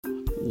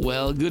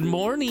Well, good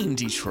morning,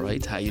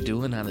 Detroit. How you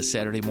doing on a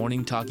Saturday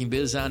morning? Talking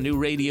Biz on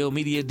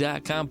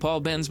NewRadioMedia.com. Paul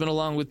Bensman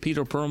along with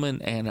Peter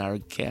Perlman and our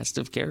cast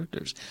of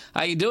characters.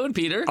 How you doing,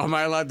 Peter? Am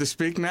I allowed to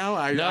speak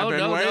now?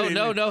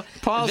 No.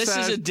 Paul this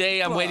says, is a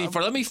day I'm waiting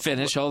for. Let me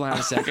finish. Hold on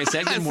a second. I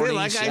said good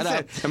morning. Shut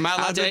up. Am I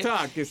allowed to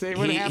talk? You see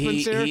what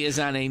happens here? He is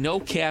on a no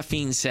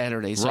caffeine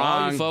Saturday. So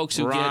wrong, all you folks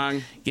who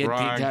get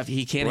coffee,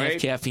 he can't have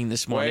caffeine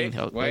this morning.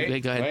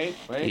 Wait, go ahead.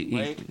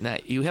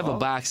 Wait. You have a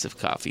box of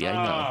coffee, I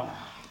know.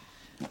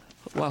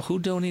 Wow, who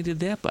donated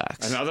that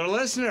box? Another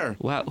listener.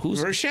 Wow,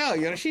 who's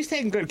Rochelle? She's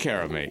taking good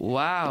care of me.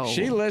 Wow.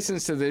 She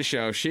listens to this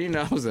show. She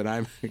knows that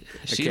I'm.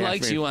 She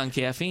likes you on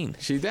caffeine.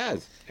 She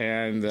does,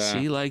 and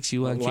she likes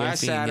you on caffeine.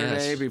 Last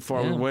Saturday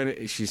before we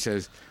went, she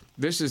says,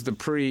 "This is the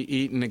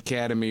pre-Eaton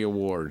Academy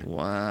Award."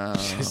 Wow.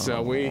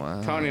 So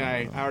Tony and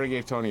I already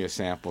gave Tony a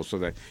sample so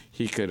that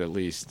he could at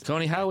least.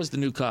 Tony, how is the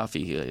new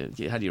coffee?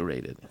 How do you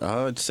rate it?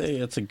 I would say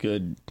it's a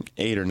good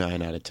 8 or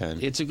 9 out of 10.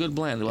 It's a good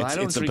blend. Well, I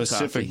don't drink coffee. It's a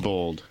Pacific coffee.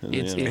 Bold.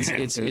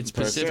 It's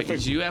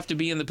Pacific. You have to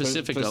be in the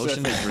Pacific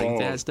Ocean to drink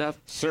that stuff.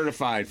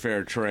 Certified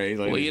fair trade.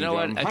 Well, you know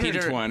what,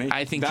 Peter? 120.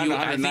 I think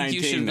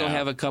you should go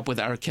have a cup with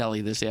R.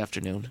 Kelly this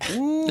afternoon.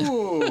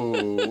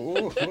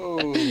 Ooh.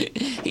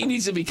 He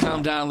needs to be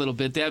calmed down a little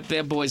bit.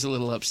 That boy's a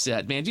little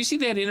upset, man. Do you see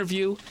that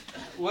interview?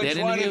 Which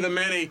one of the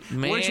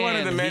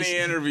many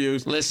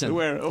interviews? Listen.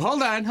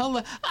 Hold on.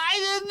 I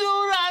didn't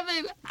do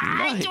nothing.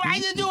 I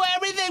tried to do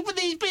everything for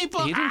these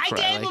people. I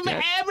gave them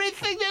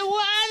everything they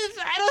wanted.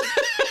 I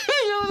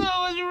don't know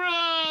what's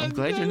wrong. I'm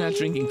glad you're not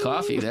drinking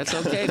coffee. That's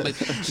okay. But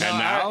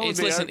it's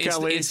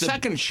the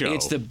second show.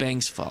 It's the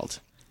bank's fault.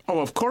 Oh,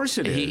 of course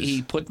it is.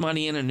 He put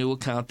money in a new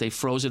account. They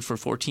froze it for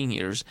 14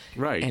 years.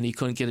 Right. And he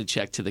couldn't get a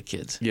check to the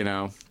kids. You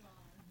know.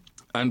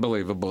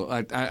 Unbelievable.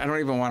 I don't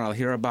even want to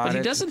hear about it. But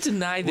he doesn't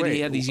deny that he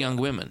had these young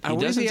women. Are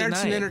we the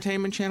Arts and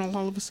Entertainment Channel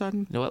all of a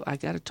sudden? No, well, I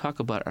got to talk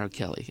about R.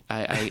 Kelly.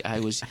 I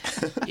was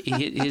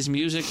his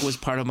music was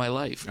part of my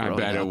life. I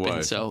bet it was.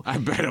 And so, I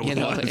bet it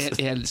was.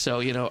 And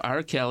so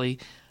R. Kelly,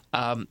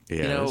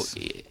 yes.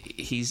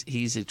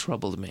 he's a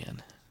troubled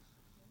man.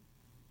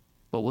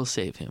 But we'll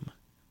save him.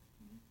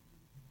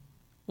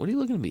 What are you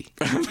looking at me?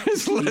 I'm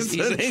just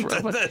listening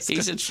to this.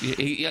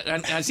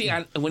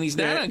 When he's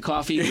not on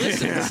coffee, he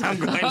listens. I'm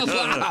going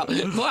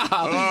wow.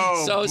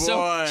 Oh,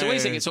 so wait a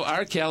second. So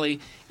R. Kelly,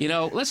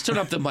 let's turn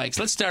up the mics.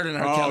 Let's start on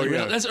R. Kelly.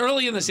 Yeah. That's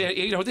early in this.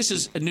 This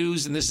is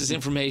news and this is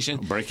information.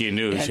 Breaking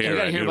news here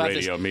at New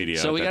Radio Media.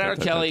 So we got R.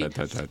 Kelly.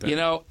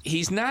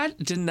 He's not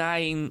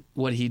denying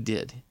what he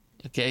did.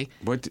 Okay.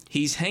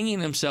 He's hanging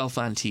himself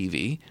on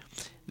TV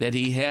that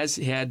he has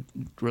had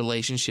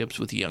relationships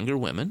with younger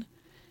women.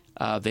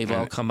 They've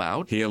all come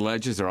out. He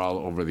alleges they're all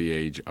over the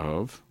age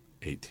of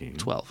 18.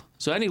 12.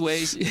 So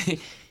anyways,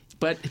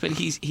 but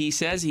he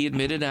says he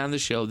admitted on the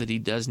show that he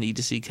does need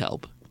to seek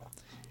help.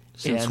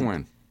 Since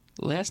when?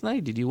 Last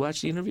night. Did you watch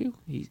the interview?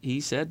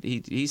 He said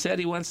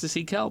he wants to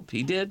seek help.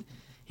 He did.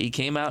 He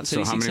came out and said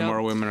he seeks help. So how many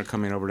more women are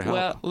coming over to help?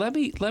 Well,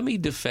 let me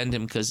defend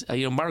him because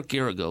Mark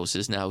Garagos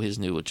is now his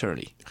new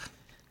attorney.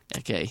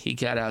 Okay, he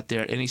got out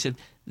there and he said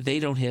they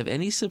don't have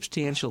any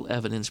substantial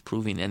evidence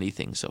proving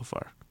anything so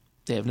far.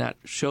 They have not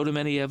showed him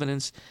any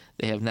evidence.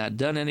 They have not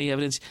done any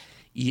evidence.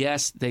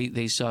 Yes,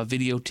 they saw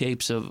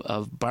videotapes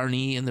of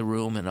Barney in the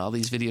room and all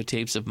these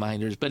videotapes of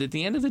minors. But at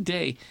the end of the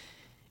day,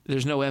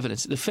 there's no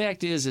evidence. The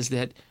fact is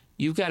that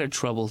you've got a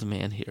troubled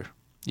man here.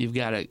 You've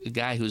got a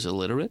guy who's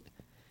illiterate.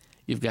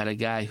 You've got a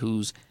guy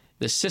who's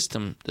the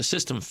system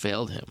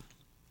failed him.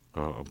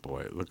 Oh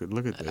boy! Look at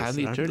this. I'm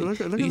the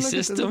attorney. The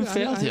system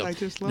failed him. I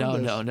just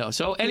love this. No.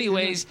 So,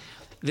 anyways.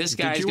 This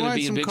guy's going to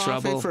be in big trouble.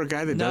 Did you want some coffee for a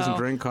guy that doesn't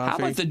drink coffee? How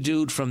about the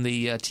dude from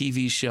the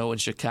TV show in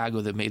Chicago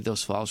that made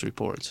those false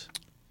reports?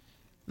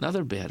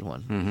 Another bad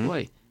one. Mm-hmm.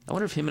 Boy, I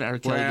wonder if him and R.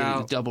 Kelly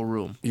get a double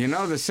room.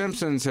 The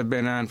Simpsons have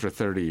been on for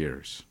 30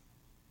 years.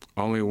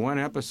 Only one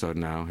episode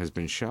now has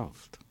been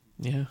shelved.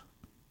 Yeah.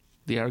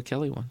 The R.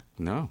 Kelly one.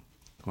 No.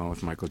 Well,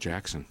 with Michael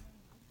Jackson.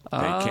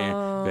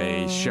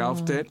 They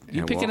shelved it.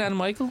 You picking on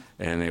Michael?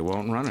 And they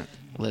won't run it.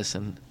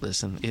 Listen.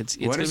 It's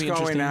what is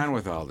going on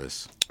with all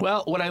this?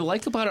 Well, what I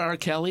like about R.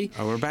 Kelly...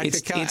 Oh, we're back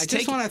to Kelly. I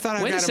thought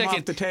I got him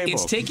off the table.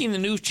 It's taking the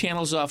news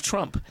channels off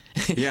Trump.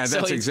 Yeah,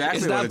 that's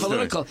exactly what it's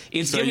political. doing.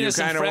 It's so giving you us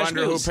some kind of fresh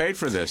wonder news. Who paid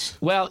for this.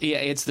 Well, yeah,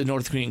 it's the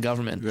North Korean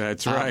government.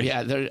 That's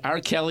right.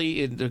 R.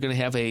 Kelly, they're going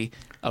to have a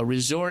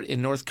resort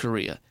in North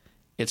Korea.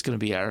 It's going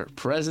to be our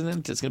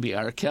president. It's going to be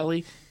R.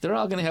 Kelly. They're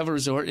all going to have a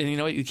resort, and you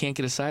know what? You can't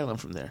get asylum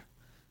from there.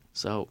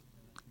 So...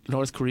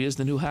 North Korea is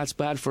the new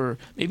hotspot for...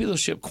 Maybe they'll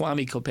ship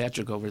Kwame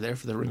Kilpatrick over there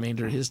for the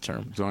remainder of his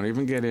term. Don't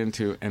even get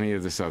into any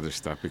of this other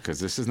stuff because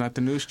this is not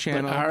the news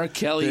channel. But R.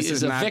 Kelly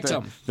is a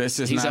victim.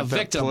 He's not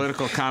the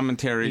political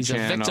commentary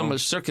channel. He's a victim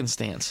of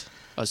circumstance.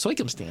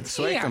 Circumstance.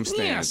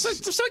 Yeah,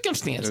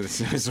 circumstance.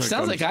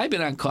 Sounds like I've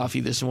been on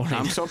coffee this morning.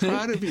 I'm so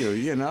proud of you.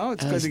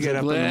 It's good to get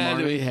up in the morning.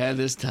 Glad we had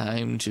this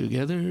time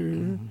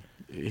together.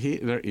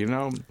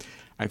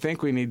 I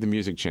think we need the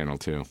music channel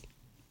too.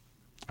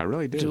 I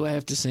really do. Do I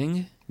have to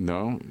sing?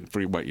 No.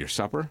 For what, your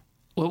supper?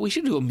 Well, we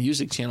should do a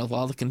music channel of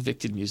all the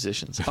convicted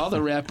musicians, all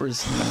the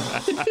rappers.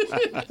 that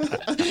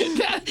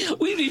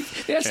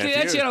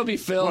channel would be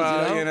filled.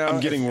 Well, you know?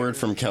 I'm getting word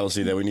from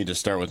Kelsey that we need to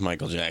start with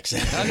Michael Jackson.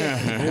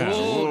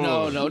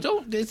 Oh, no,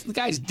 don't. The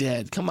guy's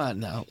dead. Come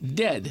on now,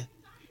 dead.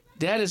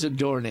 Dead as a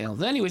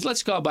doornail. Anyways,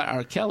 let's go about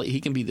R. Kelly.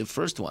 He can be the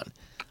first one.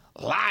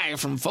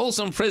 Live from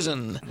Folsom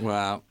Prison.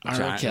 Well,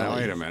 R.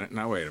 Kelly.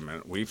 Now wait a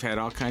minute. We've had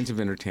all kinds of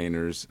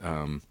entertainers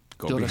Go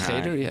to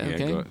Hader,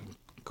 okay.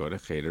 Go to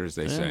Hader, as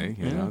they say.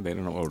 You know, they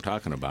don't know what we're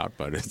talking about,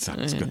 but it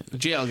sounds good.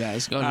 Jail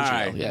guys, go to All jail.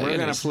 right, Yeah, we're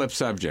going to flip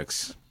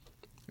subjects.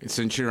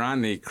 Since you're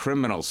on the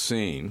criminal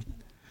scene,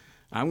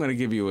 I'm going to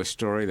give you a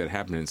story that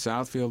happened in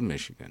Southfield,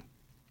 Michigan.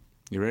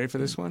 You ready for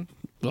this one?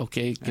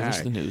 Okay, give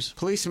us the news.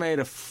 Police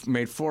made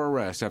 4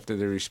 arrests after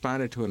they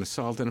responded to an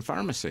assault in a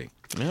pharmacy.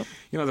 Yep.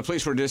 You know, the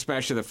police were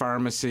dispatched to the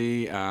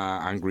pharmacy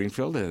on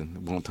Greenfield,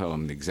 and won't tell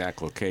them the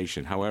exact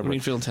location. However,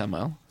 Greenfield 10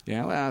 Mile.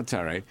 Yeah, well, it's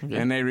all right. Okay.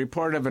 And they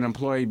report of an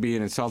employee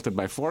being insulted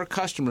by 4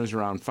 customers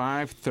around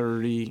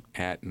 5:30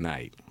 at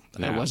night.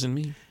 That wasn't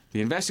me. The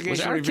investigation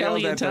Was R. revealed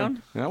Kelly in that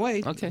town? no,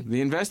 wait. Okay.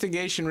 The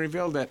investigation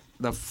revealed that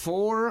the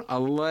 4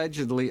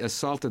 allegedly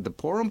assaulted the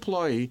poor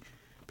employee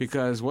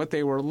because what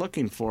they were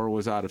looking for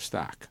was out of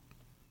stock.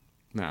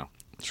 Now,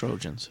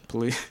 Trojans.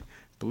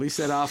 police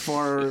said all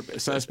 4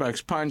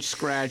 suspects punched,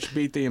 scratched,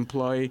 beat the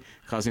employee,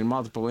 causing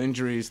multiple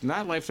injuries,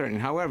 not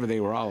life-threatening. However, they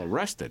were all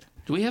arrested.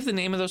 Do we have the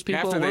name of those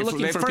people? After We're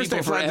looking for first people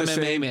they for fled the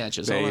MMA scene.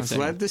 matches. They Hold on a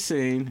second. fled the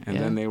scene, and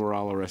Yeah. then they were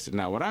all arrested.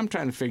 Now, what I'm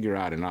trying to figure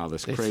out in all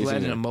this They craziness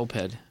fled in a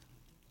moped.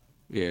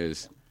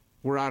 is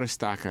we're out of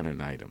stock on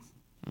an item,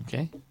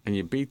 Okay. and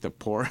you beat the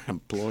poor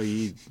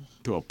employee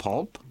to a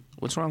pulp?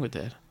 What's wrong with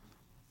that?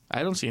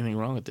 I don't see anything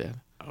wrong with that.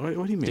 What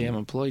do you mean? Damn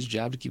employee's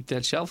job to keep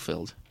that shelf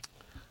filled.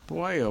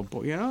 Boy, oh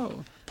boy, you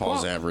know.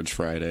 Paul's Average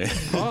Friday.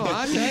 Paul,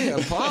 I tell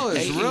you, Paul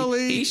is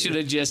really... He should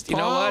have just, you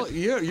Paul, know what?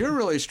 You're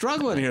really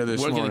struggling here this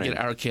We're morning. going to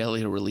get R.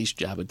 Kelly a release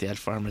job at that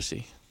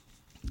pharmacy.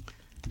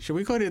 Should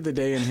we go to the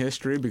day in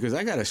history? Because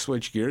I got to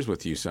switch gears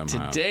with you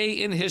somehow. Today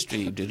in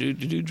history.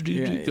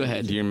 Yeah, Go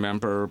ahead. Do you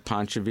remember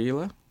Pancho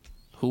Villa?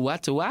 Who,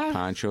 what, to what?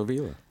 Pancho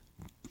Villa.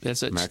 That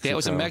was a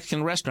Mexico.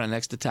 Mexican restaurant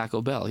next to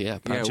Taco Bell. Yeah, Yeah,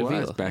 it Pancho was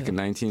Villa. back in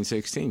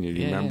 1916. Do you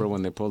Yeah, remember yeah.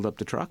 when they pulled up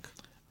the truck?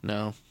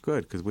 No.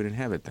 Good, because we didn't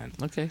have it then.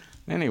 Okay.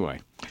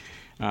 Anyway,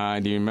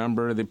 do you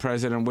remember the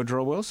President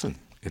Woodrow Wilson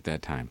at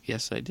that time?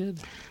 Yes, I did.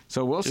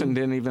 So Wilson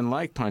didn't even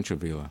like Pancho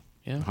Villa.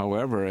 Yeah.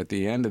 However, at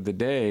the end of the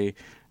day,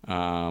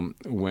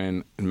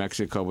 when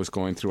Mexico was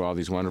going through all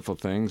these wonderful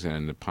things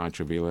and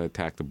Pancho Villa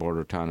attacked the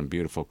border town in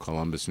beautiful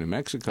Columbus, New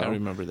Mexico. I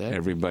remember that.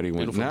 Everybody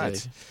went Beautiful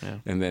nuts. day. Yeah.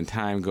 And then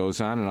time goes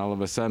on, and all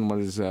of a sudden, what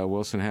does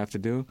Wilson have to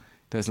do?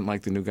 Doesn't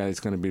like the new guy that's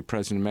going to be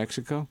president of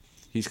Mexico.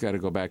 He's got to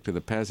go back to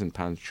the peasant,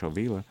 Pancho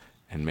Villa,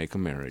 and make a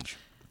marriage.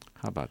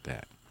 How about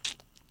that?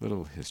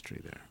 Little history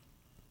there.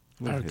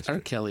 Little history. R.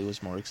 Kelly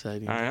was more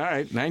exciting. All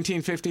right.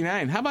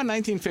 1959. How about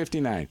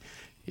 1959?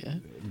 Yeah.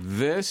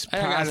 This I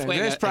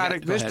gotta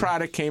product, go this ahead.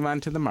 product came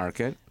onto the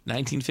market.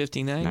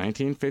 1959?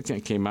 1959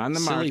 came on the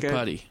Silly market.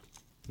 putty.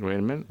 Wait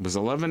a minute. It was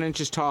 11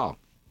 inches tall.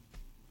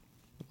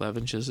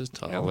 11 inches is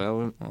tall.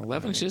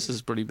 11 inches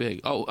is pretty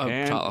big. Oh,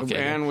 and, tall. Okay.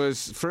 and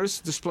was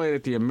first displayed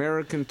at the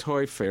American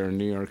Toy Fair in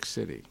New York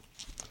City.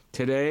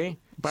 Today,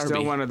 Barbie.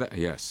 still one of the...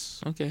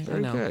 Yes. Okay, I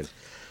Very know. good.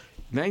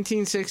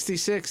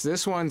 1966,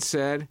 this one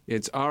said,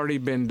 it's already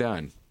been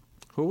done.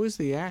 Who was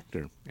the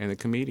actor and the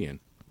comedian?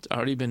 It's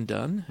already been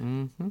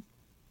done? Mm-hmm.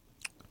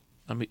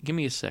 Give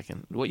me a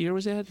second. What year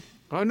was that?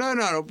 Oh,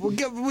 no.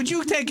 Would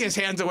you take his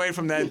hands away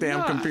from that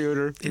damn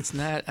computer? It's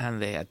not on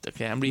that.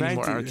 Okay, I'm reading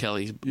more R.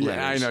 Kelly's letters.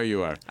 Yeah, I know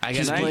you are. I got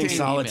He's playing 19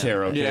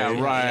 solitaire, okay? Yeah,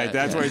 right.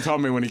 That's what he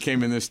told me when he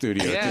came in the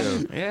studio, Yeah,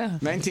 too. yeah.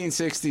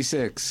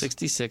 1966.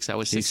 66. I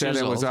was 6 He said years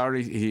it was old.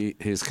 already.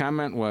 His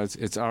comment was,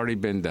 "It's already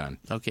been done."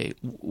 Okay,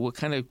 what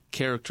kind of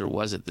character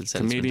was it that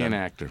said it's Comedian been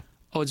done? actor.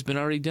 Oh, it's been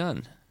already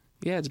done.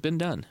 Yeah, it's been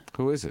done.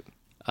 Who is it?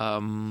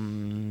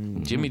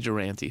 Jimmy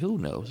Durante. Who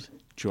knows?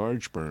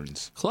 George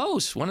Burns.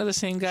 Close. One of the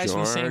same guys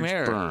from the same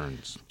era.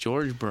 Burns.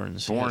 George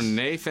Burns. Born yes.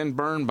 Nathan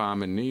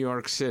Birnbaum in New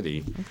York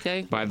City.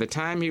 Okay. By the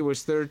time he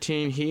was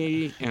 13,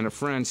 he and a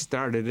friend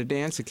started a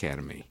dance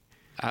academy.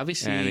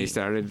 Obviously. And he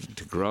started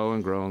to grow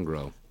and grow and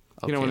grow.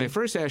 You know, when Okay. they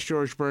first asked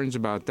George Burns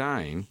about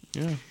dying,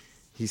 Yeah.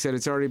 he said,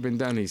 it's already been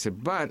done. He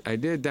said, but I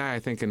did die, I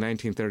think, in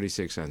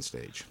 1936 on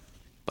stage.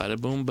 Bada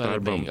boom,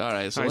 bada bing. All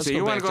right, so let's you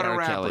go want back to go to R.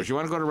 rappers. Kelly. You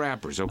want to go to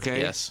rappers,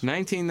 okay? Yes.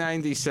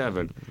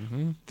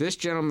 1997. This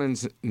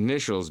gentleman's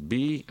initials,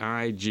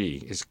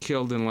 B.I.G., is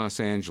killed in Los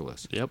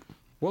Angeles. Yep.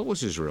 What was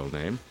his real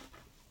name?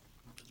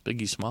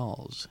 Biggie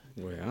Smalls.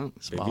 Well,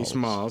 Biggie Smalls.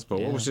 Smalls, but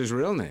what Yeah. was his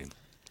real name?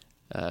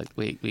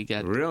 Wait, we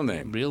got Real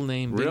name. Real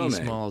name. Real Biggie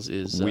name. Smalls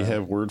is. We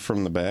have word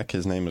from the back.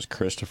 His name is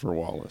Christopher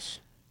Wallace.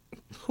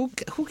 Who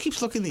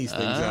keeps looking these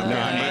things up? No,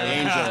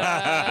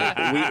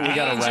 Angel. We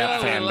got a Angel,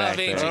 rap fan we love back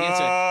Angel.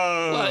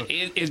 there. Well,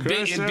 it beats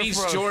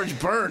Christopher. George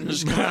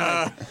Burns. Come on.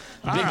 All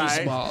Biggie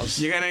right. Smalls.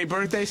 You got any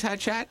birthdays, Hot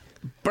Shot?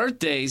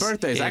 Birthdays.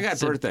 Birthdays. I got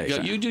birthdays.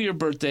 You do your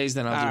birthdays,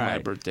 then I'll do All my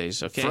right.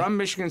 birthdays. Okay. From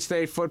Michigan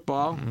State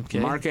football, Okay.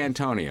 Mark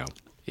Antonio.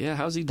 Yeah,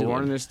 how's he doing?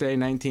 Born this day,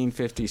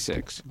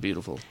 1956.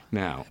 Beautiful.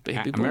 Now,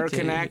 Baby American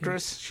birthday.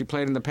 actress. She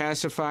played in The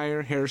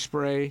Pacifier,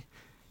 Hairspray,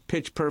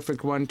 Pitch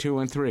Perfect 1, 2,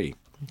 and 3.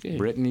 Okay.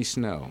 Brittany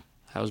Snow.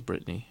 How's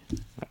Brittany?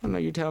 I don't know,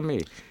 you tell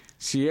me.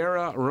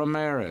 Sierra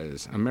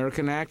Ramirez,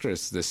 American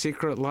actress, The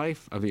Secret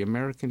Life of the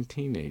American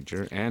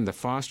Teenager, and The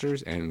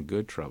Fosters and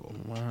Good Trouble.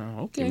 Wow,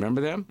 okay. You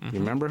remember them? You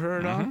remember her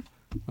at all?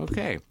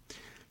 Okay.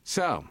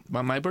 So.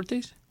 About my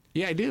birthdays?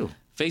 Yeah, I do.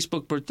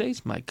 Facebook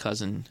birthdays. My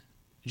cousin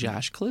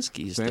Josh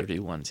Kliski is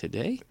 31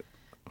 today.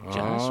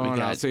 Josh, Oh,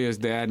 and I'll see his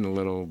dad in a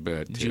little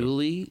bit, too.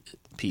 Julie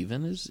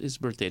Peven is his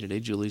birthday today.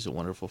 Julie's a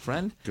wonderful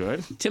friend.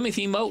 Good.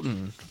 Timothy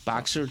Moten,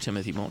 boxer.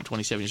 Timothy Moten,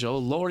 27 years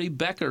old. Lori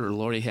Becker.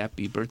 Lori,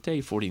 happy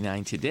birthday,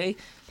 49 today.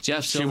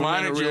 Jeff She Silverman, a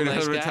wanted real you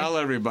nice to guy. tell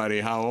everybody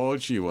how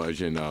old she was,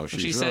 you know.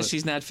 She says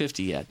she's not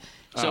 50 yet.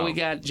 So we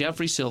got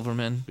Jeffrey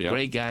Silverman, Yep.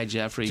 great guy,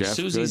 Jeffrey. Jeff,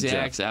 Susie good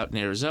Zaks Jeff. out in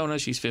Arizona.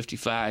 She's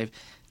 55.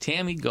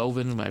 Tammy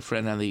Govan, my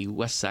friend on the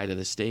west side of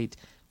the state,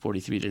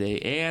 43 today.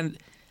 And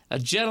a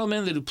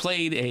gentleman that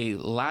played a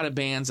lot of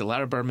bands, a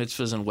lot of bar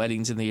mitzvahs and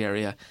weddings in the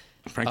area.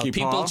 Frankie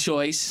People Paul?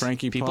 Choice.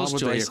 Frankie People's Paul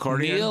with Choice. the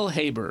accordion? Neil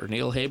Haber.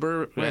 Neil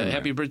Haber. Wait a minute.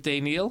 Happy birthday,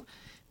 Neil.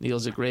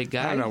 Neil's a great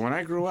guy. I don't know. When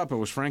I grew up, it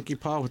was Frankie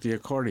Paul with the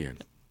accordion.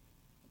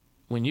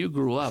 When you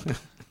grew up,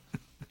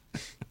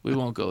 we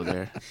won't go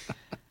there.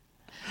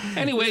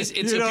 Anyways,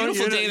 it's a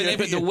beautiful day today,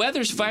 but the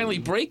weather's finally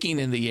breaking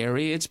in the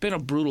area. It's been a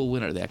brutal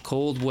winter. That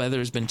cold weather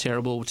has been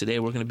terrible. Today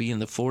we're going to be in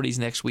the 40s.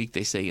 Next week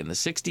they say in the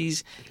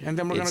 60s. And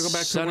then we're going to It's go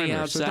back to sunny winter.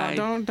 outside.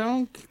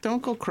 So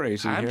don't go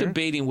crazy I'm here.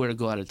 debating where to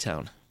go out of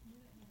town.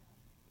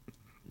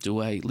 Do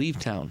I leave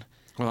town?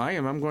 Well, I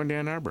am. I'm going to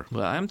Ann Arbor.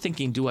 Well, I'm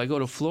thinking, do I go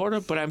to Florida?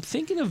 But I'm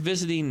thinking of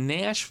visiting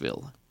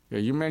Nashville. Yeah,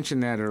 you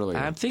mentioned that earlier.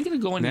 I'm thinking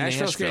of going to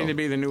Nashville's Nashville. going to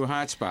be the new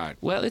hot spot.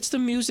 Well, it's the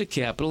music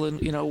capital,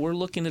 and we're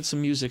looking at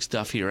some music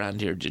stuff here on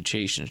here.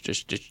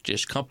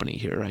 Just company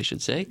here, I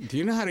should say. Do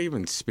you know how to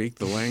even speak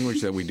the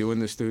language that we do in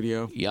the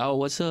studio? Yo,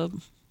 what's up?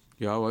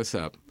 Yo, what's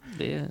up?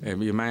 Yeah, Hey,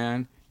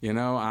 man,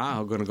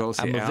 I'm going to go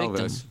see I'm a Elvis.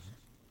 victim.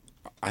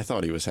 I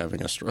thought he was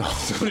having a stroke.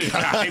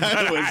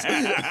 I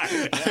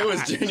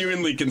was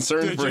genuinely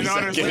concerned for a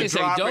second. Wait a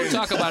second! Drop Don't in.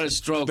 talk about a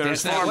stroke.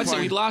 There's That's not.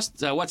 We 4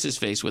 lost. What's his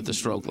face with the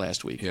stroke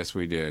last week? Yes,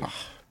 we did.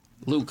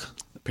 Luke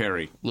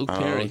Perry.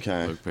 Perry.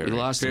 Okay. Luke Perry. We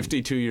lost him.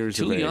 52 years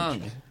Too of age.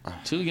 young.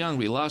 Too young.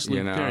 We lost Luke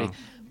You know. Perry.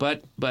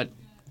 But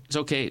it's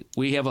okay.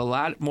 We have a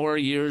lot more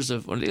years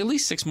of, at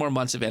least 6 more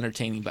months of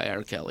entertaining by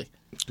R. Kelly.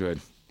 Good.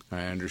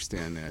 I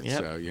understand that. Yep.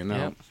 So,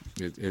 Yep.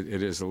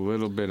 it is a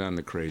little bit on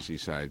the crazy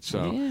side.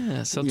 So,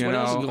 Yeah. So what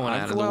else is going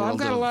on in the world? I've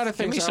got a lot of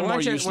things. Give me some I more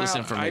want you- useless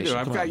well, information. I do.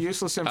 I've Come got on.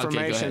 useless Okay, go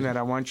information ahead. that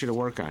I want you to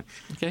work on.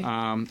 Okay.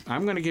 I'm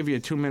going to give you a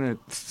 2-minute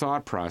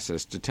thought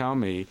process to tell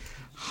me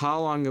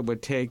how long it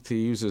would take to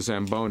use a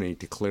Zamboni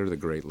to clear the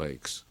Great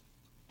Lakes.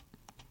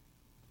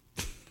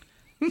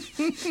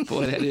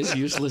 Boy, that is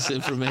useless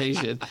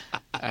information.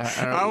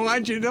 I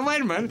want you to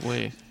wait a minute.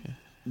 Wait.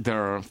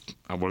 We're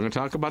going to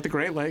talk about the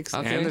Great Lakes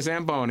Okay. and the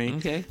Zamboni.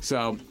 Okay.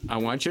 So I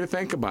want you to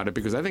think about it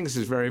because I think this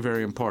is very,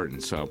 very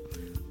important. So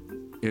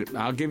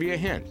I'll give you a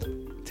hint.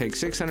 It takes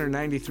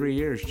 693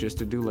 years just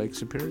to do Lake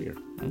Superior.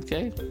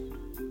 Okay.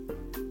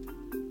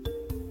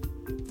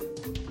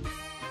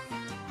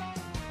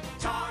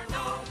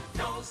 Tarno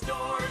knows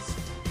doors.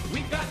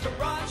 We've got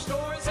garage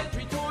doors,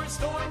 entry doors,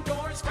 storm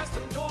doors,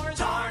 custom doors.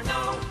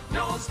 Tarno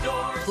knows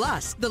doors.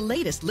 Plus, the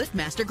latest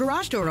LiftMaster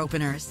garage door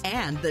openers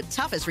and the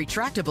toughest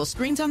retractable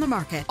screens on the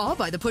market, all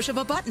by the push of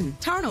a button.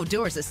 Tarno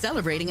Doors is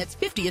celebrating its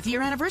 50th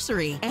year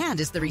anniversary and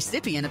is the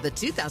recipient of the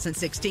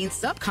 2016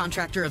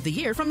 Subcontractor of the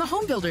Year from the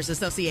Home Builders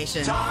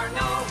Association.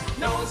 Tarno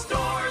knows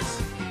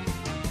doors.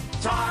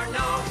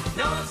 Tarno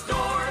knows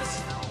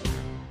doors.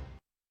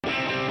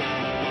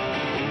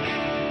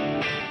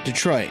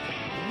 Detroit.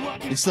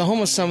 It's the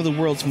home of some of the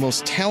world's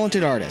most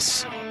talented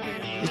artists.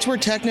 It's where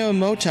techno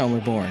and Motown were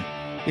born.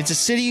 It's a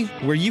city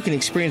where you can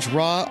experience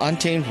raw,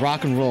 untamed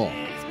rock and roll.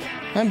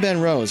 I'm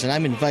Ben Rose, and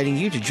I'm inviting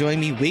you to join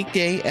me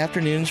weekday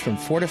afternoons from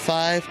 4 to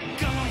 5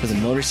 for the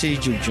Motor City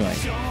Juke Joint.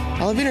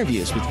 I'll have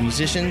interviews with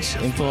musicians,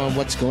 info on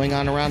what's going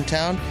on around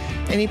town,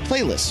 and a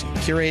playlist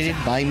curated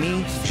by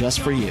me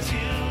just for you.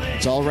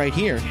 It's all right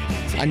here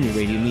on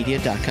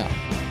newradiomedia.com.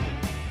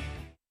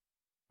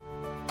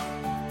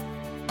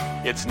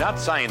 It's not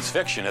science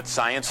fiction, it's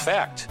science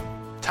fact.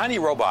 Tiny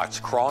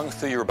robots crawling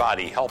through your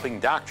body helping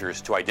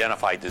doctors to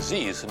identify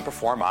disease and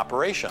perform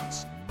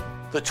operations.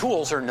 The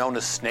tools are known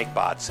as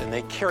snakebots, and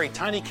they carry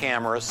tiny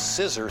cameras,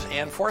 scissors,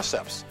 and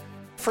forceps.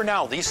 For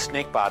now, these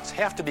snakebots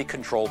have to be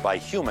controlled by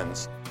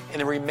humans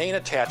and remain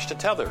attached to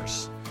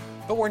tethers.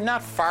 But we're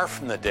not far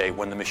from the day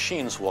when the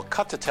machines will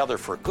cut the tether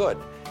for good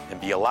and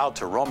be allowed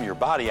to roam your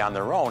body on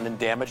their own in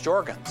damaged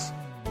organs.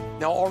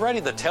 Now, already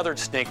the tethered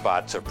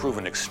snakebots have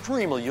proven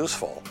extremely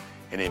useful,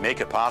 and they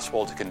make it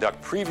possible to conduct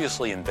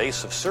previously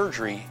invasive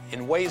surgery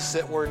in ways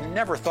that were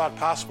never thought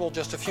possible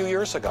just a few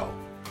years ago.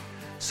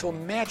 So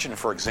imagine,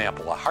 for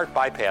example, a heart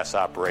bypass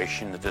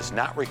operation that does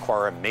not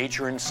require a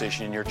major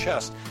incision in your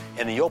chest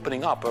and the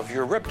opening up of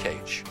your rib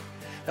cage.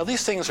 Now,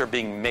 these things are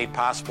being made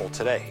possible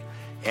today,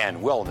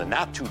 and will in the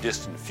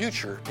not-too-distant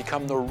future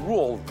become the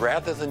rule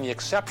rather than the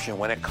exception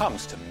when it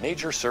comes to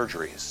major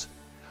surgeries.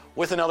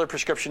 With another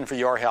prescription for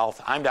your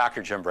health, I'm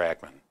Dr. Jim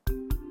Brackman.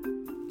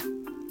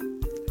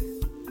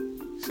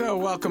 So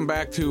welcome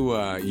back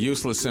to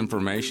Useless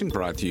Information,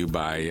 brought to you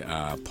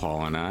by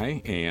Paul and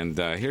I. And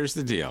here's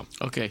the deal.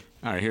 Okay.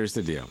 All right, here's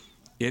the deal.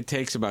 It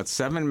takes about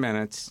 7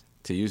 minutes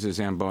to use a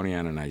Zamboni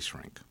on an ice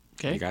rink.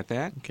 Okay. You got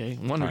that? Okay.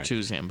 One or two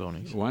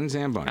Zambonis. One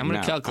Zamboni. I'm going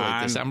to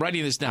calculate this. I'm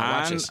writing this down.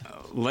 Watch this.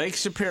 Lake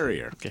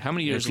Superior. Okay. How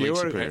many years Lake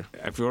Superior?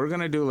 If you were going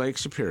to do Lake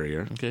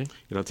Superior, okay,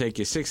 it'll take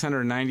you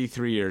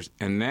 693 years,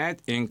 and that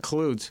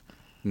includes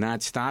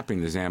not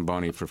stopping the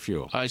Zamboni for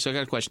fuel. All right, so I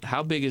got a question.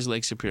 How big is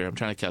Lake Superior? I'm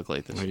trying to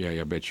calculate this. Yeah,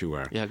 I bet you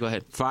are. Yeah, go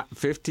ahead.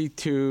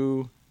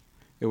 52.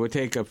 It would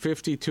take up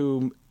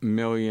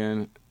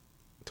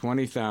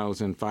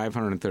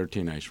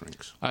 52,020,513 ice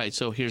rinks. All right,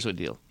 so here's the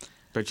deal.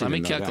 Let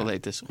me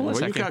calculate this. Well,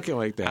 you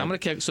calculate that. I'm going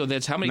to so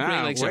that's how many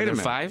Great Lakes are there?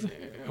 5?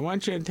 I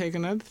want you to take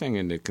another thing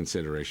into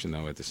consideration,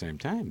 though, at the same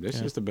time.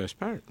 This is the best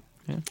part.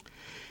 Yeah.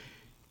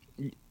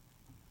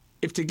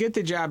 If to get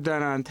the job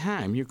done on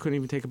time, you couldn't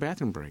even take a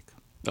bathroom break.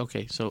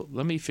 Okay, so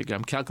let me figure.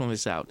 I'm calculating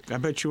this out. I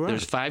bet you are.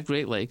 There's 5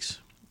 Great Lakes.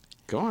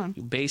 Go on.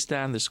 Based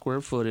on the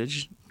square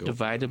footage,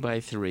 divided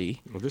by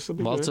 3,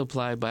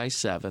 multiply by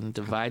 7,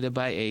 divided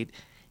by 8,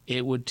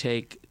 it would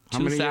take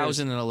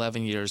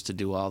 2,011 years to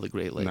do all the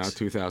Great Lakes. Now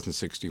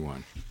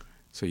 2,061.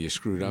 So you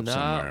screwed up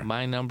somewhere. No,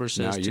 my number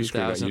says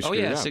 2,000. Oh,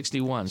 yeah,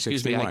 61.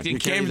 Excuse me. I didn't you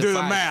can't do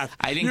the math.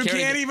 You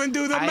can't even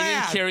do the math.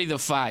 I didn't carry the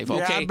 5, okay?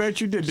 Yeah, I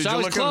bet you did. So I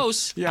was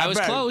close. Yeah, I was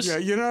close. Yeah,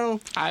 you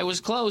know. I was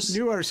close.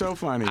 You are so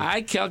funny.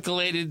 I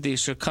calculated the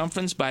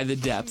circumference by the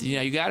depth. You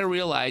know, you got to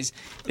realize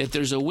that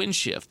there's a wind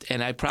shift,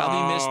 and I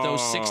probably missed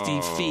those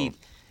 60 feet.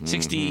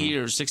 60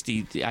 years,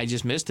 60. I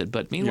just missed it.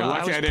 But meanwhile,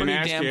 I was pretty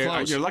damn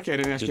close. You're lucky I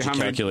didn't ask you how many. Did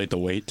you calculate the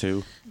weight,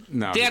 too?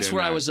 No. That's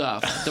where I was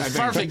off. The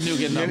perfect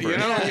nougat number. You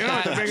know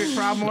what the biggest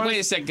problem was? Wait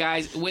a sec,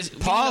 guys.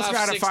 Paul's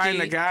got to find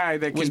the guy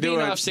that can do it. Was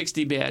being off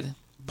 60 bad?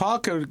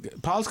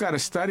 Paul's got to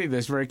study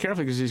this very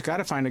carefully because he's got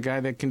to find a guy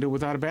that can do it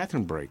without a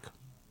bathroom break.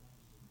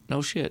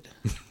 No shit.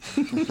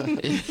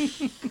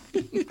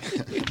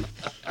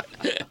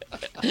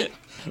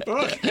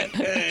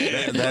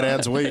 That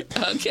adds weight.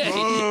 Okay.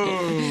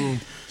 Oh.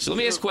 So let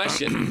me ask a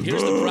question.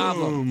 Here's the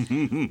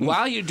problem.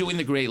 While you're doing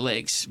the Great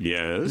Lakes,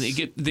 yes,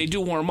 they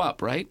do warm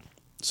up, right?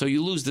 So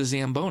you lose the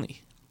Zamboni.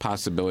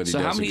 Possibility. So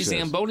how many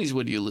exist. Zambonis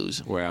would you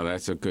lose? Well,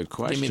 that's a good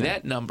question. Give me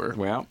that number.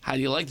 Well, how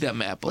do you like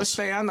them apples? Let's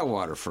stay on the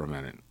water for a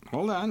minute.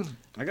 Hold on.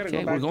 I got to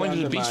go back. We're going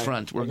to the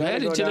beachfront. We're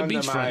headed to the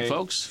beachfront,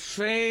 folks.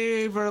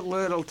 Favorite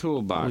little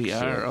toolbox. We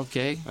are,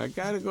 okay. I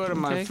got to go to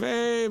my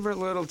favorite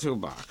little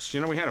toolbox.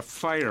 You know, we had a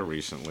fire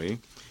recently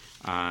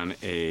on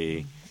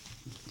a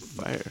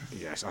fire.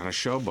 Yes, on a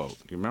showboat.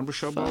 You remember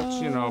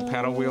showboats? You know,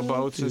 paddle wheel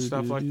boats and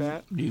stuff like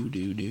that? You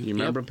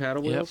remember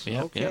paddle wheels?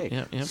 Yep,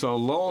 okay. Yep. So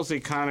Lowell's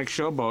iconic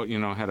showboat, you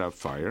know, had a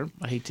fire.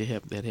 I hate to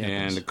have that happen.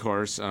 And, of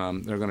course,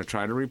 they're going to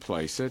try to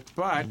replace it.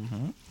 But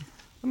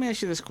let me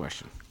ask you this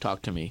question.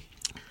 Talk to me.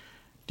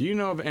 Do you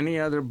know of any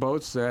other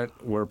boats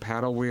that were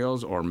paddle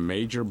wheels or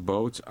major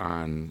boats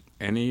on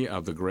any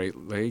of the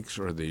Great Lakes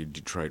or the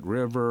Detroit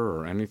River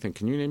or anything?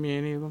 Can you name me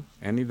any of them?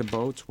 Any of the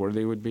boats, where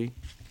they would be?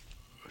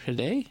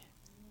 Today?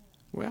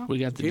 Well, we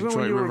got the even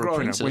Detroit when you River were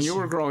growing Princess. up. When you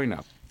were growing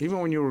up. Even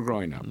when you were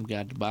growing up. We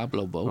got the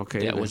Boblo boat.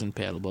 Okay, that wasn't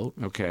paddle boat.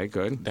 Okay,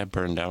 good. That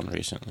burned down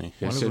recently.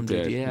 Yes, One of them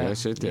it did. Yeah.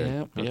 Yes, it did.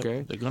 Yep.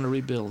 Okay. They're going to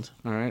rebuild.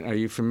 All right. Are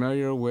you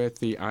familiar with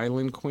the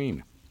Island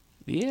Queen?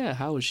 Yeah.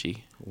 How is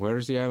she?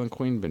 Where's the Island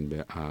Queen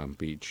been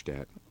beached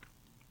at?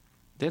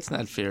 That's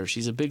not fair.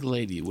 She's a big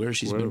lady. Where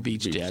she's been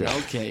beached at?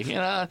 Okay.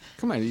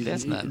 Come on.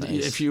 That's not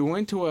nice. If you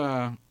went to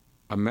a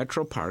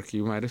metro park,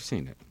 you might have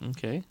seen it.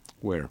 Okay.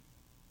 Where?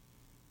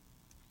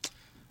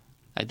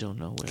 I don't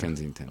know where.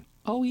 Kensington.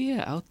 Oh,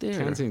 yeah, out there.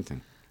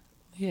 Kensington.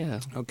 Yeah.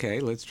 Okay,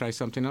 let's try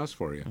something else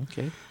for you.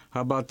 Okay.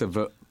 How about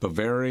the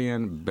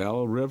Bavarian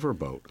Bell River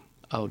boat?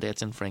 Oh,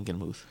 that's in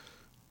Frankenmuth.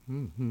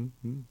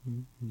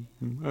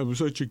 That was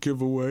such a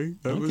giveaway.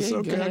 That was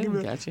okay.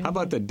 Gotcha. How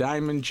about the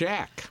Diamond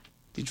Jack?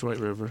 Detroit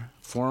River.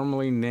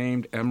 Formerly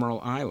named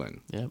Emerald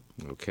Island. Yep.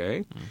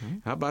 Okay.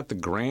 How about the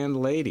Grand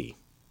Lady?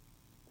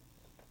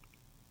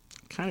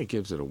 Kind of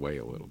gives it away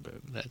a little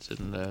bit. That's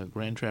in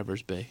Grand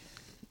Traverse Bay.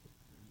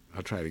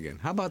 I'll try it again.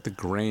 How about the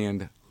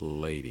Grand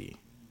Lady?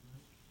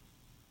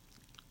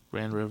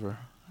 Grand River.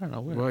 I don't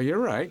know where. Well, you're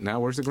right. Now,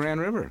 where's the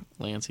Grand River?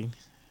 Lansing.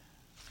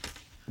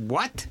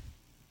 What?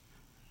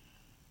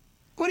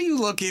 What are you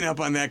looking up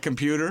on that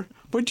computer?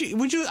 Would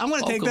you? I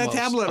want to take that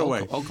tablet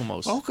away.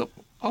 Okemos.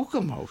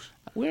 Okemos.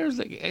 Where's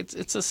the?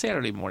 It's a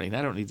Saturday morning.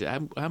 I don't need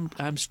to.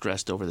 I'm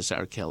stressed over this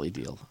R. Kelly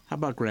deal. How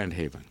about Grand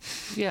Haven?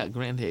 Yeah,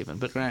 Grand Haven.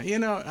 But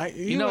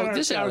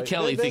this R.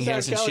 Kelly thing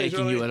hasn't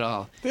shaken you at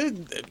all.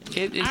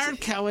 R.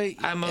 Kelly.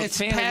 I'm a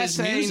fan of his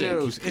music.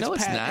 News. No,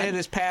 it's not. It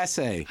is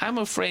passe. I'm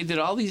afraid that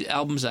all these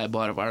albums I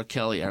bought of R.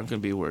 Kelly aren't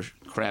going to be worth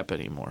crap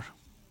anymore.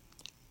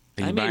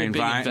 Are you buying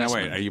vinyl? No,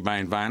 wait. Are you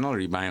buying vinyl or are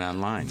you buying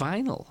online?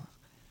 Vinyl.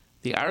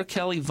 The R.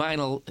 Kelly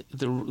vinyl,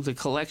 the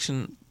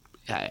collection,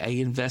 I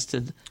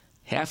invested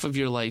half of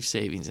your life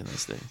savings in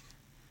this thing.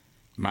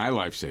 My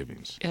life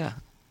savings. Yeah.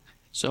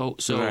 So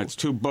that's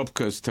 2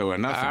 bupkas to a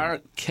nothing. R.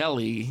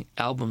 Kelly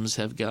albums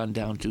have gone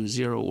down to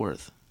 0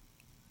 worth.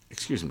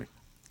 Excuse me.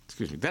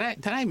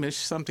 Did I miss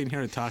something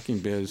here at Talking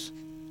Biz?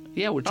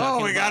 Yeah, we're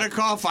talking. Oh, we got a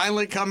call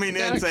finally coming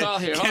in. Say, call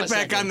here. get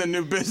back on the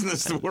new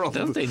business world.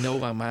 Don't they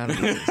know I'm on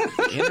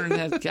the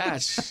internet?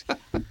 Gosh,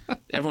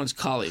 everyone's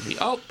calling me.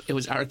 Oh, it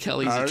was R.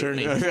 Kelly's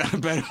attorney. I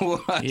bet it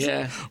was.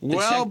 Yeah, the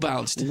check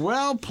bounced.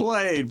 Well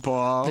played,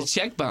 Paul. The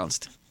check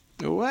bounced.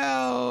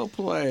 Well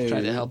played.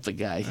 Tried to help the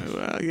guy.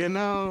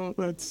 Well,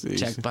 let's see.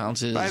 Check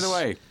bounces. By the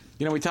way,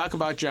 we talk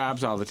about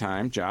jobs all the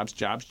time. Jobs.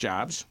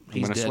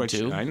 He's dead switch.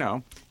 Too. I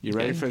know. You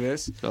ready for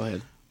this? Go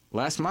ahead.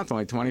 Last month,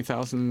 only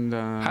 20,000.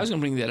 I was going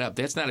to bring that up.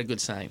 That's not a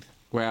good sign.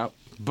 Well,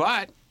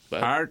 but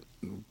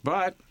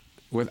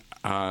with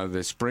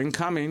the spring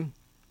coming,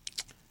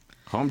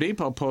 Home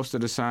Depot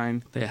posted a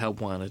sign. They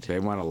help wanted. They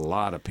want a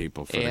lot of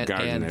people for the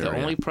garden area. And the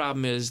only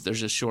problem is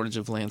there's a shortage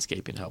of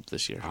landscaping help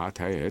this year. I'll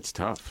tell you, it's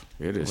tough.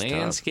 It is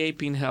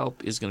landscaping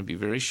help is going to be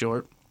very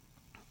short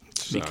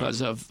because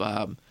of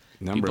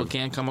people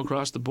can't come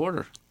across the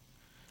border.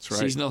 That's right.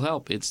 Seasonal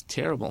help. It's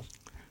terrible.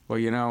 Well,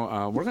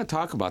 we're going to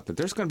talk about that.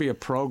 There's going to be a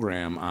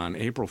program on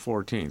April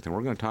 14th, and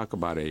we're going to talk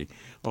about a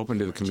open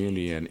to the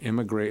community and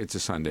immigrate. It's a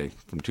Sunday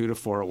from 2 to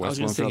 4 at West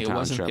Bloomfield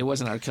Township. It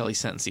wasn't R. Kelly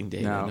sentencing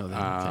day. No, I know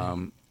that.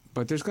 Okay.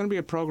 But there's going to be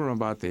a program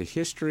about the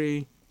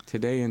history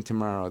today and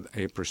tomorrow,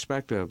 a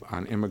perspective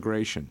on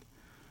immigration.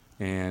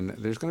 And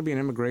there's going to be an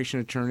immigration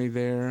attorney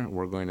there.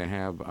 We're going to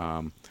have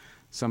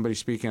somebody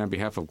speaking on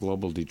behalf of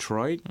Global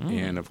Detroit.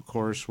 And, of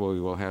course, we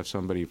will have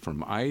somebody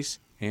from ICE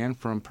and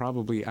from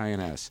probably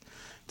INS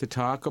to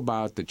talk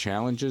about the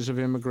challenges of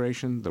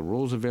immigration, the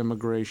rules of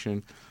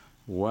immigration,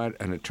 what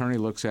an attorney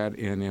looks at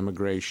in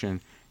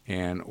immigration,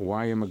 and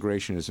why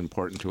immigration is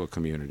important to a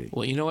community.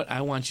 Well, you know what?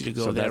 I want you to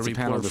go to that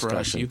report for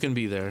us. You can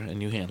be there,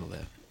 and you handle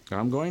that.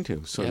 I'm going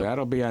to. So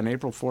that'll be on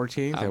April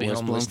 14th I'll at be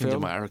West home Bloomfield. listening to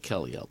my R.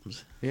 Kelly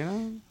albums.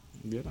 All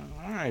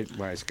right,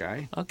 wise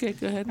guy. Okay,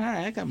 go ahead. All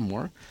right, I got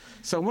more.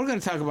 So we're going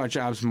to talk about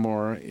jobs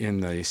more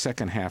in the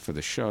second half of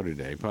the show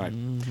today. But,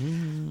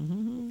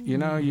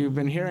 you've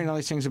been hearing all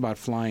these things about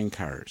flying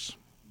cars.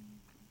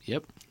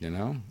 Yep.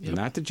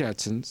 Not the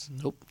Jetsons.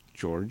 Nope.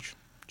 George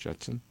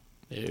Jetson.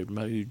 There's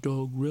my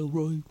dog,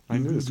 Railroy. I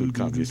knew this would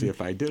come. You see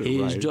if I did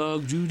it right. His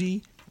dog,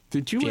 Judy.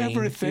 Did you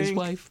ever think? His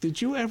wife. Did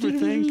you ever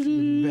think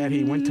that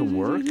he went to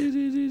work?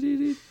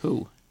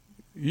 Who?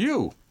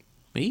 You.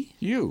 Me?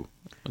 You.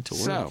 Went to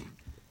work. So.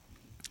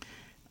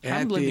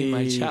 I'm living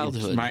my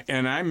childhood.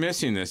 And I'm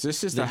missing this.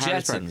 This is the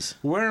hardest Jetsons.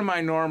 part. Where am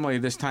I normally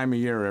this time of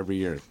year every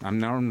year? I'm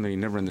normally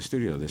never in the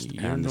studio this time.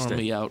 You're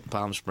normally out in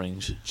Palm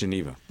Springs.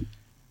 Geneva.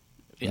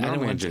 Yeah, I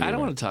don't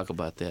want to talk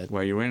about that.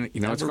 Well, you're in.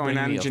 You know what's going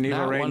on in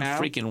Geneva right now?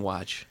 Not one freaking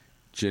watch.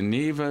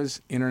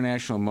 Geneva's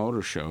International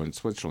Motor Show in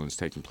Switzerland is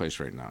taking place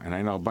right now. And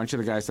I know a bunch of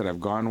the guys that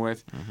I've gone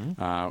with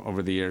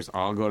over the years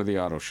all go to the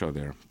auto show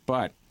there.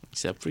 But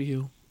except for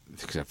you.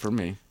 Except for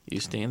me.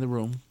 You stay in the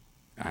room.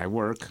 I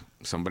work.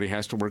 Somebody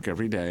has to work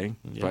every day.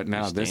 Yep, but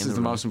now this is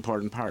the most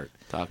important part.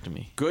 Talk to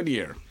me.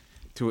 Goodyear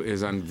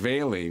is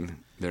unveiling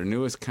their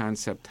newest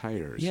concept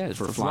tires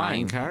for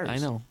flying cars. I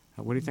know.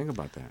 What do you think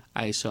about that?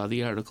 I saw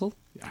the article.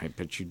 I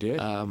bet you did.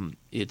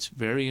 It's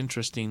very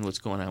interesting what's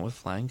going on with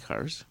flying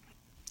cars.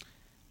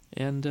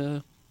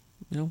 And,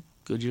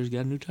 Goodyear's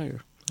got a new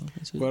tire.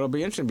 Well, it'll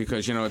be interesting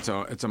because,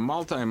 it's a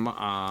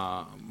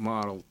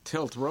multi-model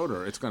tilt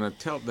rotor. It's going to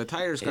tilt. The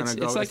tire's going to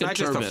go. It's like it's not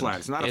just a flat.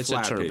 It's not a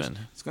flat turbine.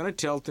 piece. It's going to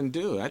tilt and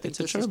do. I think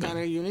this is kind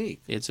of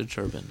unique. It's a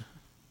turbine.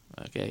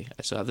 Okay.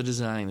 I saw the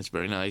design. It's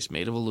very nice.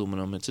 Made of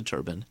aluminum. It's a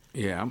turbine.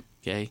 Yeah.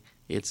 Okay.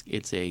 It's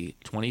a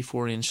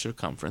 24-inch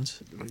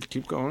circumference.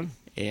 Keep going.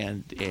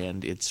 And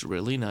it's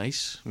really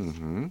nice.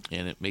 Mm-hmm.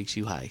 And it makes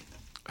you high.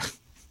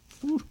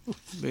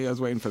 I was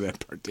waiting for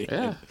that part.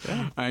 Yeah.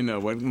 I know.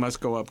 What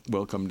must go up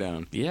will come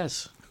down.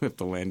 Yes. If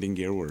the landing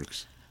gear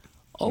works.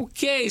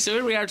 Okay, so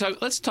here we are talking.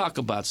 Let's talk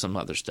about some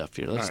other stuff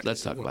here.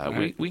 Let's talk about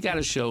it. We got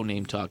a show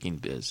named Talking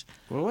Biz.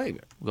 Well,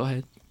 wait. Go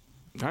ahead.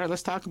 All right,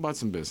 let's talk about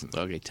some business.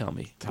 Okay, tell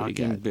me.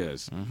 Talking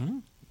biz. Mm-hmm.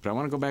 But I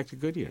want to go back to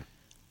Goodyear.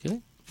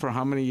 Okay. For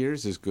how many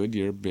years has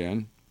Goodyear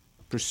been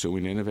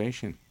pursuing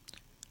innovation?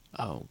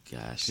 Oh,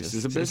 gosh. This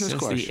is a business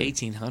since question. the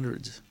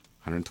 1800s.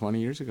 120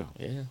 years ago.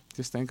 Yeah.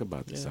 Just think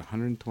about this. Yeah.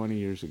 120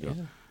 years ago,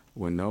 Yeah.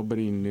 when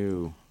nobody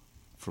knew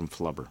from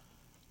flubber.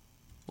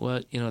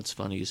 Well, it's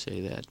funny you say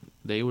that.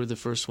 They were the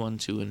first one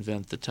to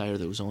invent the tire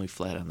that was only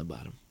flat on the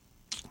bottom.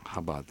 How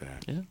about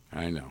that? Yeah.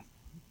 I know.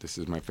 This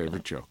is my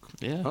favorite joke.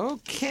 Yeah.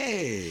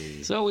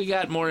 Okay. So we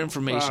got more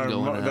information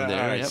going on there.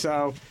 All right. Yep.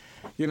 So,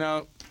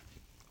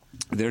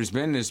 there's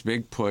been this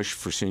big push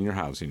for senior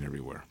housing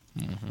everywhere.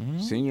 Mm-hmm.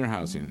 Senior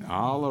housing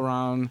all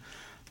around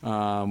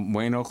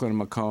Wayne, Oakland, and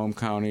Macomb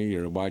County.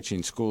 You're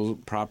watching school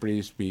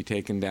properties be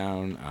taken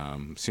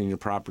down, senior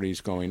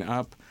properties going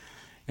up.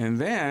 And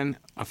then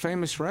a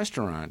famous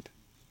restaurant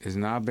is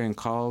now being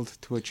called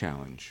to a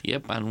challenge.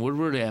 Yep, on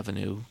Woodward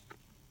Avenue,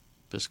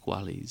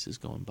 Pasquale's is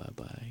going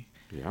bye-bye.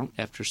 Yeah.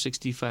 After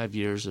 65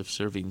 years of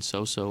serving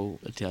so-so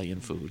Italian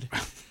food.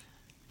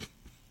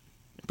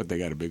 but they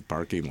got a big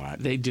parking lot.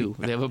 They do.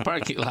 They have a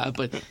parking lot.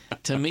 But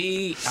to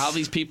me, all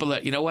these people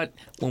that, you know what?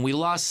 When we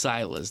lost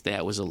Sila's,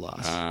 that was a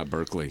loss.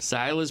 Berkeley.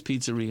 Sila's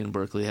Pizzeria in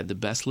Berkeley had the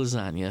best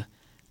lasagna,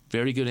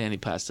 very good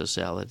antipasto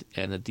salad,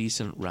 and a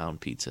decent round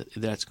pizza.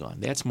 That's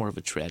gone. That's more of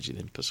a tragedy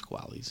than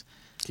Pasquale's.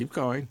 Keep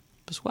going.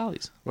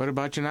 Pasquale's. What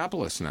about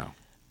Giannopolis now?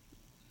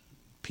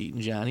 Pete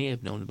and Johnny,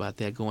 I've known about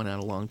that going on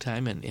a long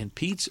time. And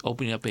Pete's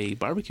opening up a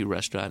barbecue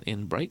restaurant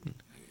in Brighton.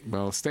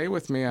 Well, stay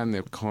with me on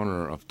the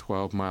corner of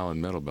 12 Mile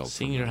and Middlebelt.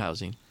 Senior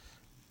housing.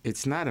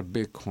 It's not a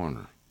big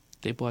corner.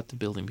 They bought the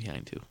building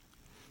behind, too.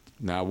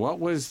 Now, what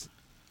was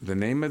the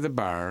name of the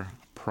bar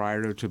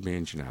prior to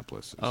being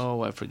Giannopolis?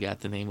 Oh, I forgot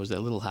the name. It was that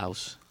little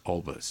house.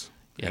 Olba's.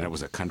 Yeah. And it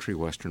was a country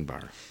western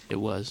bar. It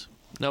was.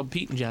 No,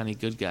 Pete and Johnny,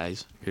 good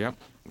guys. Yep.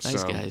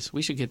 Nice guys.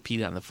 We should get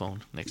Pete on the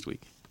phone next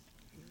week.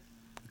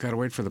 Got to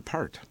wait for the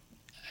part.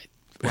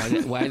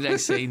 Why did I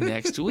say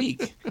next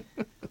week?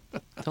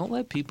 Don't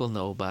let people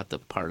know about the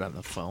part on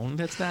the phone.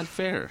 That's not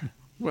fair.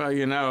 Well,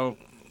 you know,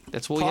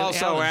 that's what Paul's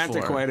so Alan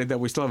antiquated that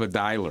we still have a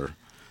dialer.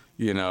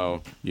 You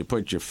know, you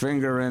put your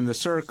finger in the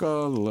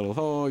circle, the little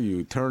hole,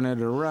 you turn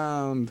it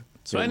around.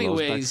 So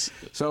anyways,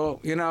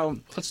 so, you know.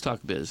 Let's talk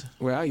biz.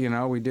 Well, you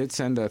know, we did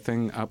send a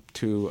thing up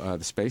to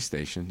the space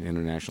station,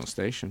 International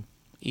Station.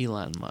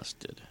 Elon Musk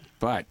did.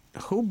 But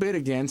who bid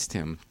against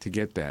him to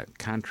get that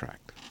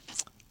contract?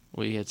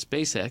 We had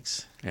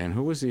SpaceX. And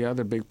who was the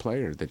other big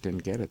player that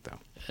didn't get it, though?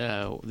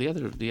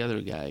 The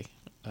other guy.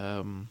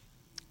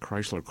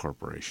 Chrysler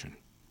Corporation.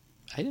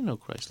 I didn't know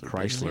Chrysler.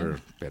 Chrysler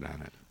bid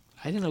on it.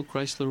 I didn't know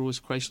Chrysler was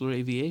Chrysler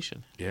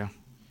Aviation. Yeah.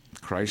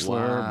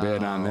 Chrysler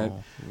bid on it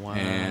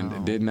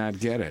and did not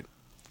get it.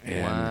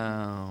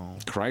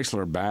 And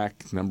Chrysler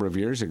back a number of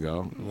years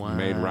ago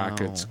made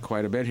rockets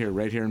quite a bit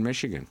right here in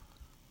Michigan.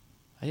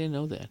 I didn't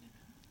know that.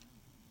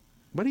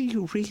 What are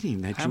you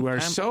reading that you are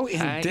so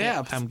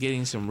in-depth? I'm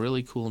getting some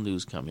really cool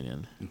news coming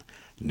in.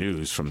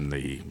 News from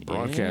the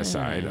broadcast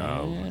side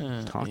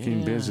of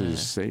Talking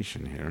Biz's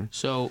station here.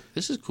 So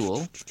this is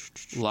cool.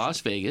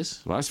 Las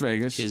Vegas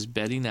is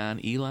betting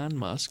on Elon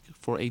Musk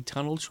for a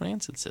tunnel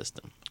transit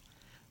system.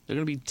 They're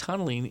going to be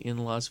tunneling in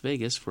Las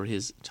Vegas for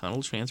his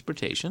tunnel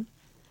transportation.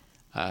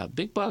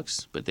 Big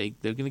bucks, but they're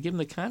going to give him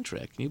the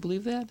contract. Can you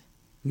believe that?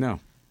 No.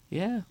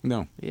 Yeah.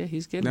 No. Yeah,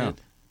 he's getting it.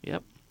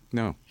 Yep.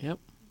 No. Yep.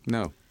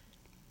 No.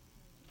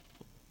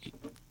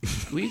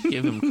 We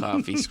give him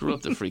coffee. Screw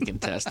up the freaking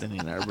test in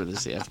Ann Arbor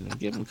this afternoon.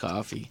 Give him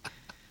coffee.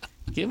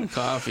 Give him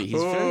coffee.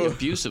 He's very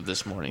abusive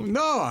this morning.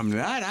 No, I'm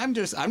not. I'm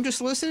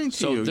just listening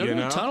to you. They're you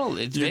know, tunnel.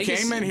 you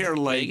Vegas, came in here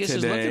late Vegas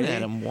today. Is looking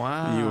at him.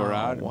 Wow. You were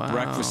out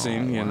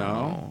breakfasting. You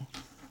know.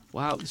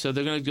 Wow. So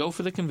they're going to go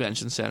for the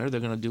convention center.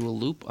 They're going to do a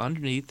loop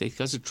underneath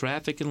because of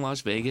traffic in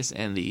Las Vegas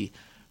and the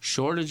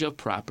shortage of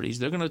properties.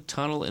 They're going to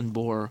tunnel and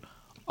bore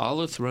all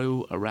the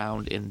through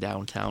around in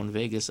downtown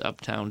Vegas,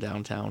 uptown,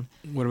 downtown.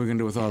 What are we going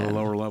to do with all the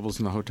lower levels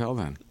in the hotel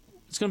then?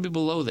 It's going to be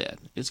below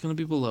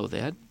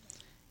that.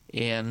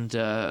 And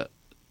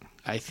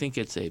I think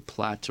it's a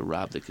plot to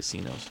rob the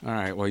casinos. All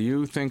right. Well,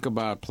 you think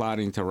about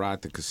plotting to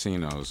rob the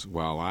casinos.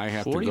 Well, I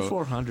have to go.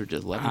 4,400 to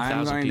 11,000 people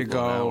I'm going to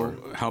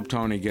go help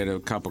Tony get a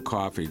cup of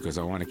coffee because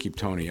I want to keep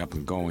Tony up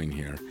and going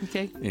here.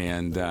 Okay.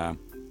 And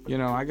you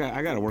know, I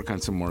got to work on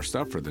some more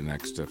stuff for the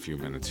next few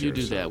minutes. You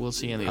do that. We'll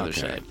see you on the other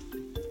side.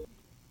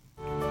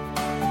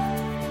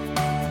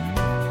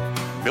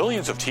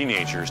 Millions of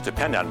teenagers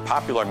depend on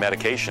popular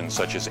medications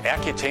such as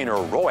Accutane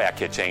or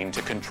Roaccutane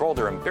to control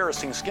their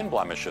embarrassing skin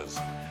blemishes.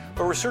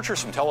 But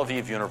researchers from Tel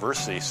Aviv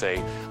University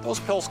say those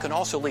pills can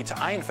also lead to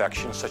eye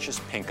infections such as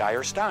pink eye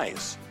or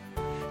styes.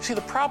 See,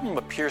 the problem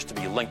appears to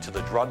be linked to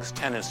the drug's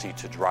tendency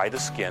to dry the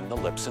skin, the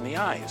lips, and the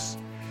eyes.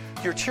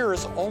 Your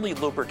tears only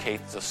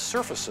lubricate the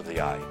surface of the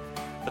eye,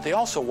 but they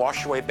also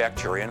wash away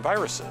bacteria and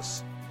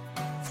viruses.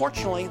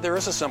 Fortunately, there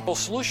is a simple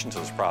solution to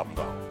this problem,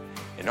 though.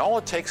 And all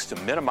it takes to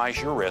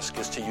minimize your risk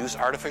is to use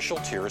artificial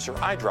tears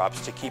or eye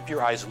drops to keep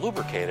your eyes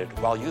lubricated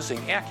while using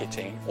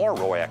Accutane or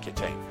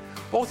Roaccutane.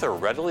 Both are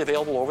readily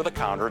available over the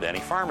counter at any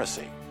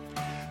pharmacy.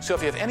 So if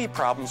you have any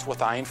problems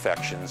with eye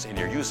infections and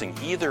you're using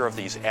either of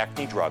these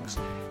acne drugs,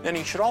 then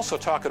you should also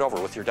talk it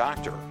over with your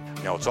doctor.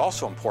 Now, it's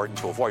also important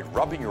to avoid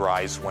rubbing your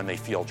eyes when they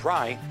feel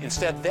dry.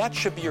 Instead, that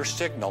should be your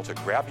signal to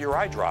grab your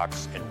eye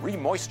drops and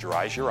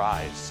re-moisturize your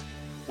eyes.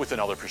 With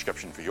another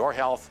prescription for your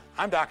health,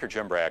 I'm Dr.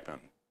 Jim Bragman.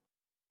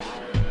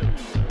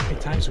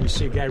 Times we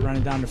see a guy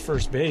running down to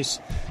first base,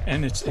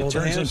 and it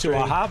turns into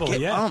a hobble.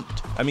 Get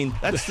umped. I mean,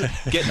 that's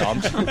getting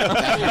umped.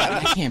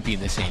 That can't be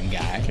the same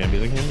guy. Can't be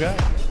the same guy.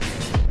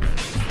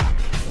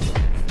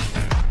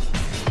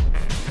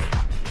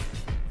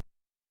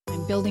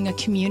 I'm building a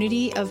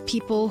community of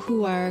people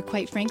who are,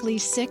 quite frankly,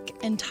 sick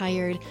and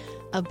tired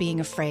of being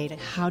afraid.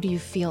 How do you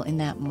feel in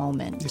that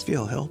moment? You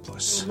feel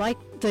helpless. Like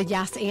the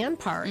yes and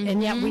part,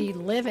 and yet we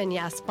live in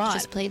yes but.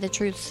 Just play the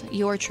truth,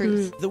 your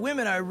truth. The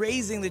women are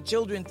raising the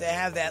children to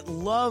have that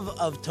love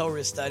of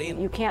Torah study.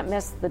 You can't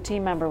miss the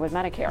team member with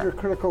Medicare. You're a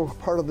critical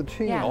part of the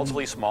team. Yeah.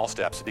 Relatively small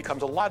steps, it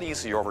becomes a lot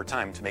easier over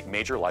time to make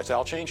major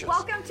lifestyle changes.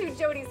 Welcome to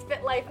Jody's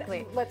Fit Life.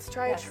 Let's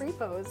try a tree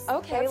pose.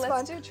 Okay,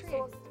 let's do a tree.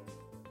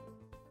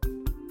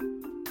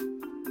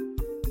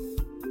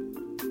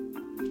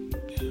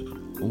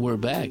 We're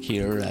back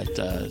here at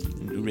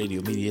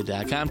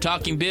radiomedia.com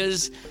talking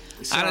biz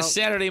on a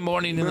Saturday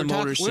morning in the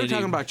Motor City. We're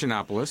talking about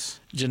Giannopolis.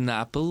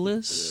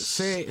 Giannopolis.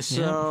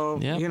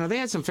 They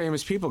had some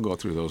famous people go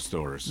through those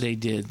stores. They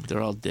did.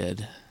 They're all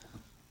dead.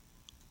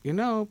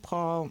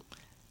 Paul.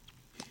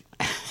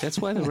 That's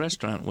why the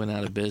restaurant went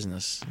out of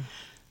business.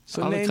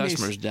 So all the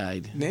customers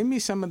died. Name me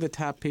some of the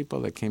top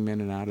people that came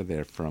in and out of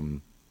there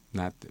from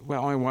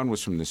only one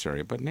was from this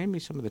area, but name me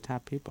some of the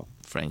top people.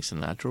 Frank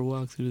Sinatra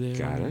walked through there.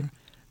 Got it.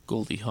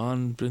 Goldie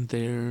Hawn went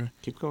there.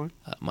 Keep going.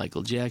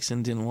 Michael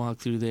Jackson didn't walk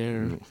through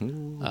there.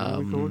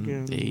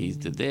 He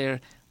did there.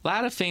 A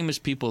lot of famous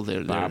people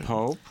there. Bob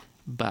Hope.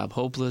 Bob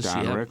Hopeless.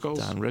 Don Rickles.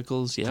 Don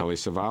Rickles. Yep. Telly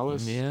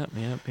Savalas.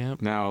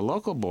 Yep. Now, a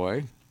local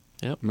boy.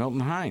 Yep.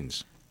 Milton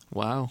Hines.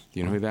 Wow.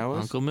 You know who that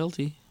was? Uncle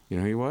Milty. You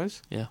know who he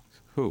was? Yeah.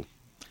 Who?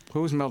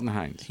 Who's Milton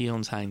Hines? He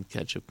owns Heinz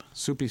Ketchup.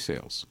 Soupy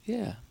Sales.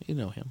 Yeah, you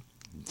know him.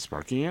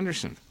 Sparky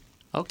Anderson.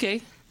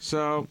 Okay.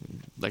 So,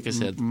 like I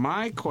said,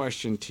 my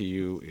question to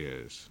you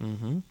is,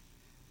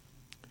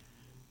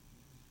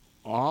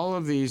 all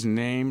of these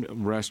named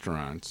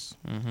restaurants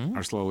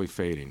are slowly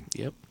fading.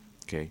 Yep.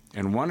 Okay.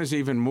 And one is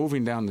even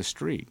moving down the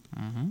street.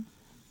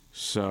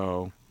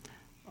 So,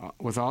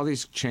 with all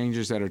these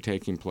changes that are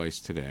taking place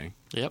today,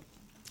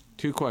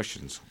 two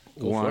questions.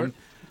 One,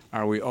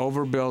 are we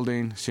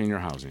overbuilding senior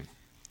housing?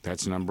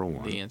 That's number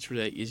one. The answer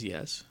to that is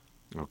yes.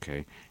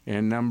 Okay.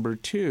 And number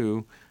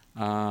two,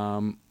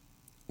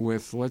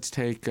 let's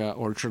take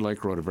Orchard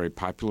Lake Road, a very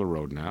popular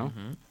road now.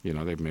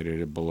 They've made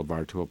it a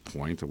boulevard to a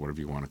point, or whatever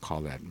you want to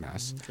call that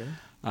mess.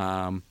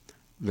 Okay.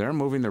 They're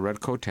moving the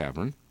Redcoat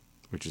Tavern,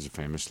 which is a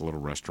famous little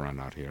restaurant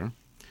out here,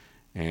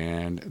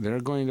 and they're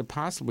going to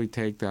possibly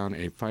take down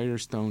a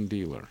Firestone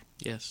dealer.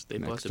 Yes, they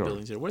bought the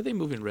buildings there. Where are they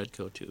moving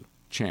Redcoat to?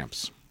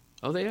 Champs.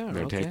 Oh, they are.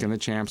 They're taking the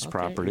Champs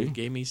property. You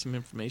gave me some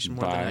information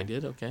more than I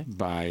did. Okay.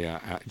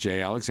 By Jay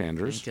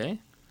Alexander's. Okay.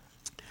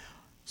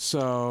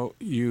 So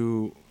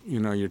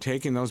you're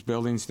taking those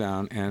buildings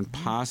down and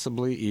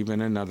possibly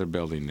even another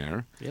building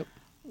there. Yep.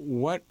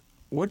 What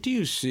do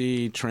you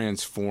see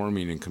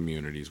transforming in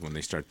communities when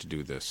they start to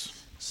do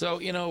this? So,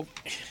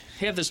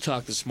 had this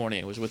talk this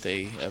morning. I was with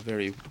a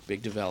very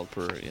big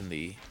developer in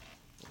the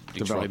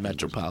Detroit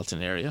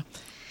metropolitan area.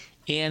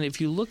 And if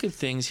you look at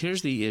things,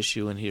 here's the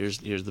issue and here's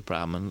the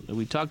problem. And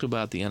we talked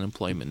about the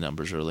unemployment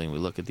numbers earlier, and we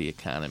look at the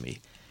economy.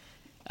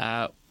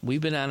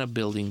 We've been on a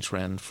building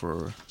trend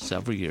for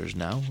several years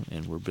now,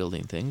 and we're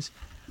building things.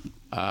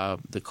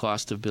 The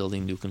cost of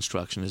building new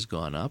construction has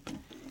gone up,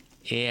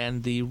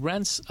 and the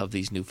rents of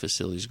these new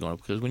facilities are going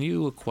up. Because when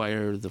you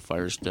acquire the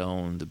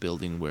Firestone, the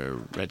building where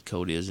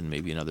Redcoat is, and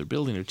maybe another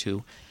building or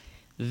two,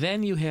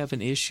 then you have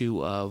an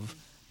issue of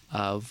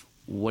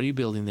what are you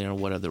building there and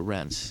what are the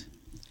rents?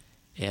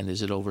 And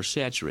is it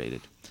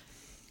oversaturated?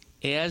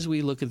 As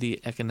we look at the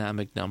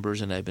economic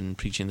numbers, and I've been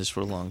preaching this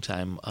for a long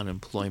time,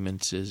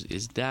 unemployment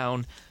is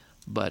down,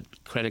 but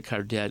credit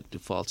card debt,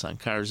 defaults on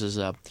cars is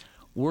up.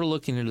 We're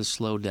looking at a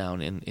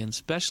slowdown, and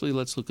especially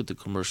let's look at the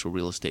commercial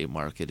real estate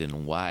market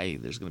and why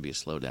there's going to be a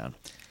slowdown.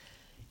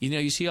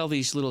 You see all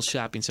these little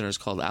shopping centers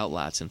called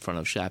outlots in front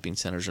of shopping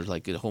centers, or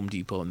like at Home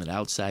Depot, and then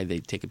outside they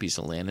take a piece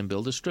of land and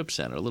build a strip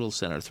center, a little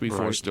center,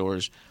 3-4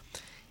 stores.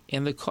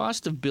 And the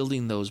cost of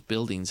building those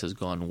buildings has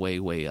gone way,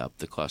 way up.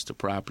 The cost of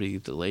property,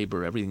 the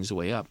labor, everything's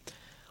way up.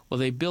 Well,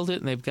 they build it,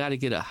 and they've got to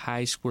get a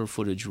high square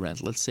footage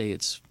rent. Let's say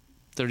it's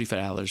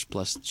 $35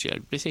 plus,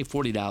 they say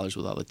 $40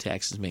 with all the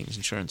taxes, maintenance,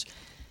 insurance.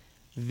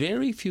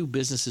 Very few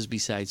businesses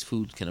besides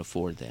food can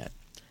afford that.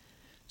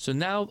 So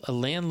now a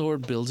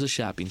landlord builds a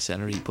shopping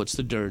center. He puts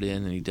the dirt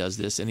in, and he does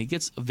this, and he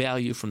gets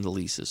value from the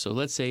leases. So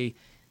let's say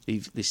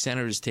the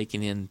center is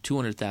taking in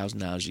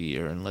 $200,000 a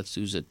year, and let's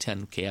use a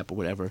 10 cap or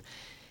whatever,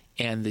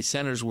 and the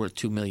center's worth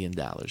 $2 million.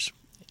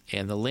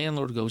 And the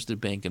landlord goes to the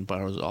bank and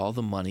borrows all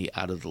the money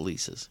out of the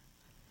leases.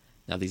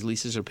 Now, these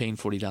leases are paying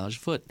 $40 a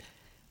foot.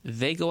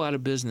 They go out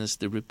of business.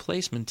 The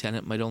replacement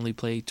tenant might only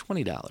pay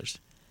 $20.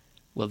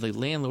 Well, the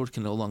landlord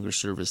can no longer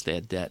service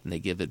that debt, and they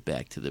give it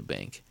back to the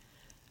bank.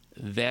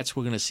 That's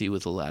what we're going to see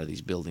with a lot of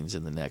these buildings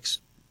in the next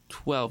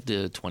 12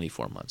 to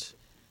 24 months.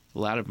 A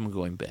lot of them are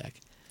going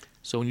back.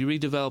 So when you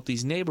redevelop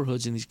these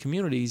neighborhoods and these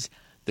communities,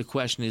 the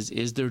question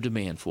is there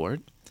demand for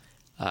it?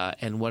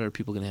 And what are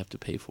people going to have to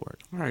pay for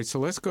it? All right, so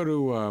let's go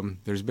to,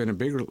 there's been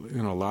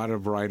a lot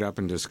of write-up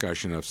and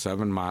discussion of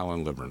 7 Mile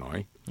in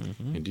Livernois,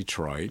 in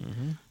Detroit,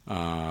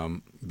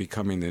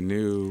 becoming the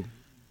new,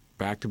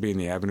 back to being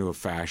the avenue of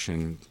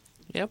fashion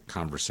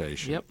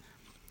conversation. Yep.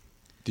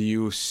 Do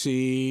you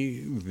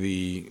see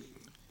the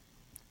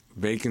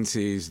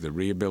vacancies, the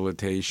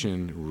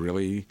rehabilitation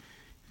really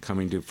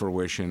coming to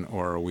fruition,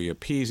 or are we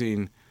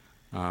appeasing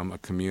a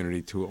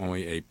community to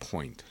only a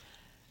point?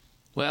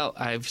 Well,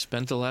 I've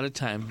spent a lot of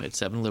time at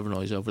 7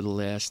 Livernois over the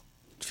last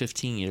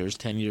 15 years,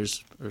 10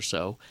 years or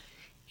so,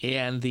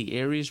 and the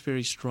area is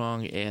very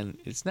strong, and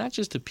it's not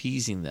just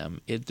appeasing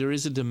them. There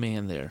is a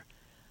demand there.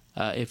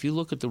 If you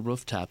look at the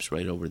rooftops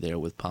right over there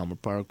with Palmer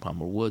Park,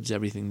 Palmer Woods,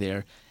 everything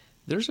there,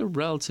 there's a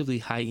relatively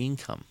high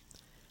income.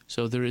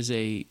 So there is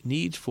a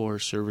need for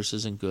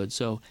services and goods.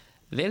 So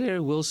that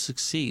area will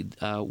succeed.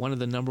 One of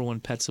the number one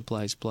pet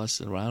supplies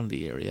plus around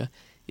the area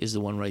is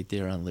the one right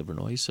there on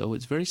Livernois, so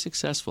it's very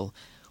successful.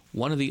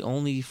 One of the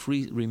only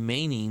free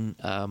remaining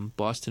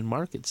Boston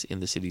markets in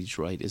the city of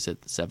Detroit is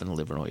at the 7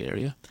 Livernois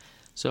area.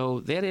 So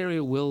that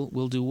area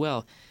will do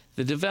well.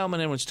 The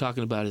development everyone's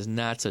talking about is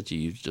not such a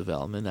huge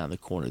development on the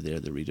corner there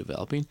they're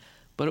redeveloping,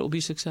 but it will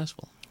be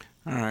successful.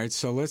 All right,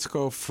 so let's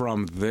go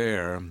from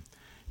there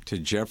to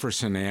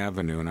Jefferson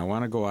Avenue, and I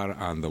want to go out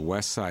on the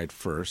west side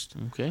first.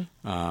 Okay.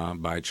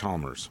 By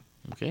Chalmers.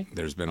 Okay.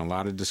 There's been a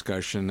lot of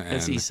discussion.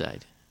 That's east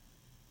side.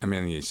 I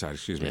mean the east side,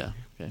 excuse me. Yeah,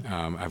 okay.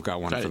 I've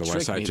got one Try for to the west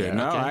trick side, me too. there,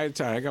 No,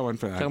 okay. I got one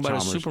for Talking Chalmers.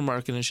 about a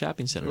supermarket and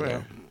shopping center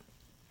there.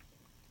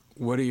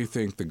 What do you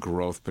think the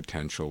growth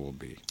potential will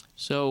be?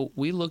 So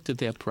we looked at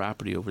that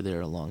property over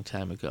there a long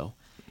time ago,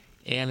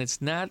 and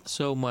it's not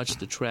so much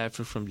the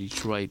traffic from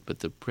Detroit, but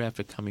the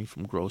traffic coming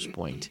from Grosse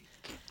Pointe.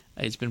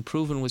 It's been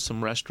proven with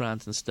some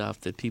restaurants and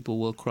stuff that people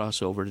will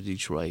cross over to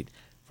Detroit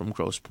from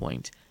Grosse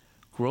Pointe.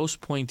 Grosse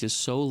Pointe is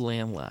so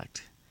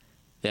landlocked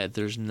that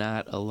there's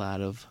not a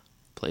lot of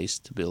place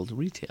to build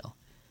retail.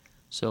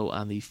 So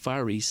on the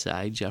far east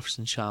side,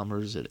 Jefferson,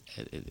 Chalmers, and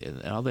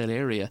all that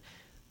area,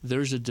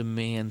 there's a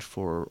demand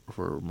for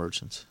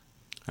merchants.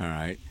 All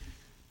right.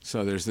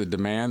 So there's the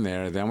demand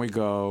there. Then we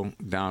go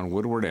down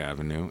Woodward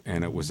Avenue,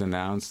 and it was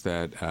announced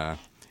that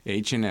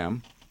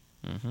H&M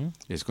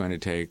is going to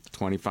take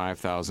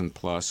 $25,000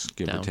 plus,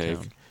 give or take,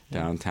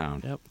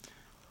 downtown.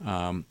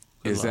 Yep.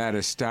 Is that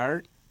a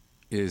start?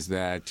 Is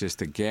that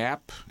just a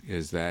Gap?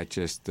 Is that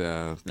just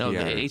no?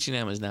 The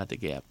H&M is not the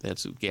Gap.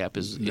 That's Gap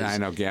is. I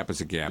know Gap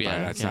is a Gap. Yeah,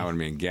 that's not what I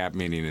mean. Gap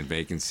meaning in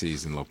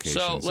vacancies and locations.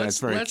 So that's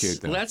very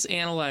cute, though. Let's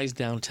analyze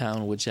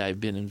downtown, which I've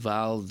been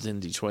involved in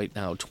Detroit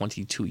now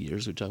 22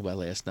 years. We talked about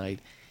last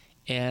night,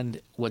 and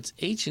what's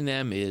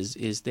H&M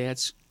is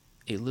that's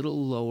a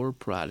little lower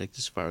product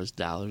as far as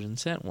dollars and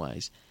cent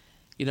wise.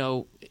 You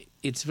know,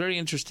 it's very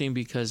interesting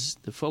because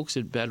the folks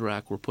at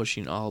Bedrock were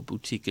pushing all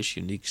boutique-ish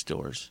unique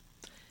stores.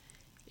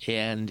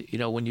 And, you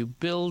know, when you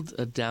build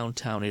a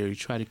downtown area, you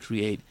try to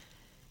create,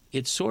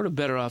 it's sort of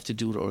better off to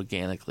do it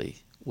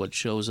organically. What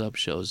shows up,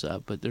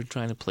 but they're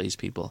trying to place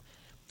people.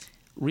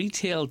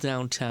 Retail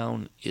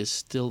downtown is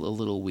still a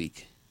little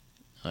weak.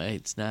 All right?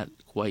 It's not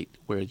quite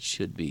where it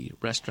should be.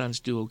 Restaurants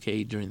do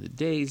okay during the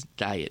days,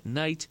 die at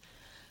night,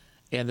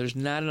 and there's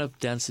not enough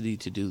density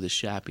to do the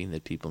shopping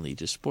that people need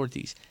to support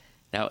these.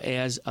 Now,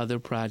 as other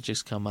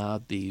projects come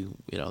out, the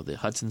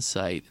Hudson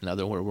site,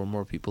 another where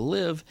more people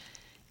live,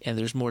 and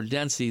there's more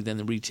density, then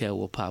the retail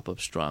will pop up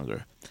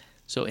stronger.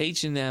 So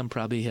H&M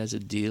probably has a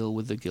deal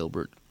with the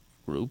Gilbert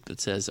Group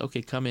that says,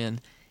 okay, come in,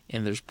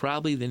 and there's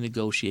probably the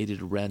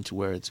negotiated rent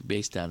where it's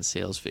based on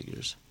sales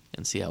figures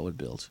and see how it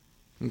builds.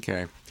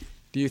 Okay.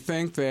 Do you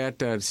think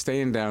that,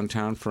 staying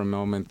downtown for a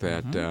moment,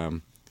 that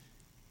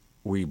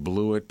we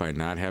blew it by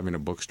not having a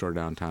bookstore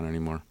downtown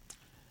anymore?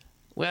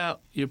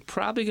 Well, you're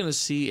probably going to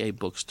see a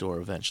bookstore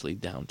eventually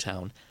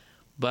downtown.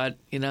 But,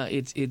 you know,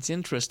 it's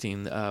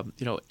interesting.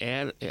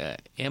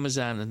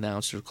 Amazon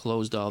announced or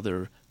closed all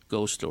their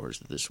Go stores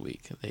this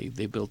week.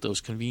 They built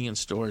those convenience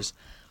stores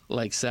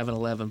like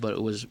 7-Eleven, but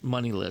it was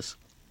moneyless.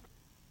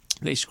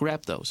 They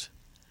scrapped those.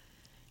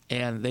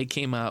 And they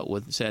came out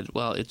and said,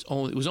 well, it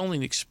was only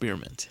an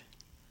experiment.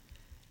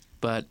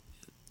 But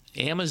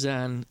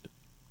Amazon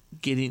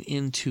getting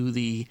into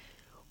the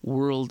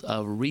world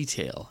of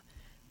retail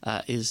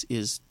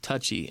is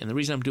touchy. And the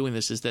reason I'm doing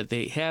this is that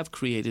they have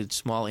created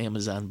small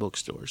Amazon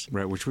bookstores.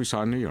 Right, which we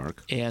saw in New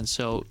York. And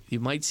so you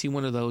might see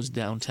one of those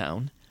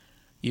downtown.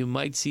 You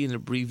might see an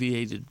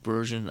abbreviated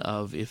version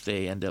of, if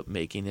they end up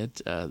making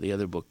it, the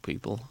other book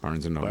people.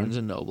 Barnes &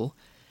 Noble.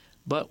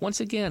 But once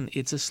again,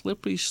 it's a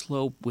slippery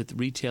slope with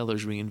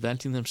retailers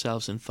reinventing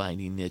themselves and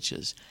finding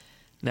niches.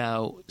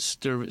 Now,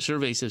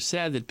 surveys have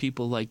said that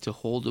people like to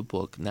hold a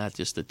book, not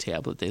just a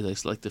tablet. They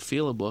like to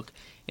feel a book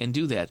and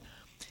do that.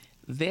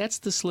 That's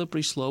the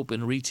slippery slope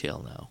in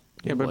retail now.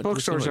 Yeah, but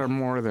bookstores are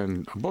more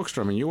than a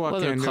bookstore. I mean, you walk in.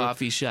 Well, they're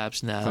coffee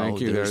shops now. Thank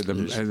you.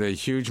 They're the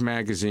huge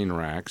magazine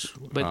racks.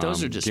 But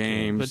those are just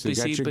games.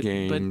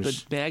 Games.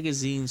 But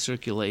magazine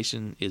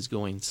circulation is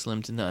going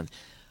slim to none.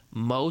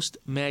 Most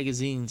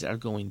magazines are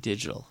going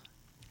digital.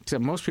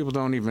 Except most people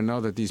don't even know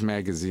that these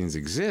magazines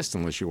exist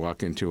unless you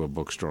walk into a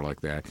bookstore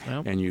like that.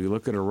 Yep. And you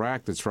look at a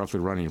rack that's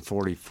roughly running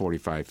 40,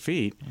 45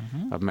 feet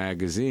of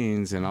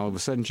magazines, and all of a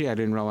sudden, gee, I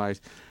didn't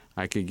realize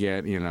I could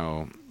get,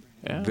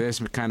 this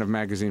kind of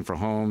magazine for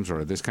homes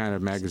or this kind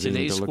of magazine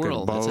Today's to look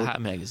Squirrel, at boat. That's a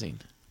hot magazine.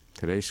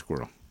 Today's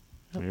Squirrel.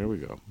 Yep. Here we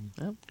go.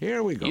 Yep.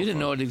 Here we go. You didn't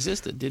know it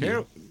existed, did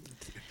you?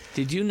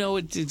 Did you know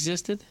it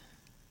existed?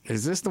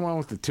 Is this the one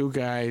with the two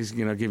guys,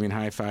 giving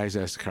high fives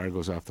as the car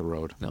goes off the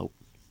road? Nope.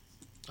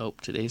 Oh,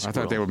 Today's Squirrel.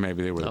 I thought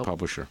they were the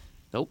publisher.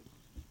 Nope.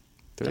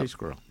 Today's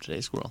Squirrel.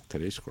 Today's Squirrel.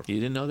 Today's Squirrel. You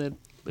didn't know that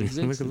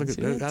existed? Look at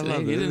that. I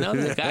love it. You didn't know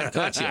that.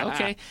 Caught you.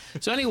 Okay.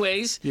 So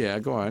anyways. Yeah,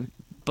 go on.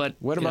 But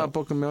what about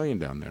Book a Million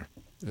down there?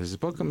 Is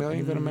Book a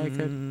Million going to make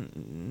it?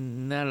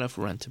 Not enough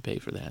rent to pay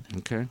for that.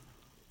 Okay.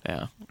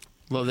 Yeah.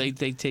 Well, they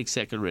take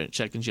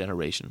second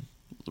generation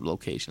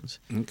locations.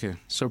 Okay.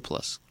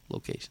 Surplus.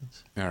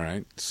 locations. All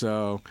right.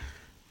 So,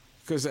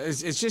 because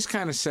it's just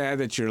kind of sad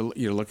that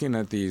you're looking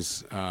at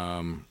these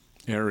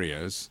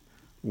areas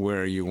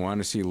where you want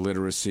to see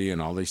literacy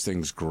and all these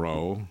things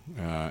grow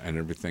and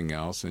everything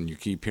else, and you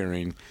keep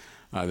hearing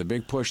the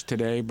big push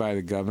today by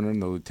the governor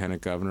and the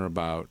lieutenant governor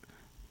about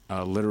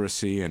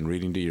literacy and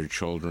reading to your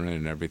children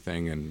and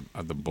everything, and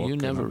the book. You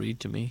never read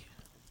to me.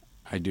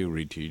 I do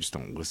read to you, just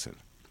don't listen.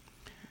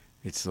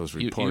 It's those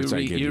reports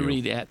I give you. You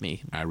read at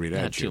me. I read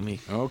not at you. Not to me.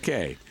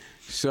 Okay.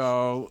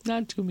 So.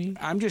 Not to me.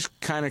 I'm just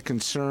kind of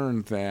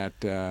concerned that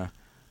Let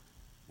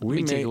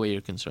me take away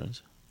your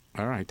concerns.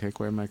 All right, take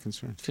away my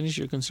concerns. Finish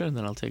your concern,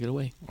 then I'll take it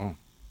away. Oh.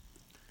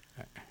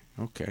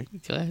 Okay.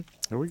 Go ahead.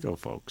 Here we go,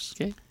 folks.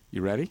 Okay.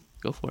 You ready?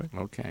 Go for it.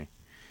 Okay.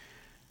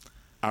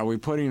 Are we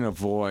putting a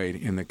void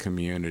in the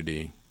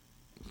community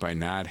by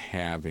not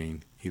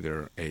having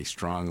either a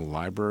strong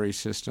library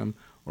system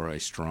or a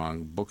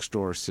strong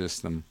bookstore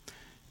system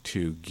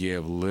to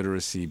give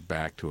literacy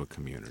back to a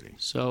community?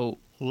 So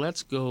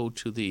let's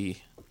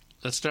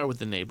start with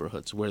the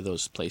neighborhoods where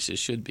those places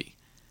should be,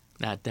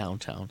 not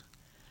downtown.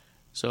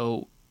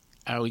 So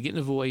are we getting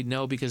a void?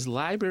 No, because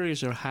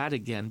libraries are hot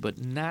again, but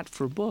not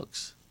for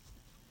books.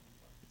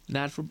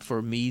 Not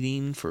for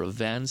meeting, for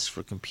events,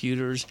 for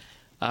computers.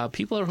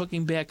 People are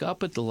hooking back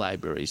up at the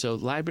library. So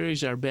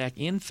libraries are back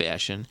in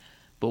fashion,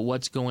 but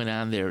what's going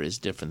on there is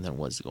different than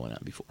what's going on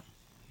before.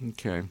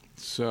 Okay.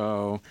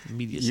 So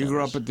Media you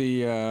grew centers.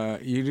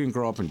 up at you didn't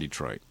grow up in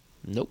Detroit?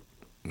 Nope.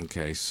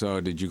 Okay.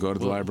 So did you go to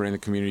the library in the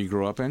community you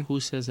grew up in?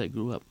 Who says I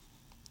grew up?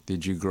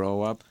 Did you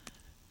grow up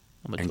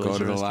and go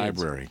to the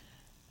library?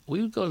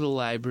 We would go to the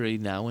library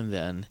now and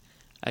then.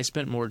 I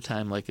spent more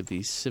time like at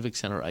the Civic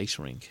Center ice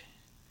rink.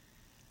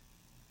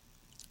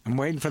 I'm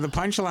waiting for the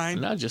punchline.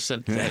 No, just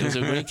it was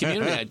a great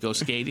community. I'd go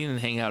skating and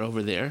hang out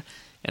over there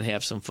and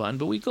have some fun.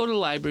 But we'd go to the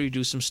library,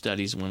 do some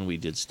studies when we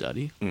did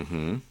study.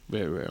 Mm-hmm.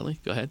 Very rarely.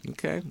 Go ahead.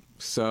 Okay.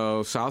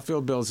 So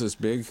Southfield builds this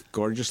big,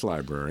 gorgeous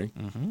library.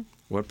 Mm-hmm.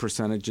 What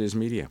percentage is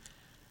media?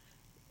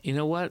 You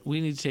know what?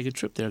 We need to take a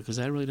trip there because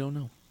I really don't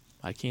know.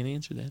 I can't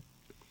answer that.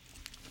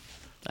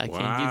 I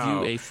can't give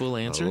you a full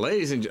answer.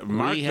 Ladies and gentlemen,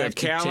 mark the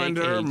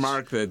calendar,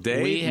 mark the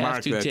date,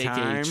 mark the time. We have to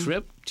take a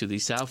trip to the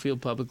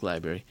Southfield Public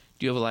Library.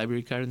 Do you have a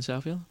library card in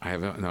Southfield? I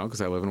have no,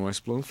 because I live in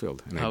West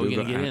Bloomfield. And How are we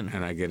going to get in?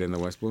 And I get in the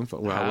West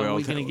Bloomfield. Well, how are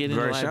we going to get in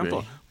the library? Very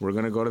simple. We're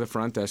going to go to the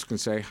front desk and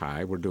say,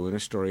 hi, we're doing a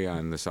story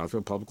on the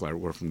Southfield Public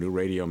Library. We're from New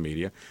Radio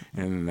Media.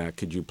 And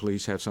could you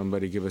please have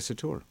somebody give us a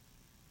tour?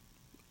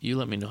 You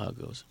let me know how it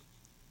goes.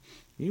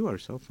 You are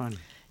so funny.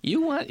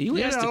 You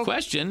asked the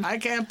question. I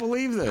can't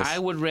believe this. I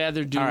would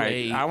rather do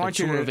a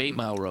tour of 8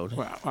 Mile Road.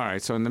 Well, all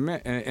right. So in the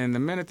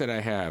minute that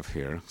I have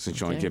here, since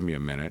you only give me a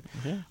minute,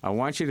 I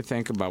want you to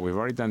think about. We've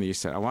already done the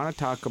east side. I want to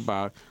talk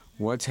about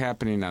what's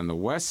happening on the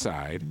west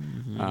side,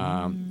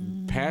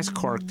 past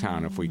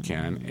Corktown, if we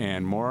can,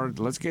 and more.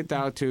 Let's get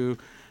down to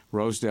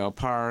Rosedale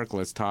Park.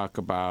 Let's talk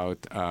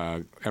about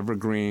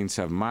Evergreen,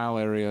 7 Mile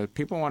area.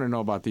 People want to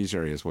know about these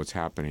areas, what's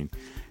happening,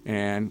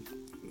 and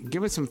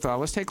give it some thought.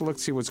 Let's take a look,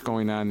 see what's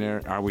going on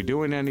there. Are we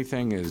doing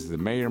anything? Is the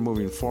mayor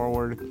moving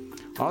forward?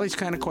 All these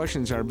kind of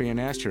questions are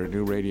being asked here at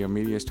New Radio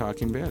Media's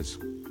Talking Biz.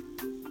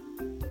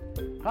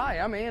 Hi,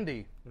 I'm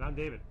Andy. And I'm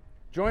David.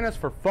 Join us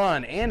for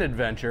fun and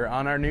adventure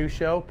on our new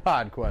show,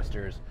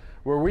 Podquesters,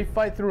 where we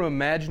fight through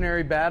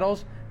imaginary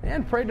battles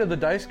and pray to the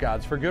dice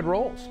gods for good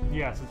rolls.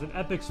 Yes, it's an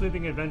epic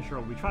sweeping adventure.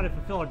 We try to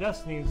fulfill our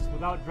destinies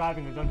without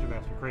driving the Dungeon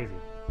Master crazy.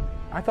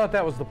 I thought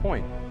that was the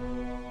point.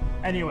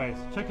 Anyways,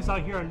 check us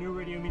out here on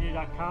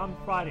newradiomedia.com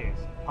Fridays,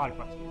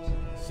 Podquesters.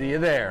 See you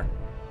there.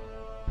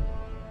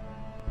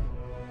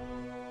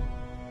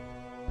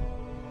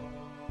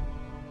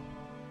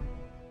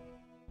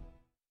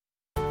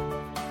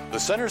 The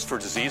Centers for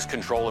Disease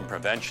Control and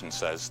Prevention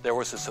says there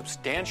was a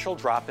substantial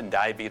drop in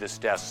diabetes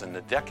deaths in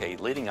the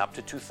decade leading up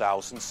to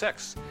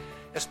 2006,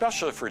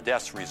 especially for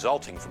deaths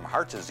resulting from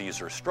heart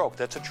disease or stroke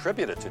that's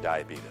attributed to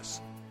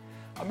diabetes.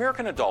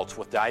 American adults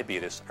with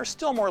diabetes are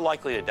still more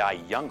likely to die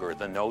younger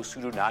than those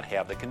who do not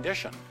have the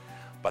condition,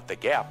 but the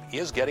gap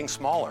is getting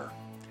smaller.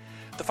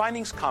 The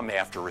findings come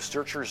after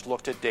researchers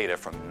looked at data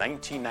from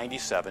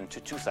 1997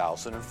 to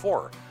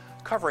 2004,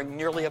 covering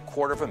nearly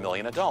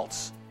 250,000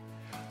 adults.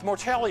 The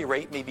mortality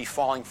rate may be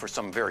falling for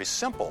some very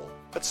simple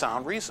but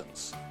sound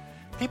reasons.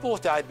 People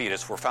with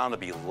diabetes were found to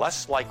be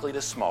less likely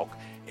to smoke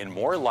and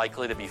more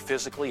likely to be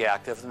physically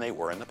active than they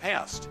were in the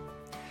past.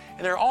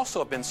 And there also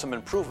have been some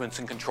improvements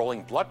in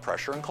controlling blood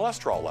pressure and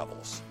cholesterol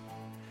levels.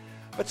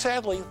 But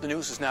sadly, the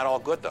news is not all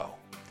good though,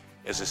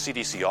 as the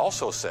CDC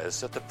also says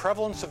that the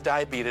prevalence of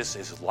diabetes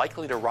is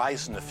likely to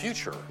rise in the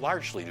future,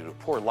 largely due to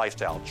poor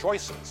lifestyle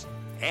choices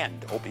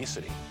and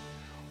obesity.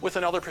 With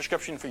another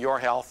prescription for your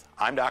health,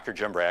 I'm Dr.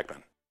 Jim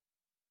Bragman.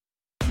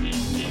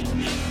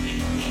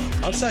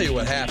 I'll tell you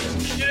what happened.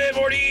 G'day,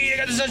 Morty. I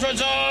got the Szechuan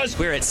sauce.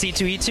 We're at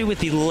C2E2 with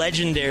the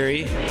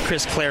legendary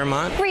Chris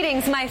Claremont.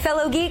 Greetings, my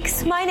fellow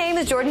geeks. My name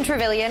is Jordan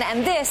Trevelyan,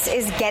 and this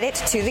is Get It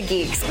to the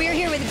Geeks. We're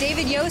here with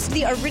David Yost,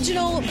 the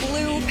original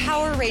Blue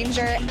Power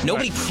Ranger.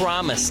 Nobody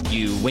promised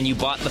you when you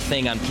bought the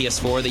thing on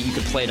PS4 that you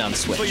could play it on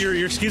Switch. But your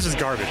excuse is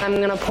garbage. I'm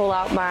going to pull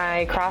out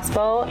my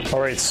crossbow.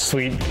 All right,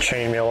 sweet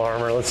chainmail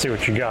armor. Let's see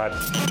what you got.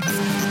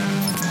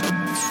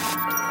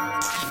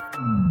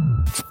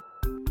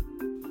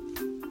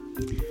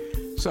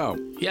 So,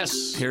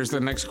 yes. Here's the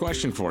next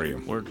question for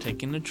you. We're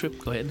taking a trip.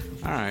 Go ahead.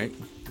 All right.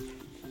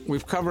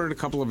 We've covered a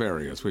couple of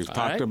areas. We've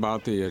talked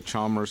about the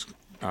Chalmers,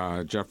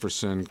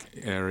 Jefferson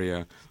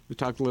area. We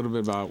talked a little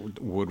bit about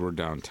Woodward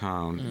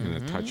downtown in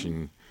a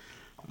touching.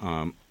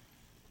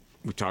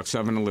 We talked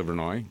 7 of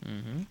Livernois.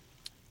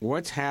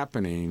 What's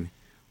happening,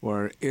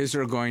 or is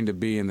there going to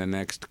be in the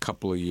next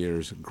couple of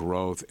years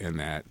growth in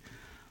that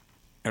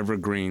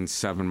Evergreen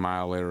 7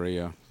 Mile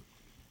area?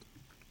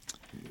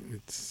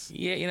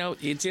 Yeah,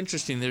 it's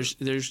interesting. There's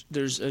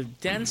a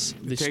dense.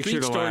 The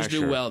street stores Lasher.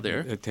 do well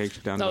there. It takes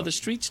you down. No, the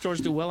street stores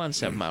do well on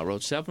 7 Mile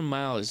Road. 7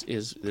 Mile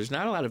is there's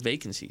not a lot of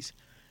vacancies,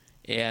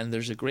 and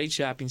there's a great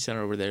shopping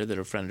center over there that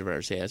a friend of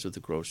ours has with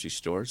a grocery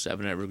store,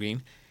 7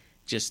 Evergreen,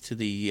 just to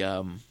the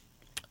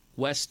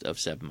west of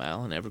 7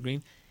 Mile in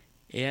Evergreen,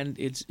 and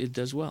it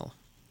does well.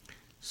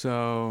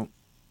 So,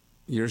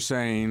 you're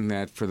saying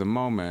that for the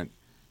moment,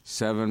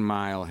 7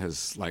 Mile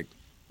has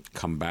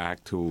come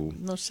back to...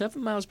 No,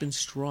 7 Mile's been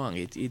strong.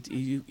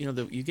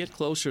 You get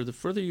closer. The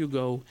further you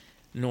go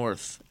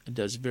north, it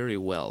does very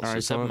well. All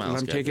right, so 7 Mile's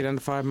let me take it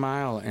into 5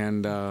 Mile,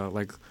 and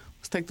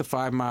let's take the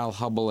 5 Mile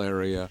Hubble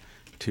area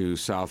to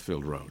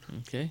Southfield Road.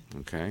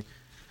 Okay.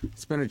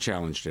 It's been a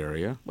challenged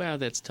area. Well,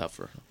 that's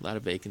tougher. A lot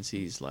of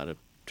vacancies, a lot of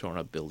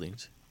torn-up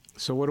buildings.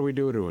 So what do we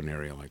do to an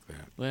area like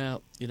that?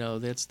 Well,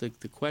 that's the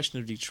question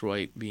of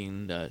Detroit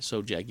being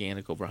so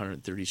gigantic, over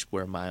 130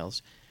 square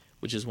miles,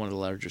 which is one of the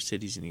larger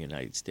cities in the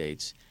United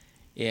States.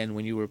 And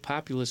when you were a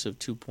populace of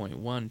 2.1,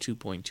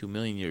 2.2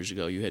 million years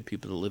ago, you had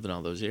people that live in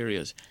all those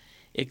areas.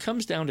 It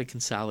comes down to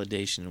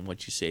consolidation and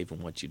what you save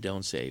and what you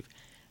don't save.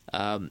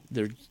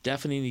 There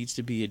definitely needs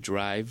to be a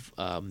drive.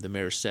 The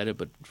mayor said it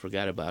but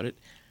forgot about it,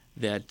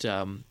 that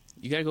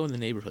you got to go in the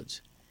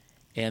neighborhoods.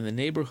 And the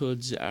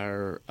neighborhoods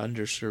are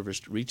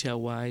underserviced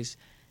retail-wise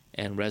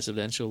and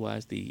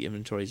residential-wise. The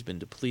inventory has been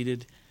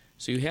depleted.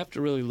 So you have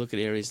to really look at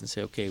areas and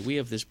say, okay, we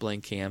have this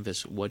blank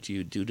canvas. What do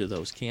you do to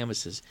those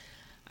canvases?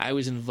 I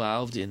was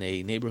involved in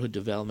a neighborhood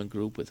development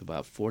group with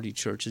about 40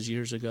 churches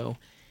years ago,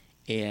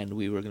 and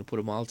we were going to put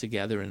them all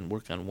together and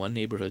work on one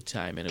neighborhood at a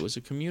time. And it was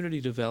a community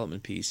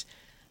development piece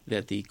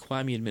that the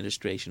Kwame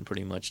administration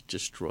pretty much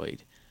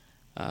destroyed.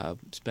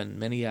 Spent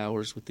many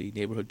hours with the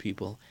neighborhood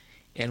people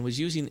and was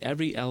using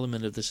every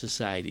element of the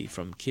society,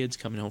 from kids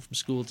coming home from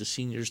school to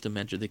seniors, to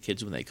mentor the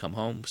kids when they come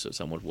home, so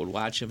someone would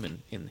watch them.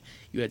 And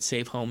you had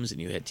safe homes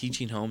and you had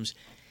teaching homes.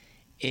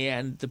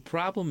 And the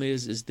problem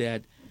is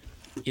that,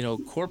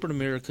 corporate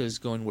America is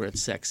going where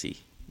it's sexy,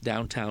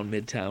 downtown,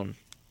 midtown,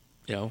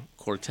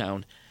 core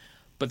town.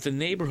 But the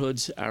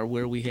neighborhoods are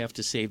where we have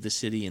to save the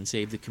city and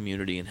save the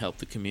community and help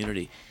the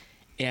community.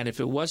 And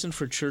if it wasn't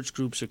for church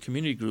groups or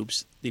community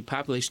groups, the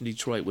population of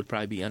Detroit would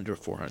probably be under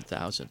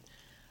 400,000.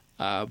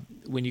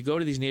 When you go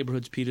to these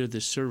neighborhoods, Peter,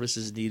 the service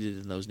is needed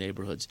in those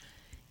neighborhoods,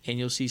 and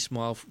you'll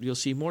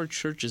see more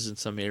churches in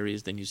some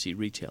areas than you see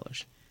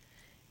retailers.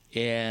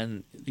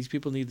 And these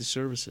people need the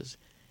services.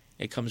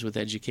 It comes with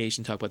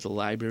education, talk about the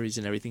libraries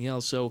and everything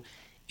else. So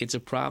it's a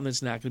problem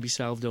that's not going to be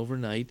solved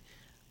overnight.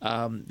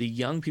 The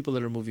young people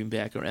that are moving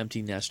back are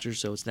empty nesters,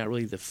 so it's not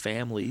really the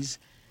families.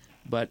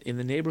 But in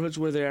the neighborhoods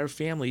where there are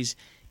families,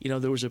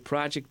 there was a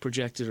project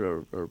projected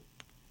or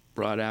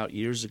brought out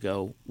years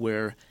ago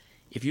where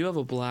if you have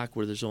a block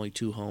where there's only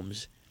 2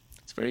 homes,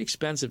 it's very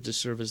expensive to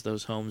service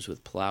those homes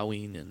with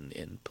plowing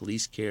and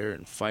police care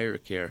and fire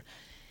care.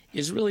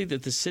 Is really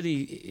that the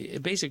city, a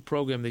basic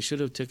program, they should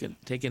have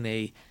taken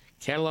a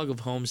catalog of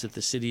homes that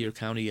the city or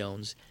county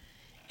owns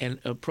and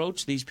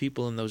approach these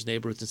people in those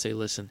neighborhoods and say,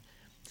 listen,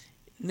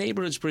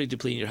 neighborhood's pretty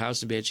depleted, your house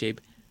is in bad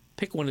shape,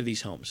 pick one of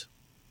these homes.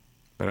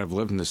 But I've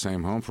lived in the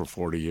same home for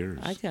 40 years.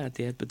 I got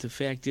that, but the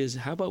fact is,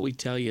 how about we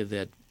tell you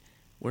that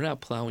we're not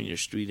plowing your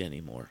street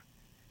anymore?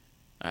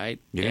 All right?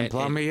 You didn't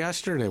plow me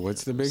yesterday.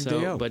 What's the big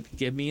deal? But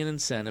give me an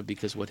incentive,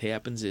 because what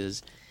happens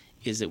is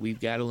that we've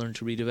got to learn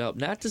to redevelop.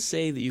 Not to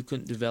say that you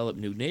couldn't develop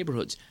new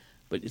neighborhoods,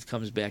 but it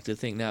comes back to the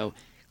thing. Now,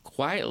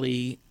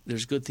 quietly,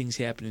 there's good things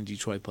happening in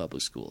Detroit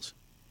public schools.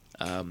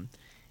 And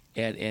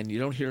you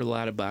don't hear a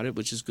lot about it,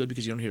 which is good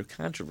because you don't hear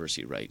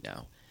controversy right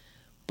now.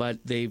 But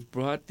they've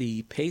brought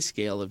the pay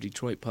scale of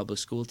Detroit public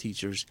school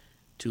teachers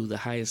to the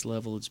highest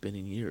level it's been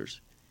in years.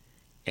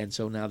 And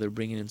so now they're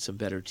bringing in some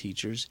better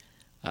teachers.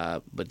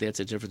 But that's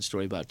a different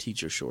story about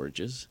teacher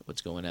shortages,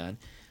 what's going on.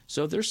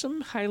 So there's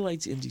some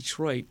highlights in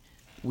Detroit.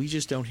 We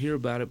just don't hear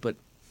about it, but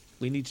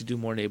we need to do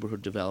more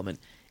neighborhood development,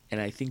 and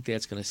I think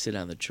that's going to sit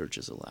on the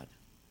churches a lot.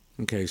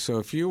 Okay, so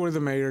if you were the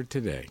mayor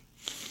today,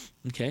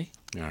 okay,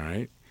 all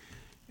right,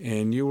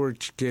 and you were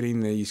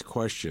getting these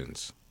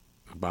questions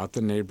about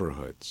the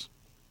neighborhoods,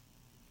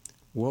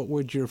 what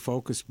would your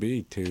focus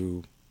be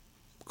to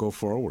go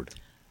forward?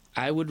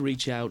 I would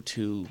reach out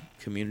to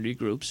community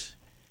groups,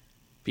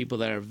 people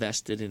that are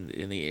vested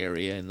in the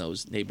area, in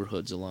those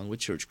neighborhoods, along with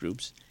church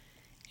groups,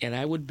 and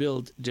I would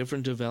build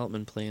different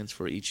development plans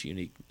for each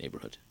unique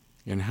neighborhood.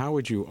 And how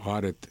would you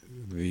audit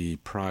the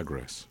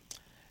progress?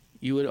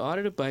 You would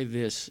audit it by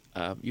this.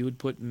 You would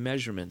put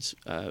measurements.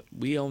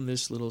 We own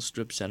this little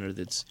strip center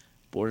that's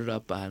boarded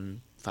up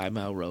on 5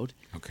 Mile Road.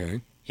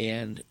 Okay.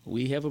 And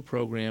we have a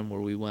program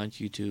where we want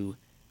you to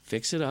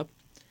fix it up.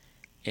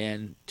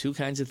 And two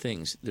kinds of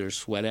things. There's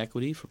sweat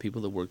equity for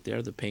people that work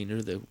there, the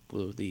painter, the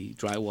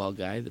drywall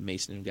guy, the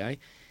mason guy.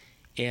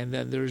 And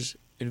then there's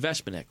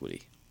investment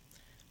equity.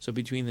 So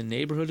between the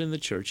neighborhood and the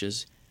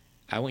churches,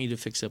 I want you to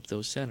fix up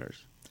those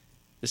centers.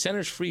 The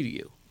center's free to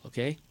you,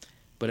 okay?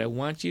 But I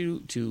want you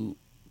to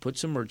put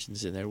some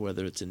merchants in there,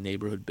 whether it's a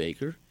neighborhood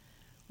baker,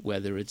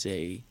 whether it's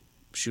a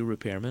shoe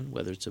repairman,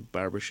 whether it's a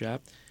barber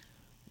shop.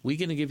 We're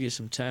going to give you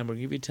some time. We're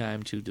going to give you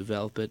time to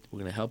develop it. We're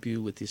going to help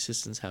you with the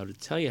assistance how to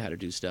tell you how to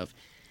do stuff.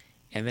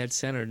 And that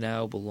center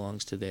now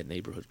belongs to that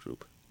neighborhood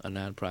group, a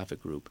nonprofit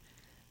group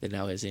that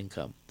now has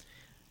income.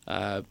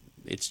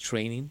 It's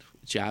training,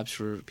 jobs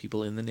for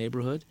people in the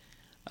neighborhood.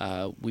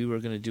 We were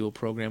going to do a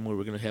program where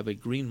we're going to have a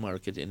green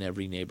market in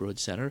every neighborhood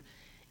center.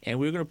 And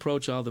we're going to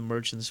approach all the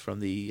merchants from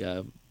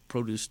the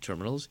produce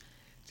terminals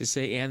to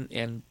say,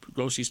 and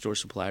grocery store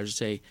suppliers to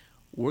say,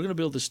 we're going to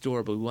build a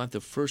store, but we want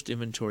the first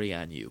inventory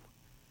on you.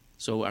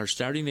 So our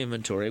starting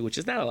inventory, which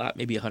is not a lot,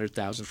 maybe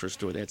 $100,000 for a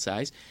store that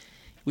size,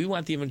 we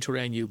want the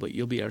inventory on you, but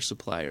you'll be our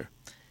supplier.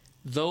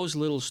 Those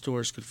little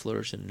stores could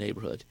flourish in the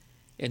neighborhood.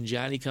 And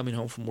Johnny coming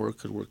home from work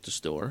could work the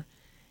store.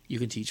 You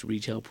can teach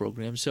retail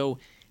programs. So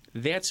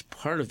that's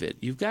part of it.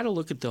 You've got to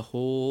look at the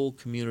whole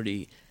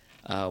community,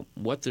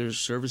 what their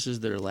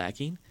services that are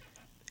lacking,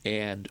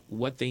 and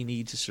what they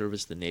need to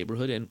service the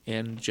neighborhood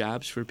and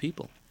jobs for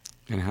people.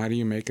 And how do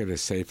you make it a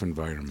safe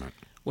environment?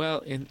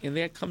 Well, and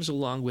that comes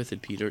along with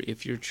it, Peter.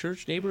 If your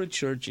church, neighborhood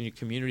church, and your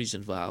community's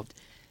involved,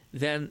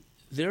 then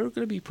they're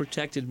going to be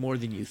protected more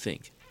than you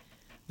think.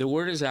 The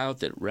word is out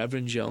that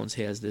Reverend Jones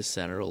has this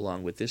center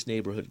along with this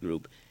neighborhood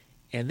group,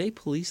 and they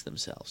police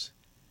themselves.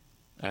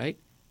 All right?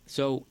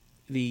 So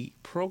the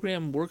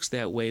program works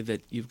that way,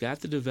 that you've got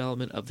the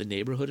development of the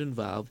neighborhood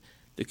involved,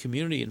 the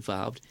community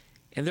involved,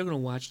 and they're going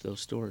to watch those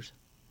stores.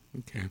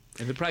 Okay.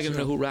 And they're probably going to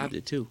know who robbed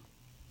it, too.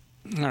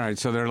 All right,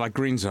 so they're like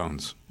green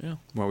zones. Yeah.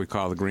 What we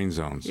call the green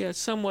zones. Yeah,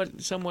 somewhat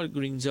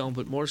green zone,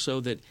 but more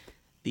so that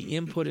the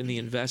input and the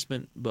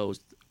investment, both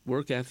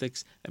work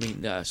ethics,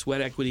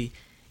 sweat equity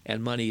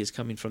and money is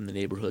coming from the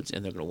neighborhoods,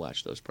 and they're going to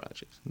watch those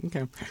projects.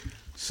 Okay.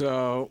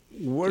 So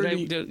where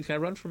can I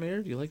run for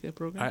mayor? Do you like that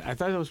program? I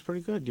thought it was pretty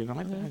good. You know,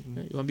 You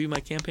want to be my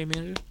campaign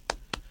manager?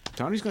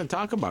 Tony's going to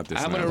talk about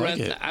this. I'm going to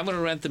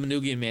rent the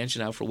Manugian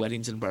Mansion out for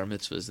weddings and bar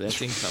mitzvahs.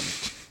 That's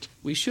income.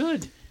 We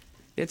should.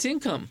 It's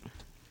income.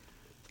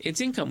 It's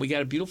income. We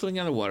got a beautiful thing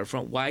on the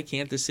waterfront. Why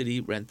can't the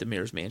city rent the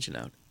mayor's mansion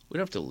out? We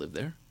don't have to live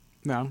there.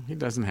 No, he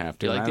doesn't have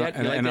to. You like that?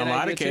 And in a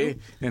lot of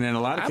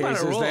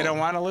cases, they don't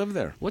want to live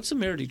there. What's the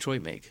mayor of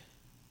Detroit make?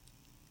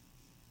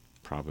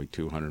 Probably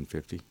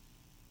 $250.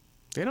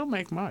 They don't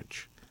make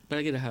much. But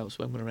I get a house,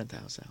 so I'm going to rent the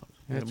house out.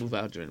 I'm going to move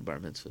out during the bar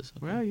mitzvahs. Okay.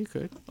 Well, you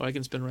could. Or I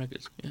can spin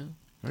records. Yeah.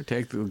 Or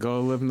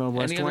go live in the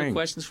West Wing. Any other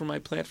questions for my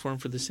platform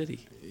for the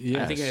city?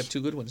 Yes. I think I have two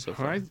good ones so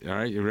far. All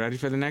right. You ready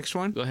for the next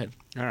one? Go ahead.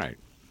 All right.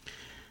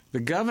 The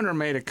governor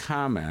made a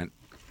comment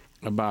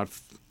about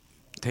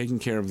taking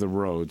care of the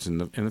roads and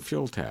the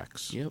fuel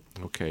tax. Yep.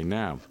 Okay,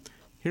 now,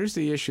 here's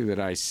the issue that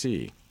I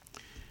see.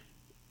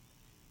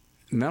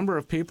 Number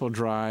of people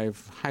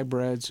drive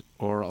hybrids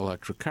or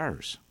electric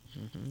cars,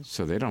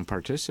 so they don't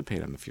participate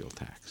in the fuel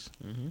tax.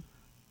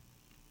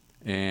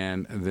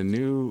 And the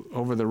new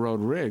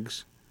over-the-road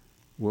rigs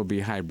will be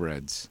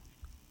hybrids,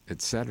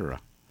 etc.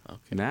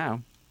 Okay.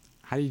 Now,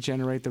 how do you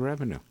generate the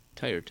revenue?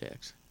 Tire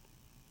tax.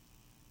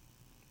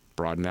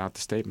 Broaden out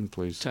the statement,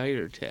 please.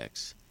 Tire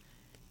tax.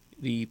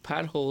 The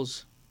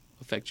potholes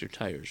affect your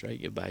tires, right?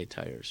 You buy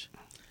tires.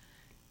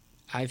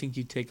 I think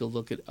you take a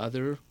look at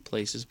other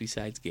places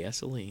besides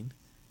gasoline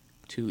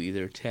to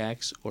either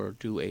tax or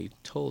do a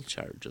toll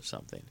charge of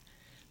something.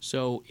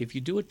 So if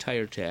you do a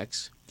tire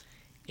tax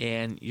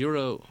and you're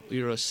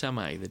a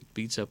semi that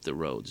beats up the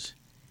roads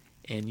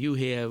and you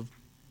have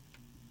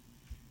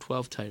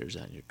 12 tires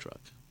on your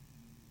truck,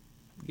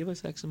 give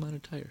us X amount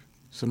of tire.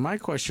 So my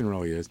question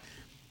really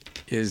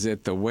is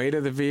it the weight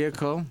of the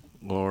vehicle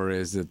or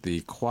is it the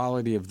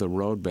quality of the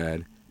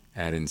roadbed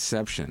at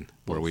inception?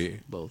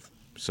 Both.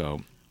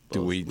 So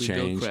do we change?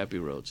 We build crappy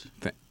roads.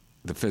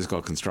 The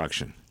physical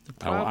construction.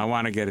 I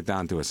want to get it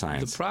down to a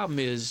science. The problem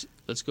is,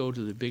 let's go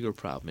to the bigger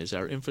problem, is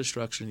our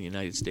infrastructure in the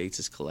United States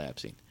is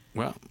collapsing.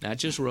 Well, not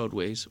just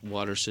roadways,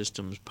 water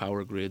systems,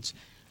 power grids.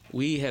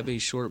 We have a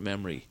short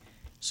memory.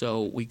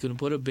 So we can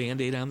put a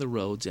Band-Aid on the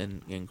roads,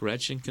 and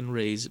Gretchen can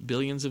raise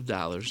billions of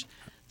dollars.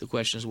 The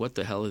question is, what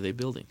the hell are they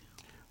building?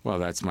 Well,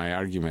 that's my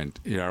argument.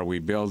 Are we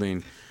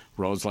building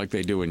roads like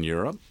they do in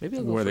Europe,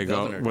 where they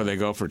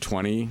go for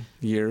 20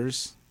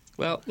 years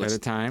at a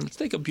time? Let's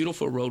take a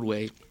beautiful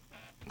roadway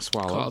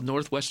called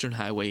Northwestern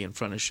Highway in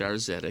front of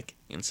Sharzadek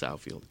in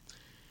Southfield.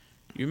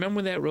 You remember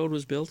when that road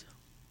was built?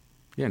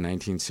 Yeah,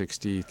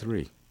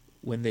 1963.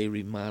 When they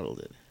remodeled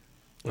it.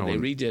 When they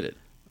redid it.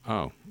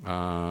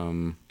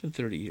 In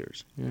 30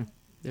 years. Yeah.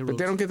 But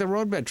they don't get the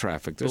roadbed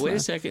traffic. But wait a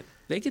second.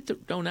 They get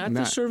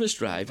the service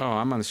drive. Oh,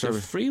 I'm on the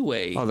service. The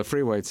freeway. Oh, the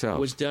freeway itself.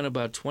 Was done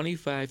about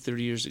 25,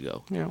 30 years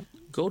ago. Yeah.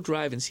 Go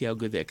drive and see how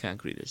good that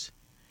concrete is.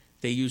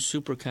 They use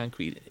super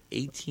concrete,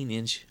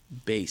 18-inch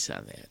base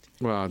on that.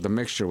 Well, the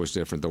mixture was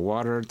different. The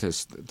water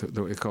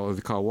they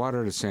call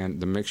water to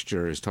sand. The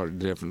mixture is totally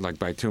different, like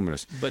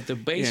bituminous. But the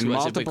base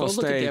was it. But go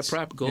look at that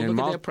property. Go look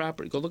at that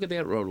property. Go look at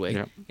that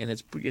roadway, and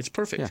it's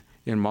perfect. Yeah.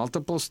 In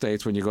multiple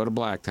states, when you go to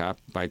blacktop,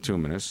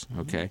 bituminous,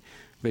 okay,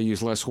 they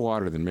use less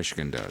water than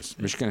Michigan does.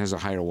 Michigan has a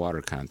higher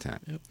water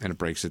content, and it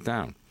breaks it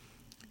down.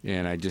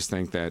 And I just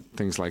think that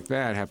things like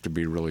that have to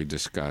be really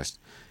discussed.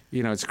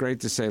 You know, it's great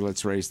to say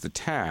let's raise the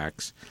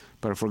tax,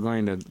 but if we're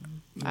going to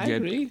I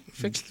agree.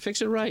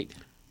 Fix it right.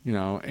 You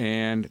know,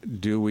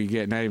 and do we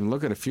not even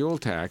look at a fuel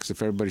tax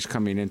if everybody's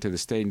coming into the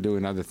state and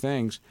doing other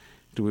things?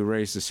 Do we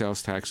raise the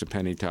sales tax a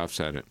penny to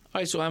offset it? All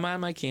right, so I'm on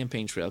my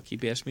campaign trail.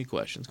 Keep asking me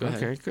questions. Go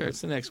ahead. Okay, good.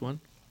 What's the next one?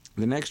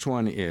 The next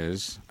one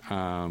is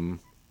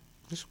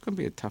this is going to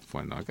be a tough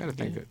one, though. I got to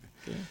think of it.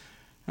 Okay.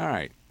 All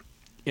right.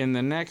 In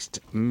the next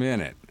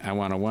minute, I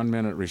want a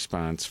 1-minute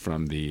response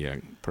from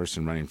the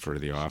person running for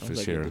the office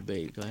like here. A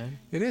debate. Go ahead.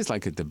 It is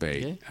like a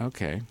debate.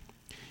 Okay.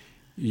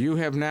 You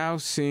have now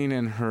seen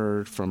and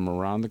heard from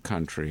around the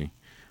country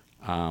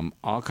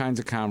all kinds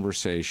of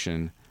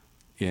conversation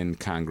in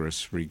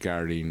Congress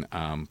regarding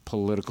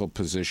political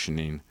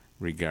positioning,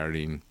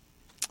 regarding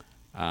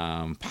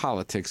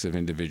politics of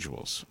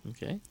individuals.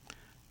 Okay.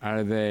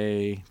 Are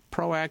they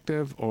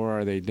proactive or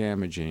are they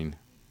damaging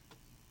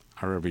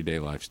our everyday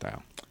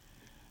lifestyle?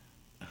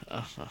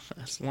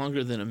 It's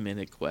longer than a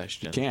minute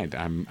question. You can't.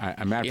 I'm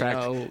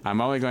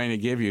only going to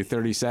give you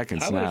 30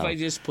 seconds now. How about if I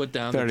just put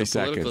down that the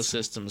political seconds.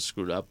 system is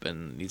screwed up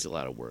and needs a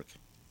lot of work?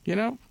 You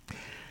know,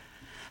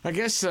 I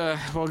guess we're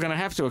going to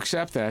have to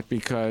accept that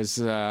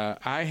because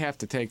I have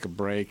to take a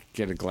break,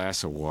 get a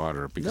glass of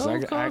water. Because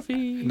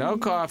no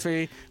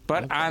coffee.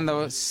 But on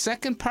the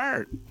second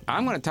part,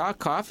 I'm going to talk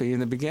coffee in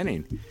the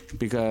beginning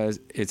because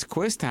it's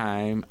quiz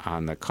time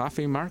on the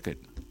coffee market.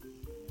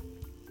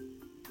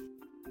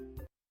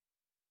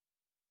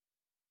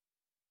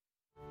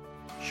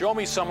 Show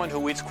me someone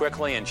who eats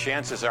quickly, and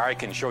chances are I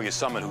can show you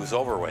someone who's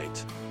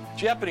overweight.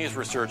 Japanese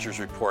researchers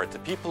report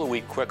that people who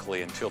eat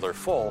quickly until they're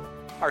full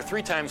are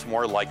 3 times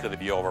more likely to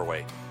be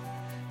overweight.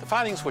 The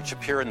findings, which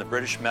appear in the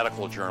British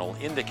Medical Journal,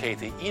 indicate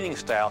that eating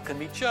style can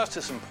be just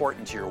as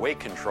important to your weight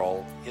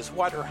control as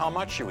what or how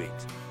much you eat.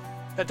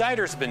 Now,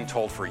 dieters have been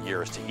told for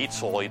years to eat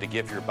slowly to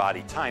give your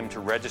body time to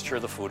register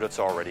the food it's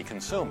already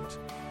consumed.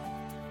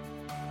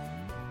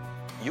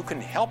 You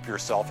can help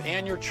yourself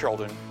and your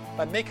children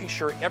by making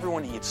sure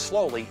everyone eats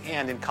slowly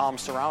and in calm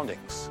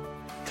surroundings.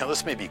 Now,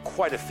 this may be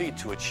quite a feat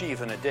to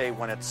achieve in a day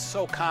when it's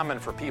so common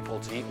for people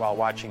to eat while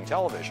watching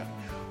television,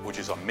 which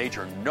is a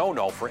major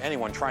no-no for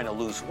anyone trying to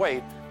lose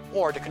weight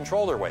or to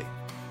control their weight.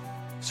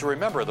 So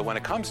remember that when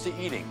it comes to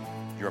eating,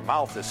 your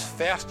mouth is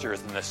faster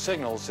than the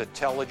signals that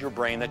tell your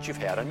brain that you've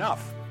had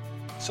enough.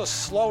 So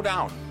slow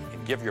down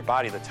and give your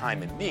body the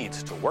time it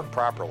needs to work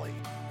properly.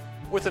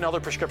 With another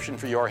prescription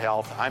for your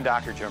health, I'm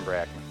Dr. Jim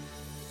Brackman.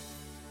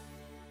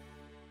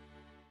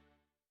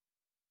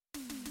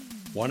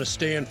 Want to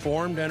stay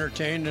informed,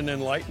 entertained, and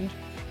enlightened?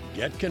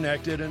 Get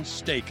connected and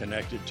stay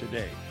connected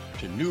today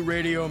to New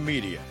Radio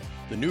Media.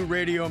 The New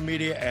Radio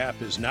Media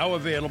app is now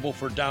available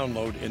for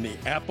download in the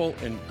Apple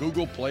and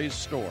Google Play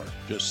Store.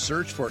 Just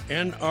search for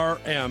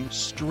NRM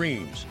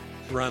Streams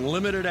for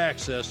unlimited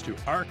access to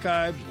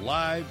archived,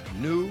 live,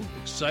 new,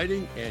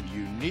 exciting, and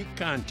unique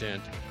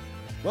content.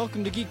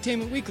 Welcome to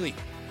Geektainment Weekly.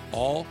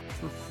 All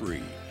for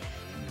free.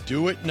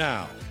 Do it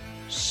now.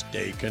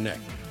 Stay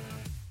connected.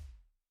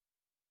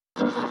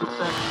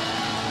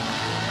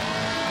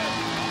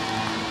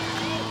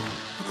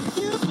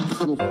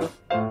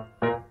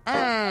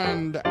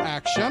 And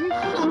action.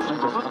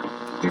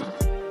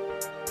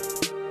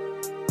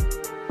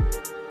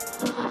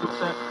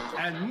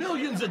 And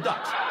millions of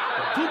ducks. The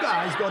 2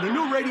 guys go to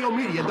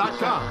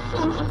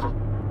newradiomedia.com.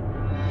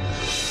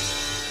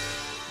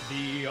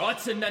 The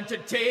Arts and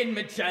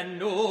Entertainment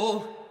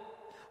Channel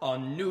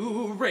on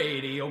New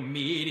Radio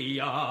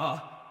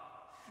Media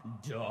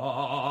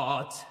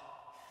 .com.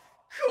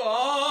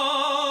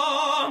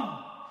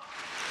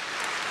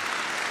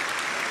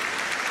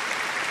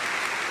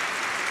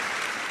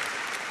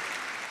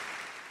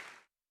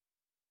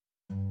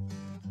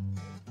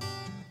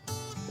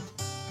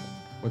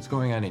 What's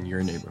going on in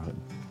your neighborhood?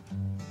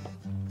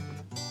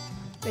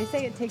 They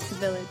say it takes a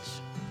village.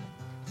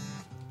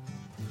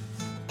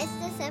 It's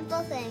the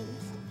simple things.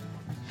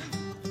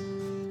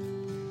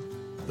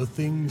 The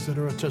things that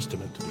are a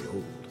testament to the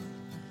old.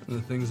 And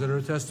the things that are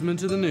a testament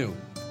to the new.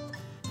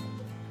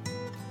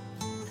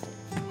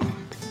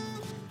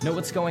 Know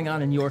what's going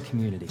on in your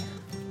community.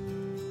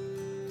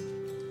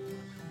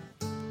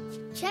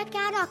 Check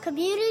out our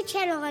community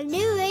channel on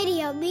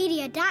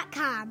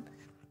newradiomedia.com.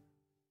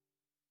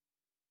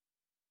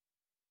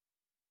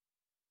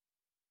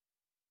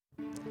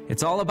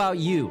 It's all about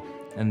you,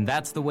 and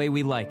that's the way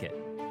we like it.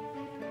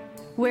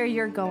 Where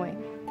you're going.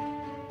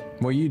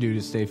 What you do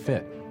to stay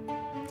fit.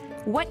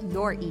 What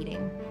you're eating.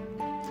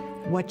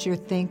 What you're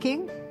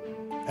thinking.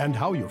 And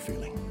how you're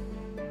feeling.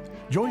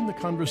 Join the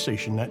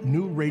conversation at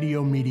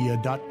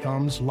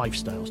newradiomedia.com's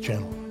Lifestyles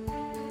channel.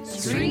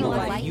 Stream the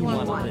life you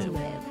want to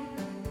live.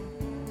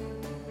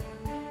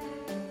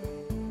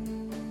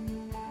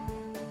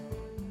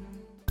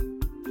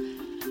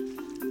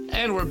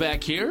 And we're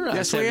back here on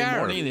Yes, we Saturday are.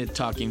 morning at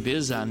Talking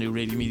Biz on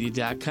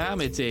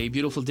newradiomedia.com. It's a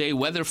beautiful day.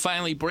 Weather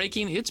finally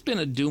breaking. It's been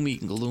a doomy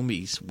and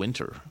gloomy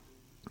winter.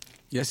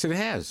 Yes, it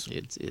has.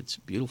 It's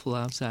beautiful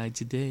outside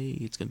today.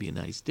 It's going to be a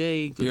nice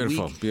day. Good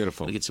Beautiful, week.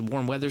 beautiful. We'll get some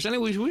warm weather. So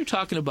anyways, we were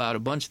talking about a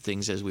bunch of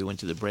things as we went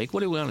to the break. What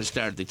do we want to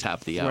start at the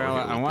top of the hour? Well,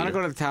 here I with, want to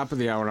Peter? go to the top of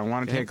the hour, and I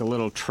want to take a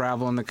little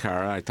travel in the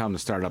car. I tell them to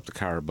start up the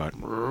car, but I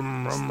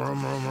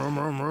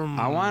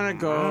want to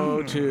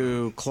go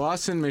to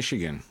Clawson,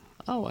 Michigan.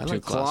 Oh, I to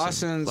like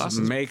Clawson.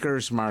 Clawson's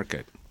Makers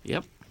Market.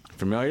 Yep.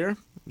 Familiar?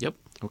 Yep.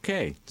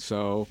 Okay,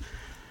 so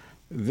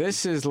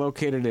this is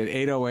located at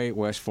 808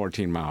 West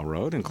 14 Mile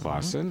Road in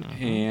Clawson,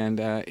 and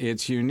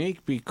it's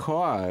unique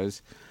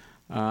because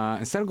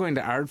instead of going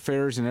to art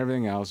fairs and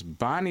everything else,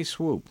 Bonnie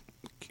Swoop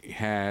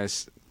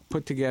has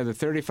put together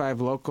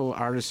 35 local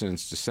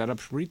artisans to set up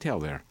retail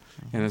there.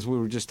 And as we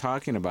were just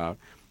talking about,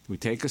 we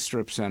take a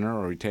strip center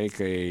or we take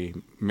a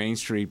Main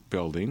Street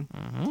building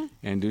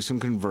and do some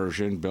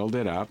conversion, build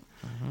it up.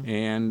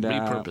 And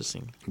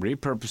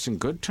repurposing,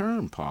 good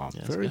term, Paul.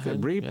 Yes, very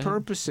good.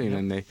 Repurposing,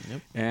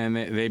 and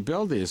they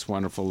build this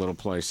wonderful little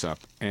place up,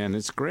 and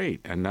it's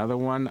great. Another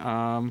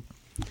one,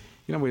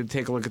 we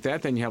take a look at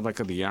that. Then you have like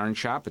the yarn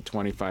shop at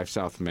 25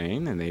 South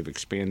Main, and they've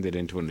expanded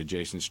into an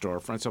adjacent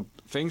storefront. So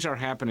things are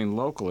happening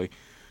locally.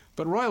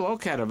 But Royal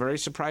Oak had a very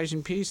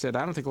surprising piece that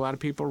I don't think a lot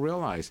of people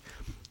realize.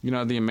 You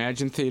know, the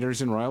Imagine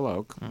Theaters in Royal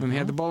Oak, and they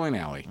had the bowling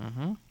alley.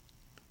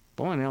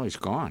 Bowling alley's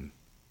gone.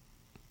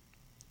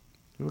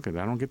 Look at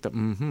that. I don't get the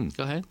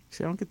Go ahead.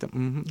 See, I don't get the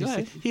Go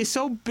ahead. He's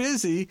so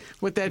busy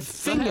with that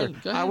finger.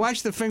 Go ahead. I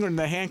watch the finger and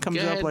the hand comes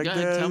up like Go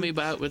this. ahead. Tell me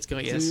about what's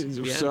going on. Yes.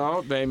 Yeah.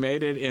 So they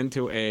made it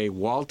into a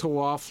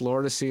wall-to-wall,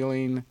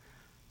 floor-to-ceiling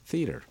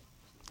theater.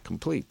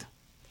 Complete.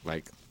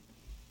 Like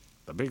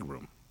the big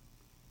room.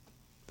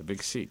 The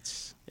big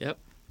seats. Yep.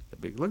 The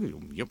big, look at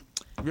them. Yep.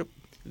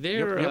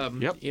 They're,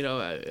 yep.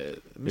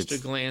 Mr.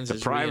 Glanz the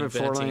is private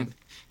reinventing. 4-lane.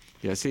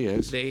 Yes, he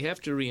is. They have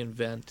to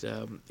reinvent.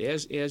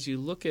 As you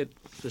look at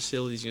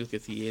facilities, you look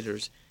at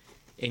theaters,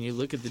 and you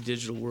look at the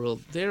digital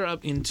world, they're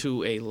up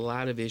into a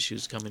lot of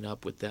issues coming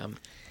up with them.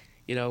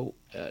 You know,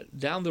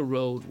 down the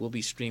road, we'll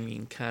be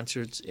streaming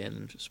concerts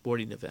and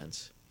sporting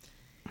events.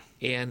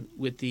 And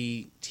with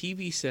the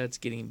TV sets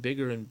getting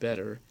bigger and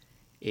better,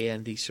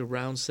 and the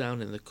surround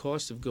sound and the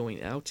cost of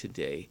going out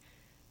today,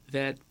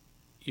 that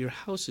your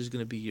house is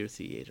going to be your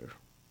theater.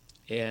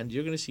 And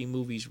you're going to see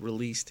movies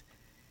released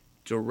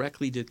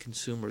directly to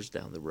consumers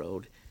down the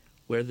road,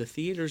 where the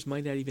theaters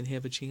might not even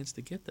have a chance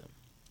to get them.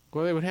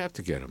 Well, they would have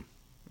to get them.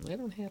 They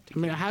don't have to. I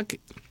mean,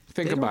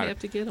 think they about don't it. have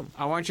to get them.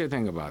 I want you to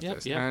think about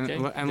this. And They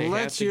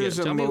let's have to get use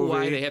them. a Tell movie. me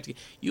why they have to.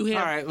 You have.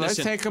 All right, let's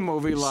take a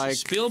movie like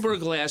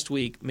Spielberg last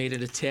week made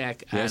an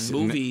attack on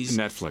movies.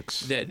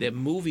 Netflix. That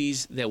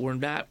movies that were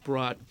not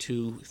brought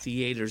to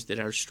theaters that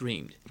are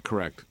streamed.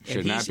 Correct. And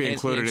Should not be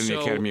included in the so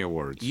Academy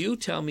Awards. You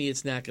tell me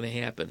it's not going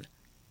to happen.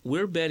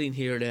 We're betting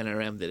here at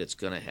NRM that it's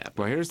going to happen.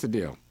 Well, here's the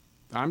deal.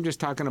 I'm just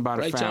talking about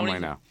a Right, family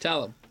Tony? now.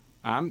 Tell them.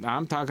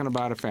 I'm talking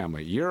about a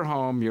family. You're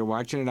home. You're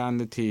watching it on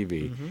the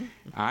TV.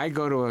 I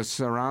go to a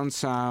surround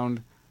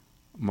sound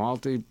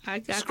multi-screen. I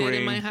got that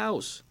in my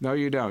house. No,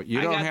 you don't.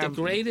 I got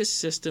the greatest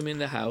system in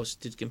the house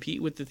to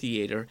compete with the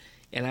theater,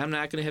 and I'm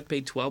not going to have to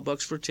pay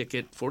 $12 for a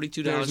ticket, $42 for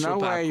popcorn. There's no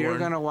way you're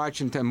going to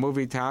watch a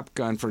movie Top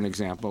Gun, for an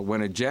example,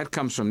 when a jet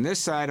comes from this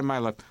side of my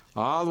left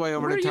all the way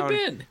over Where to have you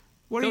Tony. been?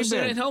 Where have you been?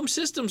 Those are at home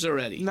systems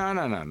already.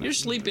 No. You're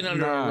sleeping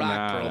under a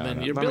rock,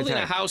 Perlman. You're Let me building tell a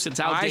you. house that's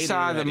outdated I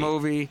saw already. the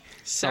movie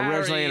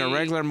originally in a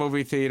regular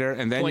movie theater,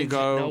 and then you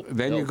go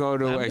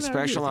to a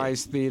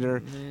specialized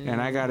theater,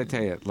 and I got to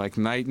tell you, like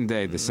night and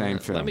day, the same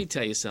film. Let me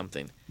tell you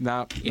something.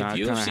 No, if not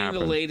you've gonna seen happen.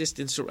 the latest,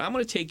 I'm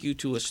going to take you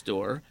to a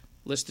store.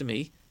 List to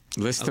me.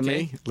 List to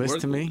me? List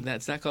to me?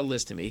 That's not called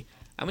List to me.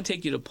 I'm going to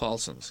take you to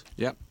Paulson's.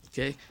 Yep.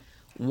 Okay.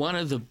 One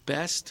of the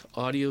best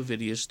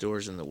audio-video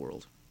stores in the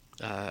world.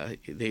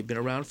 They've been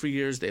around for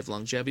years. They have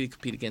longevity to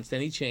compete against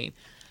any chain.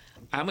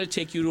 I'm going to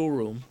take you to a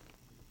room,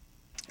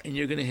 and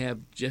you're going to have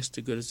just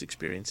as good an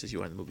experience as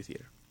you are in the movie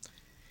theater.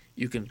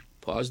 You can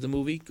pause the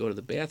movie, go to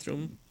the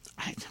bathroom.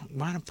 I don't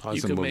want to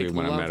pause a movie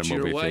when I'm at a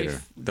movie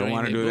theater. Don't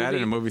want to do that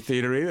in a movie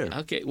theater either.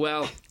 Okay,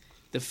 well,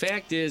 the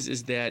fact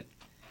is that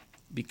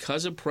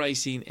because of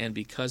pricing and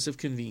because of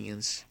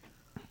convenience,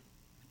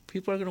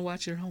 people are going to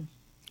watch at home.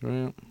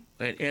 Well,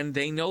 and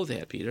they know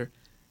that, Peter.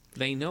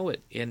 They know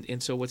it,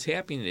 and so what's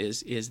happening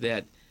is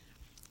that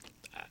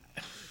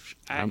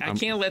I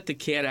can't let the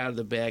cat out of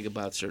the bag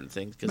about certain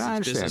things because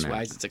it's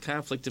business-wise. It's a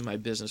conflict in my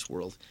business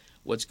world,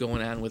 what's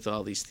going on with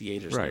all these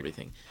theaters and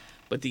everything.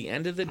 But at the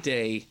end of the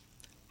day,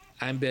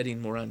 I'm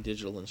betting more on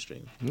digital and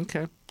stream.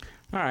 Okay.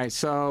 All right,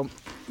 so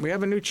we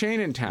have a new chain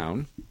in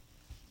town,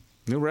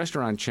 new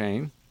restaurant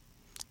chain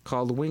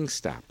called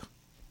Wingstop.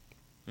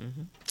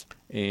 Mm-hmm.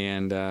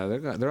 And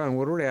they're on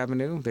Woodward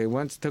Avenue. They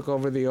once took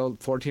over the old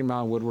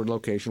 14-mile Woodward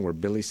location where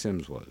Billy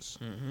Sims was.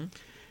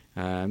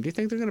 Mm-hmm. Do you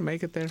think they're going to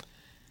make it there?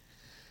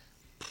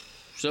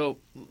 So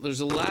there's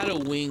a lot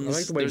of wings. I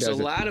like the way there's a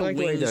lot of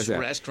wings that.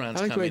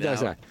 restaurants I like the way coming he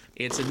does out. that.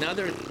 It's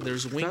another.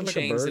 There's wing like a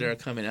chains bird. that are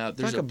coming out.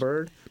 There's Like a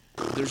bird.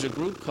 There's a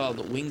group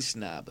called Wing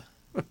Snob.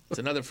 It's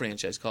another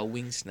franchise called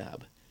Wing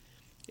Snob,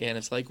 and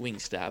it's like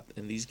Wingstop.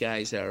 And these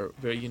guys are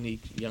very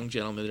unique young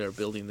gentlemen that are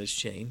building this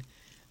chain.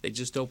 They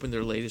just opened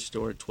their latest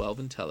store at 12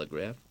 and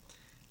Telegraph.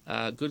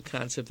 Good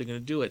concept. They're going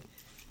to do it.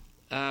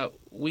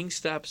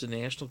 Wingstop's a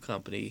national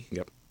company.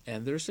 Yep.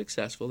 And they're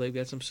successful. They've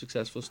got some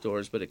successful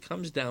stores, but it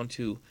comes down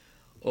to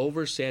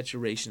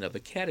oversaturation of a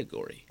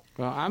category.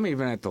 Well, I'm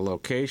even at the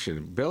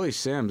location. Billy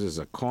Sims is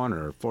a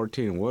corner,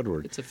 14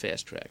 Woodward. It's a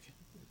fast track.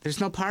 There's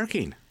no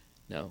parking.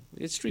 No,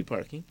 it's street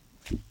parking.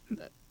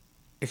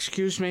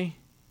 Excuse me?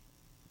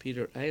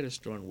 Peter, I had a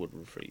store in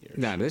Woodward for years.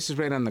 No, this is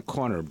right on the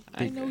corner.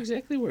 I know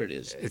exactly where it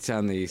is. It's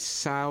on the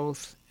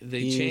south.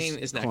 The chain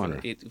is not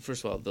corner. going to.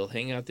 First of all, they'll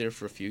hang out there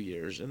for a few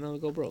years and then they'll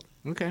go broke.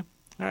 Okay.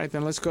 All right,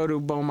 then let's go to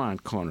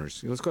Beaumont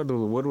Corners. Let's go to the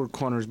Woodward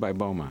Corners by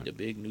Beaumont. The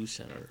big new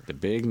center. The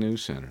big new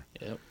center.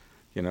 Yep.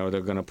 You know,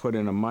 they're going to put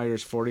in a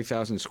Myers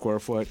 40,000 square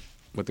foot,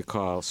 what they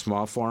call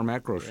small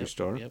format grocery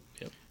store. Yep.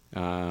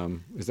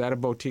 Is that a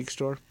boutique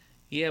store?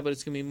 Yeah, but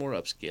it's going to be more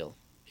upscale.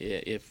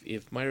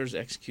 If Myers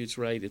executes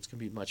right, it's going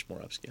to be much more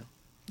upscale.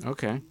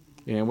 Okay.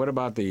 And what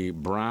about the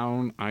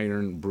Brown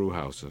Iron Brew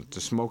House? It's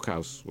a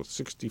smokehouse with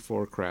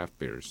 64 craft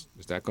beers.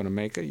 Is that going to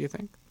make it, you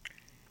think?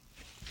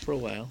 For a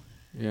while.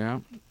 Yeah.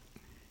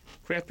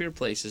 Craft beer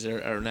places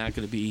are not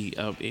going to be...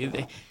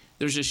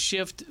 there's a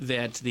shift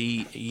that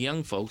the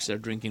young folks are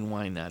drinking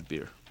wine, not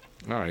beer.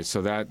 All right,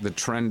 so that the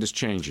trend is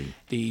changing.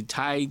 The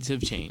tides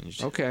have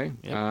changed. Okay.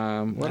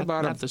 Yep. What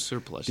about not the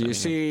surplus? Do you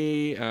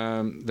see?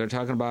 They're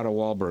talking about a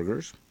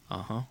Wahlburgers.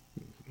 Uh-huh.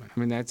 I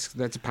mean, that's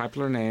a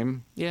popular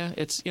name. Yeah,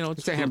 it's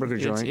a hamburger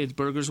joint. It's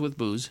burgers with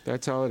booze.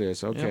 That's all it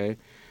is. Okay.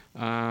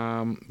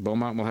 Yep.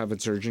 Beaumont will have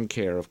its urgent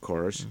care, of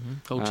course. Mm-hmm.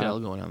 Hotel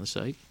going on the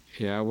site.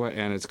 Yeah.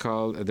 And it's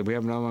called. We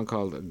have another one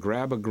called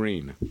Grab a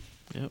Green.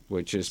 Yep.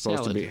 Which is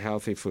supposed to be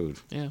healthy food.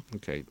 Yeah.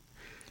 Okay.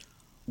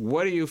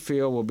 What do you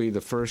feel will be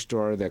the first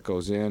store that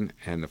goes in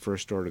and the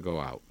first store to go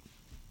out?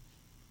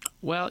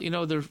 Well,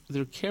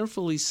 they're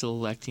carefully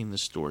selecting the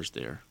stores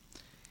there.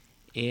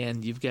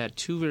 And you've got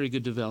two very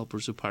good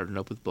developers who partnered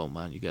up with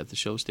Beaumont. You've got the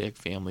Showstack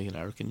family and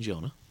Ark and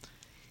Jonah.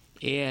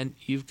 And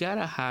you've got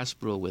a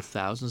hospital with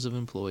thousands of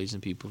employees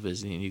and people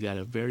visiting, and you've got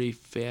a very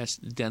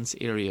fast, dense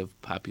area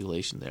of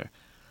population there.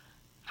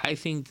 I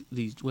think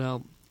the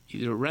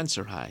rents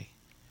are high.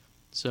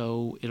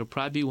 So it'll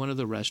probably be one of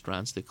the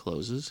restaurants that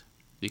closes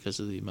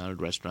because of the amount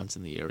of restaurants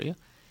in the area.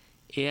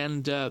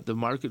 And the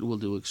market will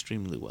do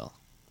extremely well.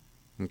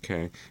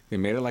 Okay. They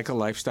made it like a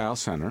lifestyle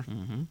center.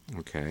 Mm-hmm.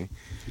 Okay.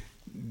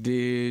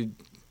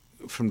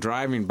 From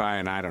driving by,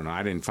 and I don't know,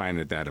 I didn't find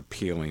it that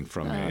appealing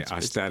from an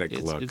aesthetic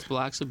look. It's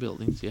blocks of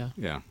buildings, yeah.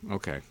 Yeah,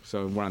 okay.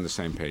 So we're on the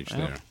same page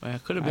there.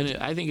 It could have been.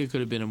 I think it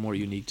could have been a more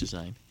unique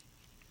design.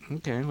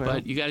 Okay, well.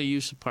 But you got to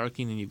use the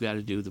parking, and you've got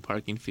to do the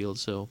parking field.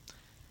 So,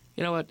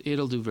 you know what?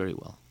 It'll do very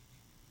well.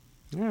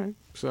 All right.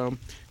 So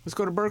let's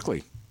go to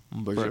Berkeley.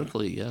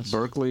 Berkeley, yes.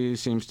 Berkeley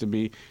seems to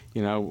be,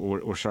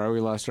 we're sorry we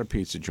lost our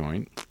pizza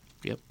joint.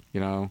 Yep.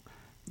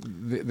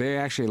 They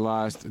actually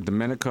lost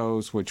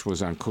Domenico's, which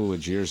was on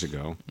Coolidge years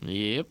ago.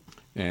 Yep.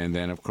 And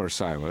then, of course,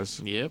 Silas.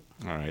 Yep.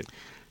 All right.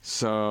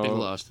 So big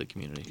loss to the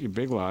community.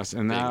 Big loss.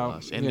 And big now...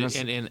 loss.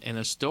 And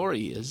a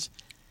story is,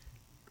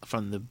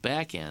 from the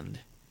back end,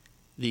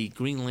 the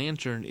Green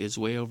Lantern is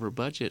way over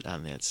budget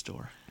on that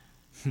store.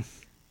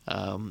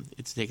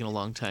 It's taken a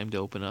long time to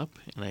open up,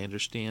 and I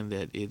understand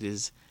that it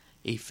is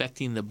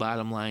affecting the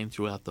bottom line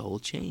throughout the whole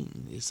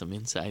chain. There's some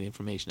inside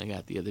information I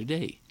got the other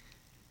day.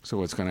 So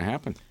what's going to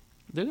happen?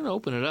 They're going to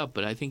open it up,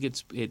 but I think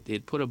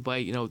it put a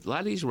bite. A lot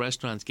of these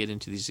restaurants get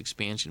into these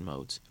expansion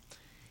modes,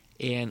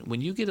 and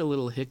when you get a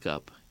little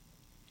hiccup,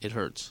 it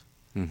hurts.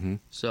 Mm-hmm.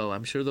 So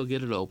I'm sure they'll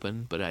get it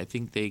open, but I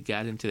think they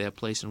got into that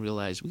place and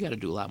realized we got to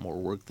do a lot more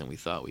work than we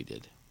thought we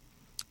did.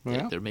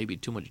 Well, there may be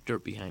too much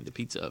dirt behind the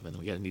pizza oven.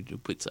 We got to need a new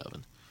pizza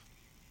oven.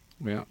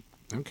 Yeah.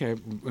 Okay.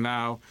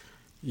 Now,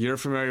 you're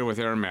familiar with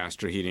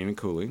Airmaster Heating and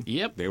Cooling.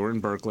 Yep. They were in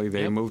Berkeley.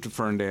 They moved to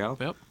Ferndale.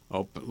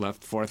 Yep.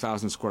 Left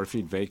 4,000 square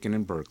feet vacant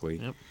in Berkeley.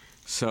 Yep.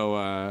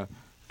 So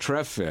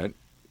TrefFit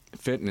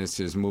Fitness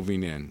is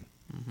moving in.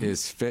 Mm-hmm.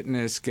 Is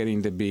fitness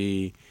getting to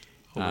be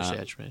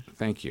oversaturated?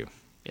 Thank you.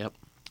 Yep.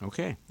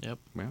 Okay. Yep.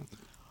 Well,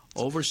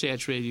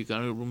 oversaturated. You've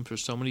got room for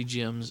so many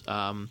gyms.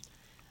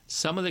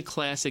 Some of the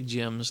classic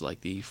gyms,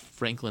 like the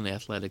Franklin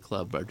Athletic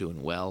Club, are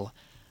doing well.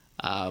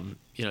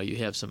 You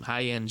have some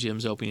high-end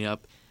gyms opening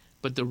up,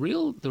 but the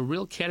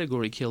real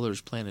category killer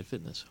is Planet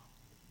Fitness.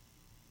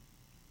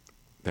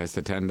 That's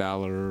the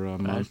 $10 a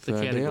month the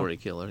category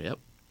deal? killer. Yep,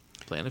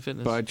 Planet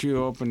Fitness. But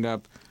you opened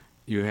up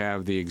You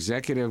have the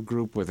executive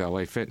group with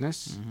LA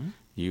Fitness.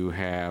 You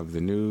have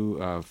the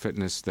new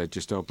fitness that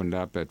just opened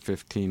up at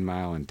 15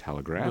 Mile and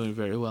Telegraph. Doing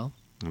very well.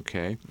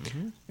 Okay.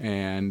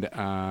 And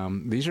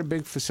these are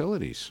big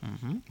facilities,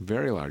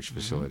 very large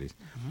facilities.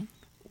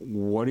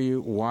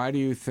 Why do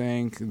you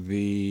think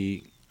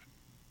the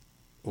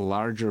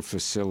larger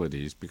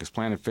facilities, because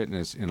Planet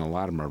Fitness in a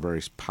lot of them are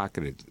very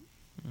pocketed,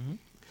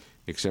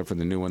 except for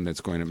the new one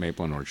that's going to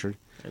Maple and Orchard.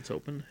 That's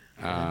open.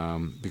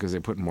 Because they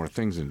put more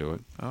things into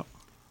it. Oh.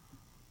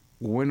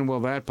 When will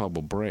that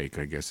bubble break,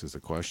 I guess, is the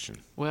question.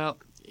 Well,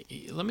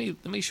 let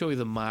me show you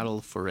the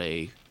model for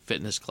a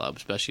fitness club,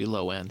 especially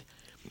low end.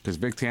 Because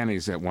Big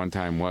Tanny's at one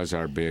time was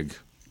our big...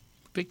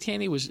 Big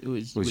Tanny was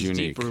unique.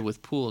 Deeper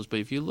with pools, but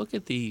if you look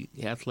at the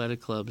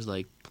athletic clubs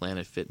like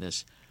Planet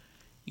Fitness,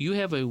 you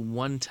have a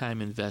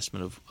one-time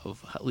investment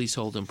of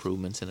leasehold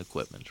improvements and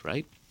equipment,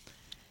 right?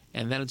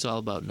 And then it's all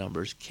about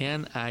numbers.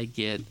 Can I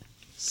get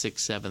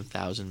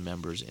 6,000-7,000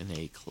 members in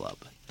a club?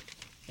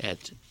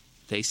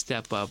 They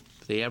step up.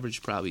 The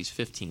average probably is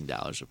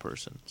 $15 a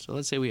person. So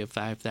let's say we have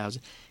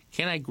 5,000.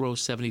 Can I grow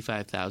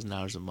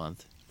 $75,000 a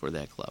month for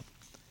that club?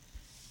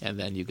 And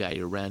then you got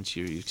your rent,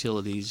 your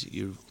utilities,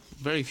 your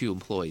very few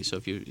employees.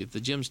 So if the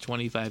gym's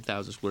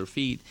 25,000 square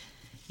feet,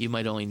 you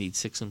might only need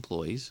 6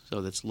 employees.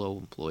 So that's low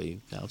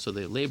employee count. So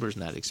the labor's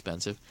not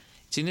expensive.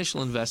 It's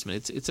initial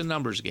investment. It's a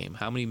numbers game.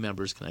 How many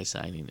members can I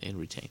sign and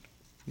retain?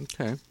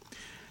 Okay.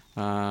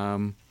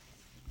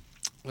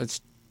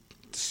 Let's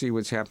see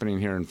what's happening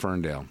here in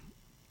Ferndale.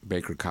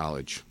 Baker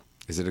College.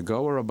 Is it a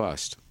go or a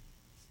bust?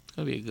 It's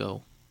going to be a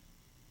go.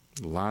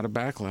 A lot of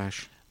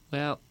backlash.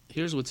 Well,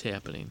 here's what's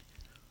happening.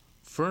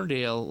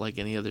 Ferndale, like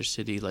any other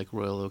city, like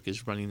Royal Oak,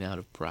 is running out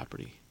of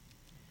property.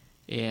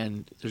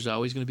 And there's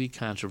always going to be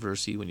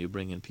controversy when you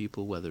bring in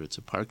people, whether it's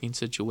a parking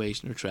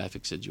situation or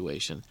traffic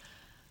situation.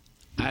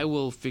 I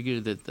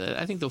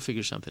think they'll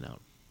figure something out.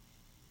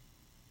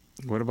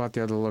 What about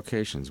the other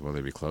locations? Will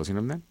they be closing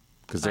them then?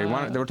 Because they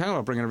were talking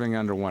about bringing everything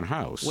under one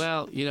house.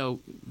 Well,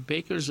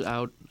 Baker's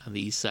out on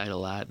the east side a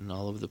lot and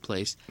all over the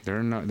place. They're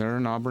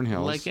in Auburn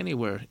Hills. Like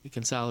anywhere,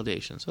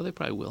 consolidation. So they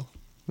probably will.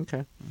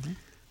 Okay.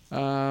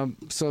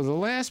 So the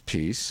last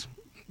piece,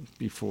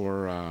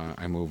 before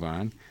I move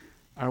on,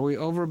 are we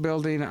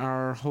overbuilding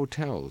our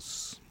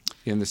hotels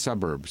in the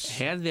suburbs?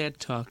 Had that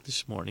talk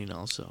this morning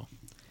also.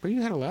 But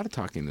you had a lot of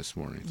talking this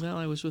morning. Well,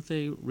 I was with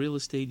a real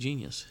estate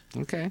genius.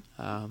 Okay.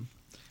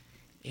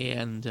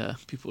 And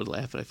people would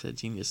laugh if I said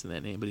genius in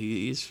that name, but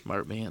he's a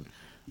smart man.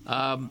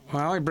 Well,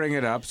 I bring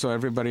it up so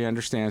everybody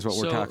understands what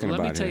we're talking about.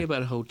 Let me tell you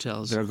about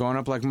hotels. They're going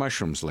up like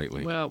mushrooms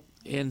lately. Well,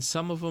 and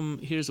some of them,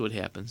 here's what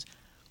happens.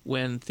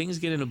 When things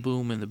get in a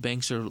boom and the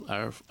banks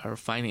are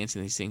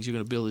financing these things, you're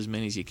going to build as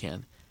many as you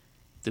can.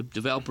 The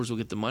developers will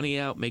get the money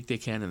out, make they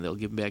can, and they'll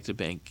give them back to the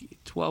bank.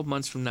 12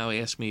 months from now,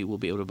 ask me, we'll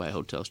be able to buy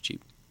hotels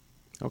cheap.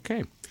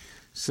 Okay.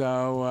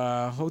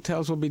 So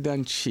hotels will be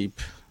done cheap.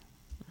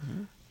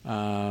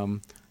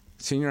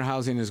 Senior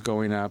housing is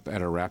going up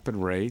at a rapid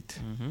rate.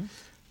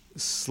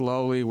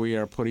 Slowly, we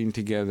are putting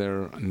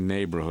together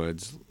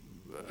neighborhoods,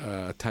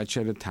 a touch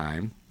at a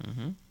time,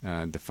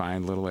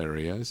 defined little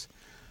areas.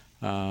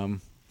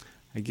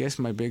 I guess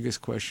my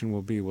biggest question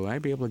will be, will I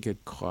be able to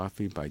get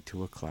coffee by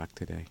 2 o'clock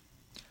today?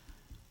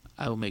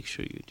 I will make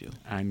sure you do.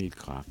 I need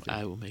coffee.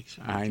 I will make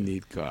sure. I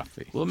need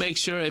coffee. We'll make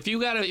sure. If you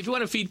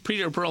want to feed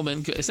Peter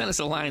Perlman, send us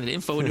a line at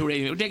info@New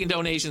Radio. We're taking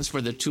donations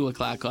for the 2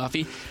 o'clock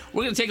coffee.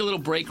 We're going to take a little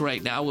break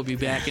right now. We'll be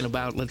back in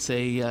about, let's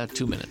say,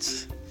 2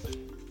 minutes.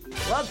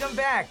 Welcome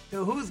back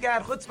to Who's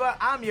Got Chutzpah.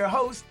 I'm your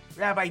host,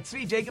 Rabbi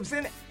Tzvi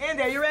Jacobson.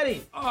 Andy, are you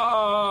ready?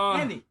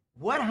 Andy,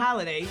 what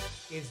holiday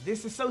is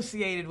this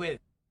associated with?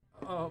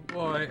 Oh,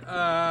 boy.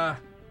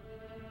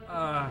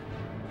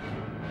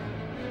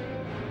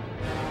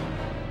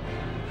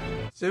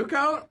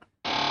 Sukkot?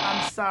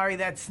 I'm sorry,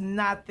 that's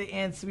not the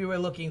answer we were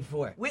looking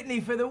for.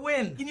 Whitney, for the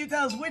win. Can you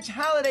tell us which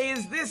holiday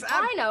is this?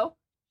 I know.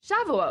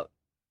 Shavuot.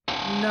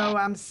 No,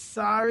 I'm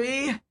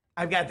sorry.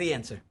 I've got the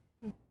answer.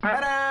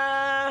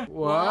 Ta-da!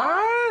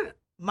 What?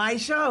 My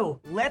show,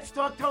 Let's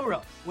Talk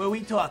Torah, where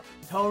we talk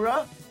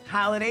Torah,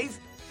 holidays,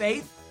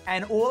 faith,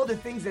 and all the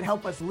things that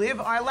help us live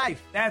our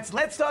life. That's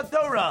Let's Talk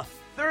Torah,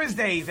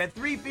 Thursdays at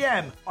 3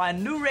 p.m.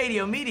 on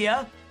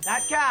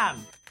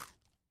NewRadioMedia.com.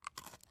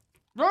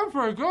 That's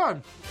pretty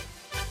good.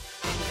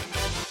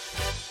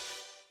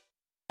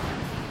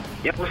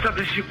 Yo, what's up?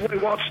 This is your boy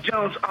Walter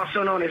Jones,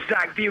 also known as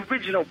Zach, the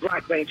original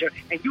Black Ranger,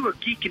 and you are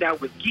geeking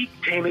out with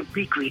Geektainment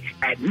Weekly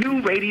at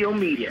New Radio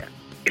Media.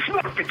 It's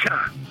morphin'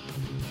 time.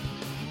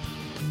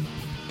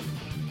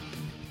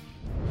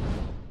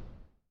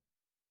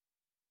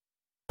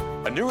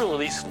 A newly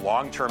released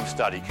long-term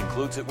study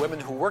concludes that women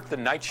who work the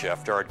night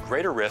shift are at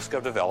greater risk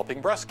of developing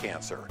breast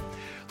cancer.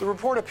 The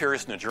report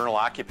appears in the journal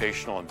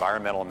Occupational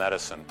Environmental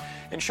Medicine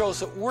and shows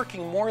that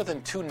working more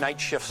than 2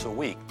 night shifts a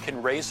week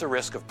can raise the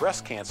risk of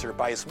breast cancer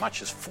by as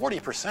much as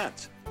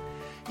 40%.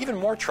 Even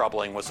more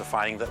troubling was the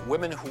finding that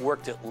women who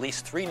worked at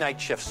least 3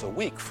 night shifts a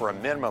week for a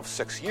minimum of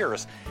 6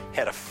 years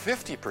had a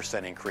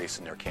 50% increase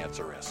in their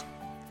cancer risk.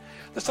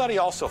 The study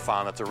also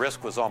found that the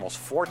risk was almost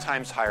 4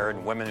 times higher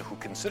in women who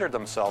considered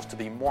themselves to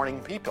be morning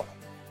people.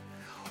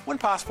 One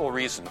possible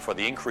reason for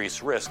the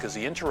increased risk is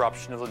the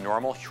interruption of the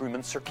normal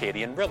human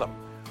circadian rhythm,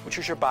 which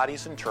is your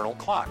body's internal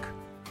clock.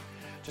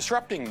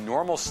 Disrupting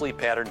normal sleep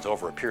patterns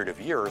over a period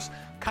of years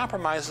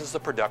compromises the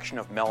production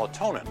of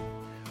melatonin,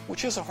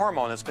 which is a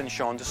hormone that's been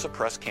shown to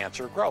suppress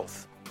cancer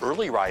growth.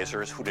 Early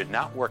risers who did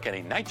not work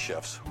any night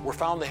shifts were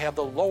found to have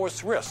the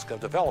lowest risk of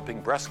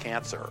developing breast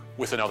cancer.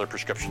 With another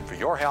prescription for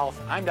your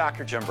health, I'm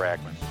Dr. Jim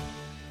Bragman.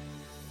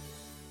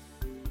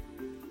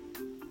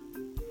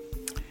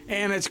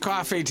 And it's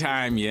coffee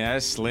time,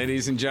 yes,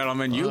 ladies and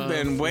gentlemen. You've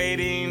been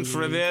waiting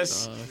for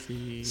this.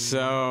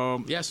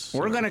 So yes,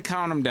 we're going to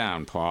count them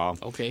down, Paul.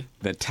 Okay.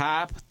 The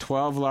top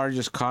 12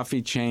 largest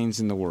coffee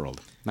chains in the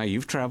world. Now,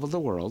 you've traveled the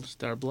world.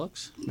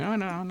 Starbucks?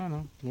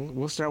 No.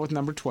 We'll start with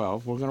number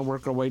 12. We're going to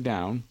work our way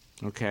down,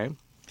 okay?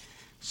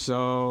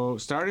 So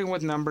starting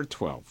with number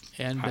 12.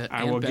 And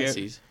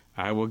Bessie's.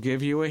 I will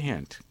give you a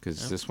hint,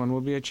 because this one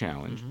will be a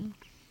challenge. Mm-hmm.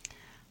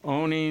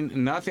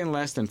 Owning nothing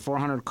less than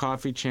 400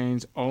 coffee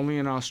chains only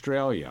in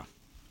Australia.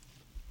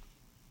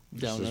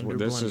 This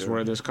is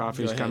where this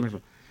coffee is coming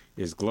from.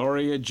 Is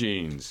Gloria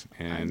Jeans.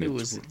 And I knew it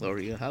was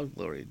Gloria. How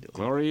Gloria do?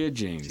 Gloria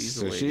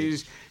Jeans.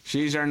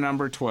 She's our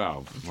number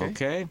 12.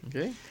 Okay?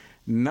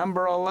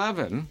 Number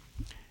 11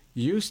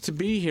 used to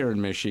be here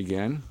in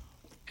Michigan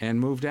and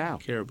moved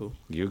out. Caribou.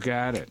 You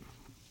got it.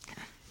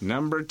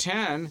 Number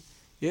 10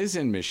 is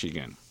in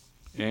Michigan.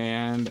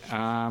 And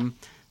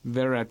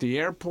they're at the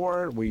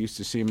airport. We used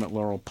to see them at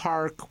Laurel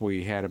Park.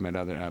 We had them at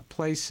other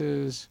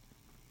places.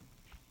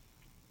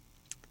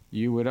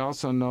 You would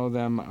also know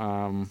them.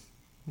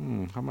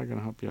 How am I going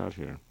to help you out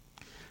here?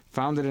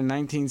 Founded in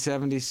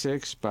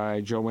 1976 by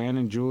Joanne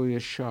and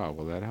Julius Shaw.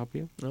 Will that help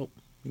you? Nope.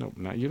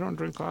 Not, you don't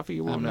drink coffee?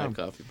 You won't know. I'm not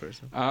a coffee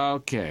person.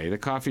 Okay, the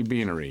Coffee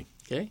Beanery.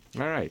 Okay.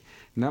 All right.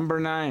 Number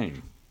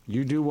 9.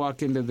 You do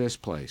walk into this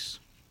place.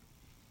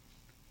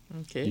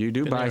 Okay. You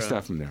do buy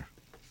stuff from there.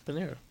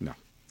 Panera. No.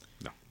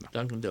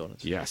 Dunkin'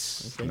 Donuts.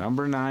 Yes. Okay.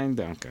 Number 9,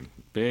 Dunkin'.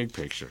 Big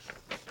picture.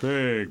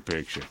 Big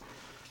picture.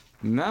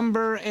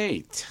 Number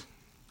 8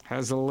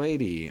 has a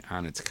lady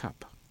on its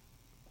cup.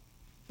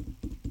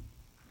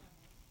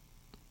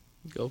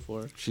 Go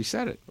for it. She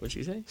said it. What'd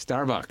she say?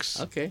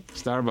 Starbucks. Okay.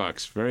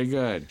 Starbucks. Very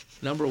good.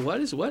 Number what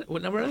is what?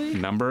 What number are they?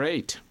 Number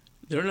 8.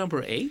 They're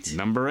number 8?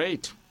 Number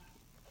 8.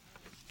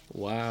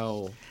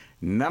 Wow.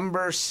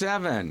 Number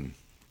 7.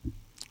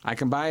 I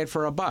can buy it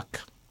for $1.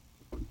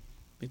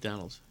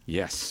 McDonald's.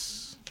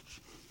 Yes.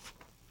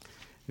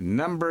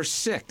 Number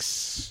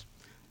 6.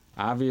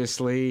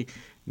 Obviously,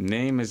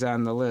 name is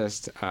on the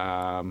list.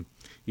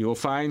 You will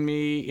find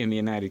me in the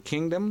United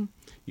Kingdom.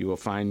 You will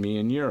find me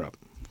in Europe.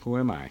 Who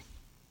am I?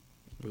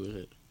 Who is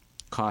it?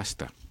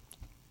 Costa.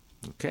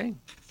 Okay.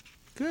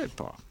 Good,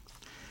 Paul.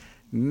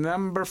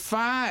 Number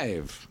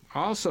 5.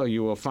 Also,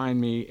 you will find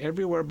me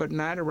everywhere, but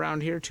not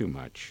around here too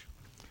much.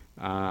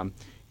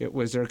 It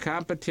was their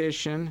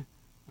competition.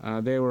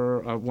 They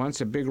were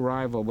once a big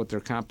rival with their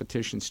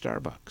competition,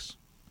 Starbucks.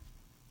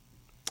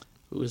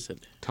 Who is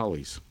it?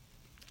 Tully's.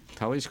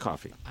 Tully's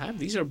Coffee.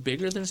 These are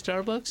bigger than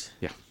Starbucks?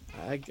 Yeah.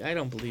 I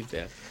don't believe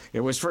that. It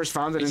was first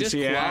founded in Seattle. Is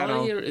this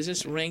quality or is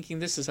this ranking?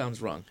 This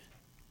sounds wrong.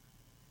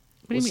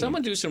 Will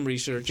someone do some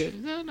research?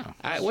 No.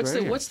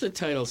 What's the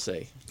title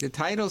say? The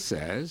title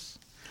says,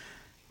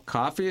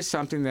 coffee is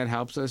something that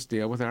helps us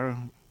deal with our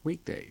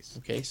weekdays.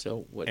 Okay,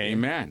 so what?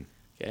 Amen.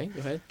 Okay, go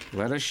ahead.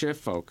 Let us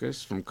shift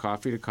focus from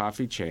coffee to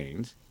coffee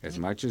chains. As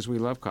much as we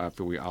love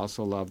coffee, we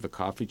also love the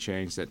coffee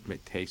chains that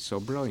taste so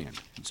brilliant.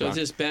 So is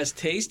this best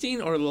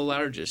tasting or the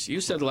largest?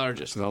 You said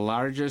largest. The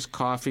largest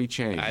coffee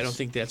chains. I don't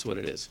think that's what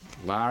it is.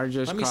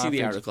 Largest Let me coffee see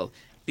the article.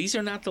 These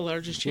are not the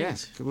largest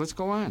chains. Yes, let's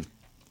go on.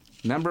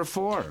 Number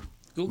 4.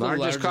 Google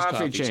largest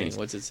coffee chain.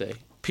 What's it say?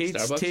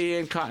 Pete's Starbucks? Tea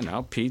and Coffee.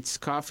 No, Pete's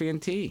Coffee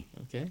and Tea.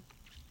 Okay.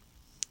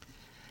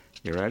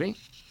 You ready?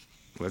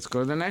 Let's go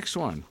to the next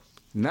one.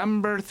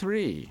 Number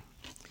 3.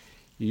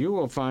 You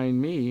will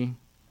find me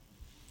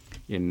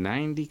in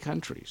 90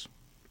 countries.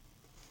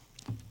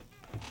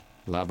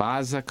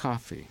 Lavazza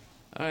Coffee.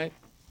 All right.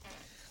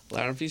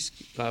 Larry's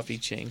coffee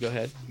chain. Go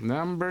ahead.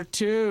 Number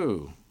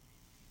 2.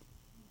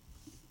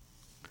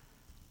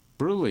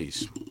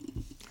 Bruley's.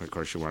 Of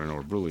course, you want to know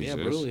where Bruley's is.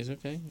 Yeah, Bruley's.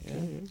 Okay.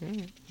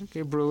 Yeah.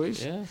 Okay,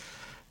 Bruley's. Yeah.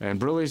 And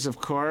Bruley's, of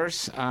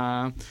course,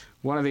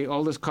 one of the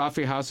oldest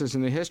coffee houses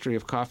in the history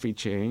of coffee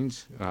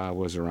chains,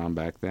 was around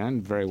back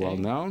then. Very well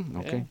known.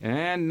 Okay. Yeah.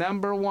 And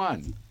number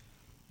 1.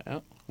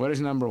 Oh. What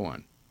is number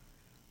 1?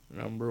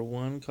 Number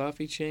 1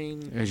 coffee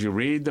chain. As you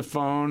read the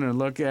phone and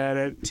look at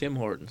it. Tim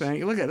Hortons.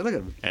 Look at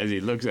it. As he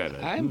looks at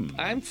it.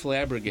 I'm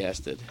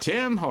flabbergasted.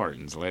 Tim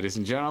Hortons, ladies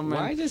and gentlemen.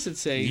 Why does it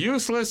say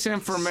useless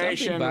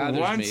information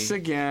once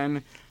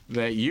again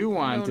that you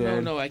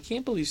wanted? No. I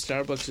can't believe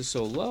Starbucks is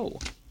so low.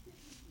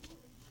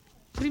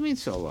 What do you mean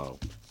so low?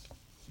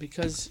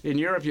 Because in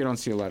Europe you don't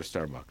see a lot of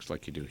Starbucks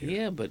like you do here.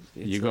 Yeah, but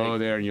you go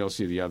there and you'll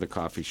see the other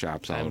coffee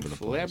shops all over the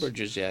place. I'm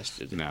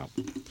flabbergasted. No.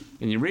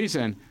 And the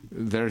reason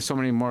there's so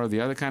many more of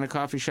the other kind of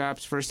coffee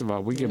shops, first of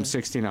all, we give them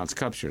 16-ounce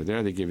cups here.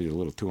 There they give you the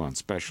little 2-ounce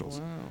specials.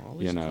 Wow, all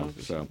these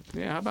coffee so, shops.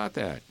 yeah, how about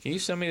that? Can you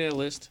send me that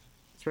list?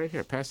 It's right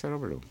here. Pass that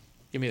over to him.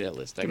 Give me that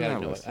list. I Give me got to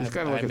that know list. it. He's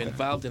gotta look I'm at that.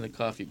 involved in the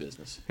coffee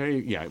business.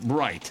 Yeah,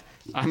 right.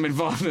 I'm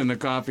involved in the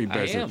coffee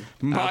business.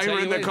 I am. I'll tell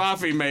Byron, you the what-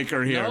 coffee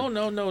maker here.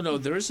 No.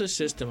 There is a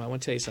system. I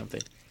want to tell you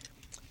something.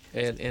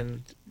 And we'll keep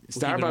it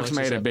Starbucks amongst made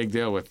a ourselves. big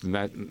deal with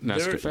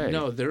Nescafe.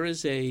 No, there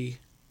is a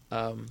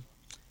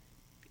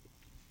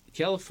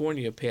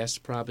California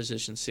passed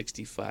Proposition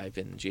 65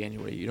 in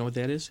January. You know what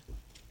that is?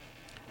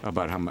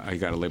 About how you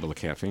got to label the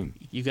caffeine.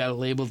 You got to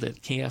label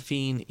that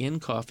caffeine in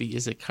coffee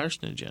is a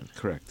carcinogen.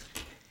 Correct.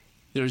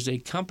 There's a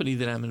company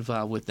that I'm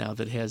involved with now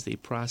that has a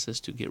process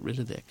to get rid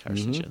of that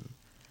carcinogen.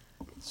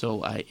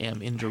 So I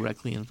am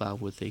indirectly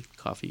involved with the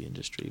coffee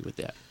industry with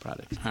that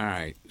product. All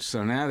right.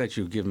 So now that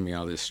you've given me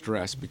all this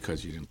stress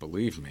because you didn't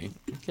believe me,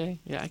 Okay.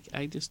 Yeah,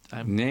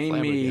 I'm name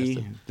me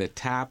flabbergasted. the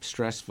top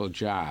stressful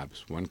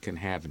jobs one can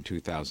have in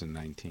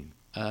 2019.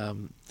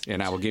 And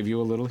I will give you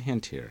a little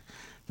hint here.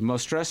 The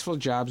most stressful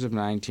jobs of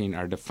 19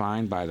 are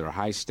defined by their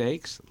high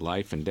stakes,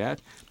 life and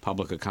death,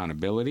 public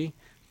accountability,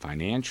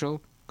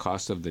 financial,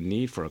 cost of the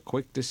need for a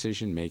quick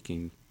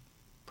decision-making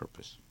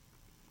purpose.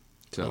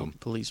 So,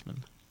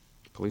 policeman.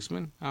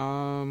 Policeman?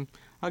 I'll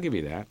give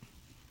you that.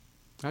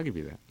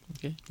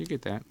 Okay. You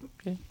get that.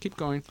 Okay. Keep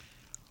going.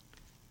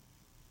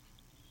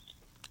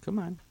 Come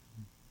on.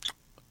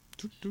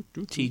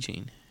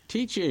 Teaching.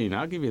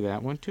 I'll give you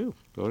that one, too.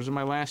 Those are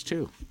my last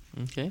two.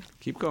 Okay.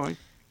 Keep going.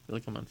 I feel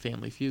like I'm on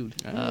Family Feud.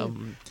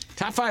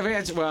 Top 5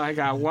 answers. Well, I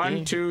got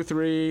 1, 2,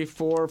 3,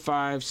 4,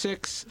 5,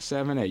 6,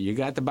 7, 8. You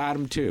got the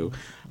bottom 2.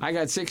 I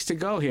got 6 to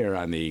go here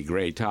on the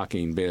Great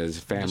Talking Biz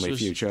Family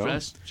Feud show.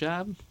 Stress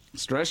job?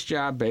 Stress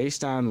job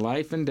based on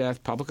life and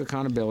death, public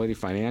accountability,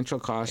 financial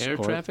costs. Air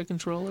traffic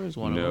controller is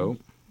one of them.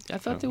 I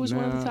thought there was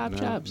one of the top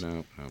jobs.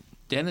 No.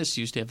 Dentists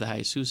used to have the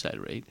highest suicide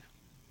rate.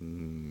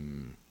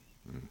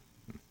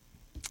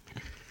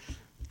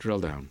 Drill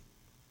down.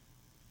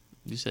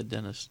 You said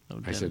dentist. No I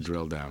dentist. said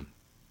drill down.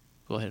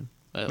 Go ahead.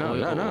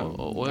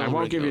 No. I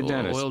won't give you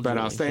dentist, but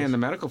I'll stay in the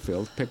medical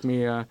field. Pick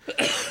me an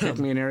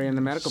area in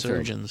the medical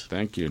Surgeons. field.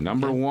 Thank you.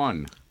 Number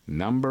one.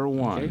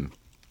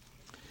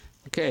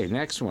 Okay,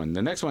 next one.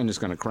 The next one is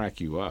going to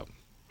crack you up.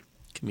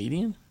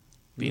 Comedian?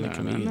 Being a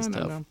comedian is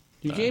tough. No.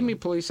 You gave me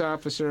police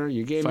officer.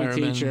 You gave me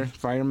teacher.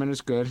 Fireman is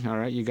good. All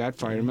right, you got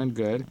fireman.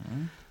 Good.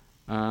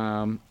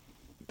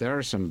 There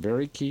are some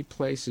very key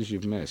places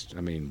you've missed.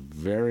 I mean,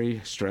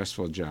 very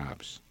stressful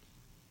jobs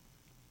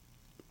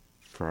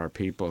for our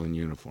people in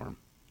uniform.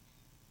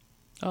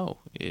 Oh,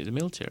 the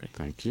military.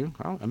 Thank you.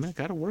 Oh, I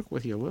got to work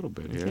with you a little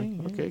bit here.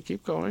 Okay,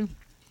 keep going.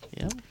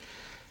 Yeah.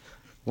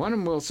 One of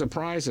them will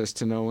surprise us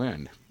to no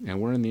end,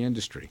 and we're in the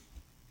industry.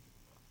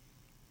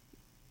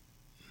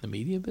 The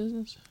media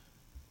business?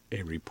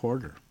 A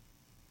reporter.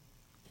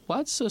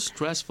 What's so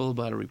stressful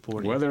about a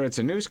reporter? Whether it's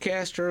a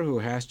newscaster who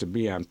has to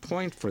be on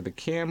point for the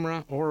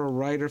camera or a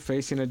writer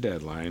facing a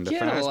deadline, the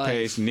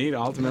fast-paced, neat,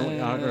 ultimately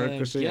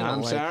accuracy.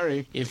 I'm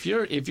sorry. If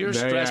you're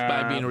stressed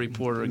by being a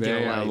reporter, get a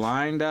life. They are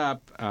lined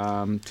up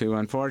to,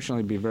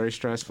 unfortunately, be very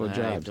stressful jobs.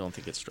 I don't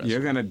think it's stressful.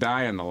 You're going to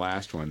die on the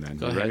last one, then.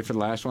 Go You ahead. ready for the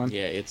last one?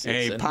 Yeah, it's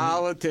a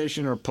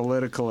politician or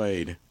political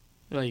aide.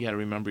 Well, you got to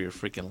remember your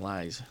freaking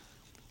lies.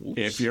 Oops.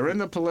 If you're in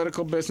the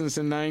political business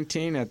in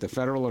 19 at the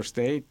federal or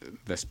state,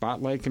 the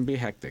spotlight can be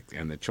hectic,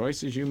 and the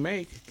choices you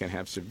make can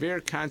have severe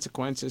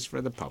consequences for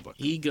the public.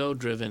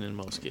 Ego-driven in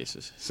most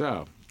cases.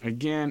 So,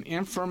 again,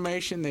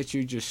 information that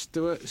you just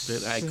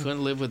that I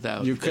couldn't live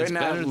without. You could It's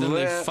not better than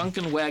live. the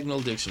Funkin'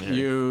 Wagnall Dictionary.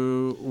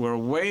 You were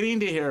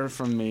waiting to hear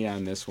from me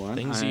on this one.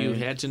 Things you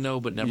had to know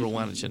but never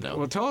wanted to know.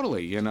 Well,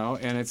 totally, and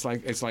it's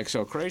like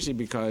so crazy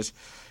because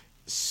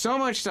so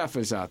much stuff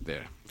is out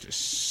there. Just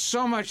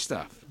so much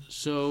stuff.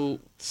 So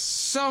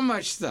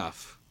much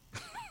stuff.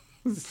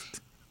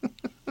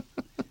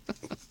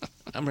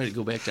 I'm ready to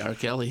go back to R.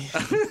 Kelly.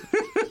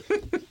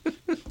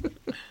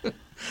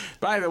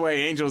 By the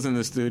way, Angel's in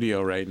the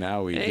studio right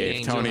now. We gave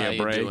Angel, Tony how a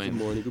you break. doing?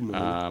 Good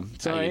morning.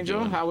 So, How you Angel,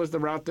 doing? how was the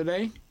route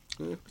today?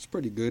 It's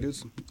pretty good.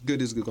 It's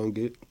good as it's going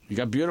to get. You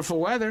got beautiful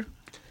weather.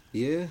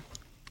 Yeah.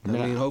 I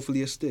mean,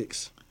 hopefully it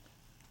sticks.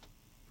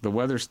 The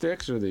weather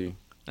sticks or the...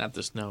 Not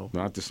the snow.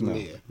 Not the snow.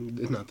 Yeah,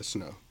 it's not the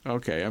snow.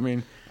 Okay, I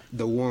mean...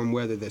 The warm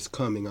weather that's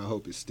coming, I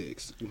hope it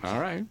sticks. All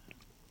right.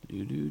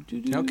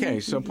 Okay,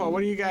 so Paul,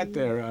 what do you got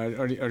there?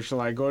 Or shall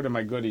I go to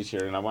my goodies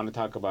here? And I want to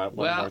talk about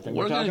one more thing.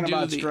 We're talking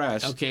about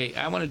stress. Okay,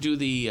 I want to do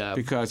the...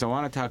 because I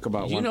want to talk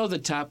about You know the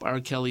top R.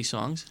 Kelly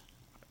songs?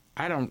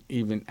 I didn't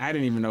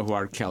even know who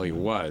R. Kelly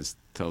was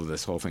till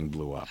this whole thing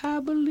blew up.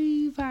 I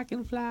believe I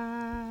can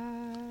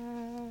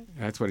fly.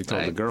 That's what he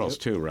told the girls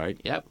too,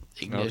 right? Yep.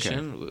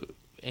 Ignition. Okay.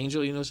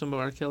 Angel, you know some of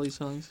R. Kelly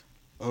songs?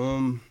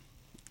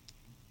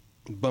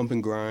 Bump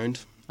and Grind.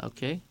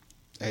 Okay.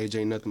 Age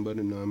Ain't Nothing But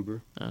a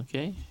Number.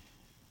 Okay.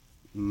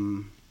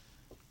 What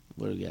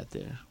do we got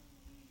there?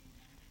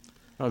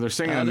 Oh, they're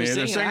singing on the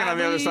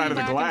other side of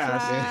the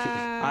glass.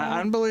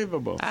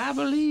 Unbelievable. I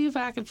believe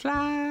I can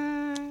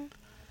fly.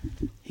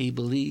 He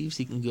believes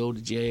he can go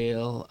to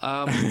jail.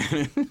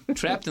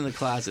 Trapped in the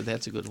Closet,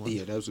 that's a good one.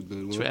 Yeah, that was a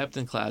good one. Trapped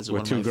in the Closet,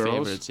 With one two of my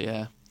girls? favorites,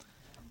 yeah.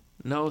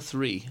 No,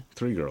 3.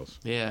 3 girls.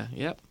 Yeah,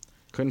 yep.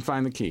 Couldn't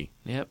find the key.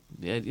 Yep.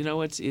 Yeah, you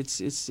know,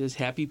 it's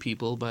Happy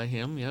People by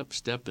him. Yep.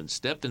 Step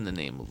in the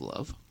Name of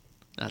Love.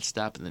 Not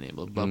Stop in the Name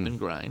of Bump and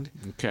Grind.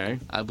 Okay.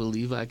 I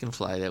Believe I Can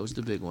Fly. That was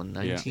the big one.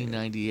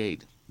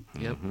 1998.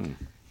 Yep.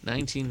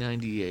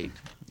 1998.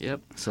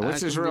 Yep. So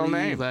what's I his can real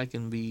believe name? I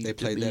can be. They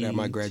played that at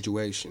my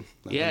graduation.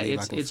 Yeah,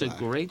 it's a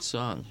great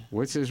song.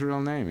 What's his real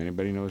name?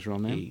 Anybody know his real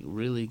name? A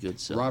really good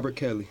song. Robert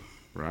Kelly.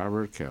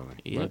 Robert Kelly.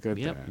 Yep, Look at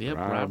yep, that. yep.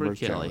 Robert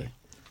Kelly.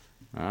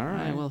 All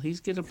right. Well, he's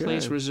got a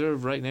place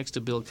reserved right next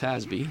to Bill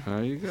Cosby.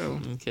 There you go.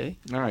 Okay.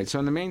 All right. So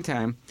in the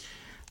meantime,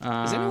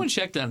 has anyone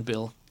checked on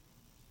Bill?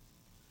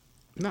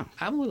 No.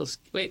 I'm a little.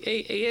 Wait.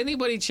 Hey,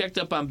 anybody checked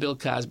up on Bill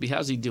Cosby?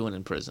 How's he doing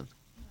in prison?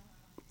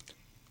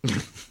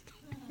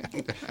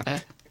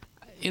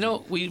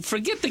 We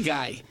forget the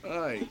guy.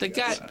 The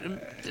guy,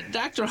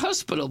 Dr.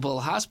 Hospital.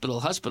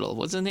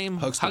 What's his name?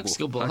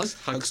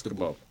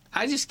 Huxtable.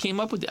 I just came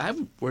up with.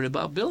 I'm worried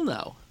about Bill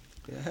now.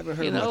 Yeah, I haven't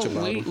heard much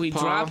about him. We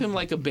drop him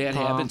like a bad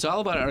habit. It's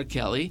all about R.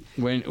 Kelly.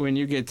 When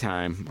you get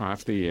time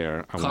off the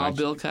air, call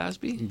Bill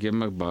Cosby. Give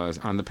him a buzz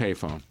on the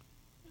payphone.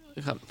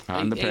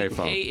 On the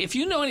payphone. Hey, if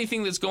you know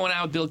anything that's going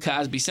on with Bill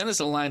Cosby, send us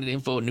a line at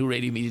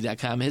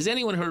info@newradiomedia.com. Has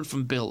anyone heard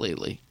from Bill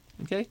lately?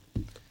 Okay.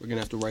 We're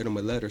gonna have to write him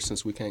a letter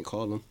since we can't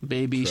call him.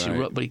 Baby, she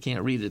wrote, but he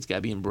can't read it. It's got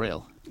to be in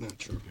Braille. Not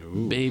true.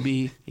 Ooh.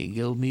 Baby, he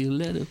gave me a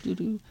letter.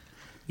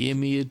 Give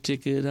me a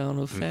ticket on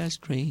a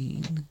fast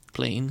train.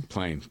 Plane.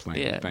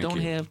 Yeah, Thank don't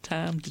you. have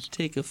time to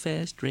take a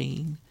fast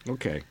train.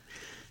 Okay.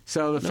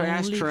 So the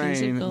fast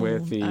train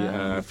with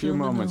the few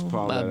moments,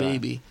 Paul, my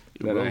baby,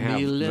 that wrote I have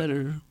me a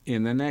letter.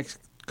 In the next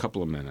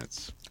couple of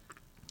minutes.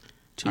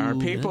 2 Are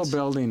people minutes?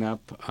 building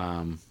up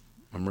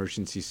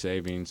emergency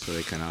savings so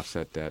they can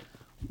offset that?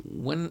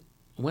 When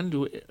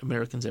do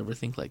Americans ever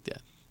think like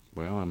that?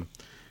 Well, I'm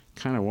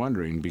kind of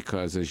wondering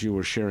because, as you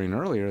were sharing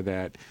earlier,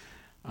 that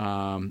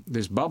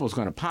this bubble's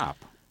going to pop.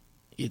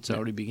 It's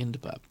already beginning to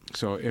pop.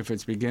 So if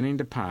it's beginning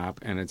to pop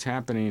and it's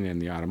happening in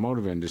the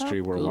automotive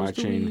industry, we're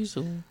watching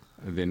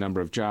the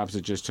number of jobs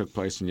that just took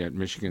place, and yet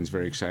Michigan's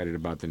very excited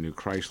about the new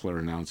Chrysler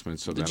announcement.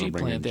 So the that'll Jeep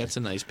bring plant, in, that's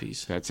a nice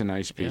piece. That's a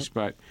nice piece. Yep.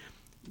 But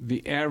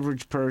the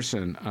average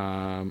person,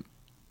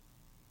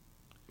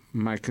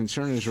 my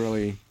concern is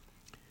really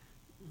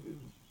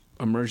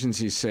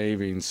emergency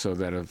savings so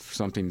that if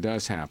something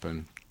does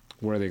happen,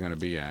 where are they going to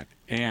be at?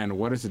 And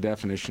what is the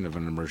definition of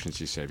an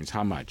emergency savings?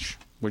 How much?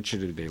 What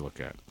should they look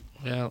at?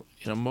 Well,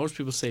 most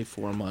people say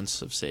 4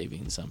 months of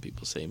savings. Some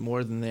people say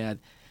more than that.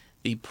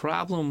 The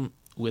problem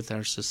with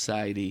our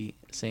society,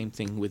 same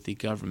thing with the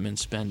government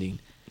spending.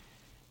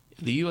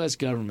 The U.S.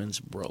 government's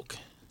broke.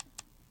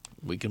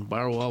 We can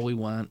borrow all we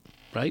want,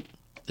 right?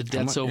 The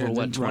debt's over,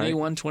 what,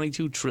 $21,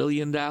 $22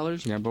 trillion?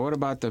 Yeah, but what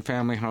about the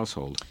family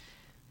household?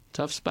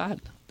 Tough spot.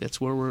 That's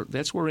where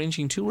we're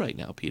inching to right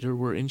now, Peter.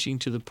 We're inching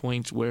to the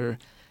point where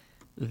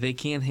they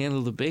can't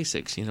handle the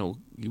basics.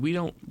 We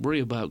don't worry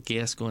about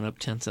gas going up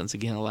 10 cents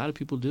again. A lot of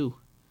people do.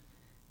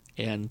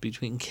 And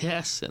between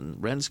gas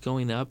and rents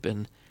going up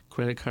and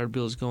credit card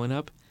bills going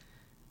up,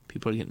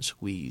 people are getting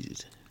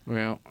squeezed.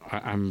 Well,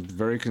 I'm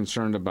very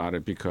concerned about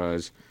it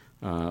because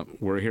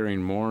we're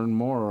hearing more and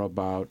more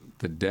about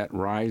the debt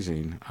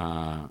rising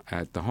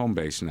at the home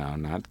base now,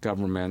 not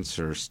governments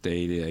or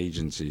state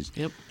agencies,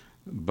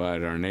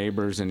 but our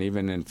neighbors and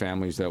even in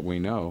families that we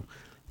know.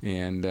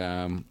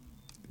 And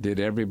did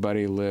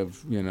everybody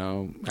live,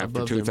 after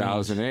Above their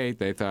 2008,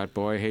 they thought,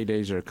 boy,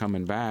 heydays are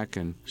coming back.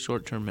 And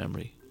short-term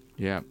memory.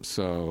 Yeah,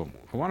 so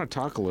I want to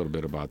talk a little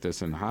bit about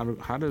this and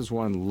how does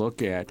one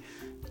look at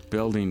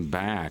building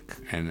back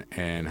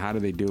and how do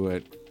they do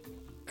it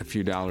a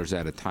few dollars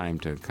at a time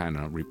to kind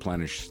of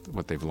replenish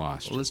what they've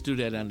lost? Well, let's do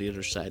that on the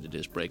other side of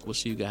this break. We'll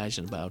see you guys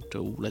in about,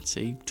 let's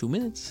say, 2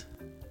 minutes.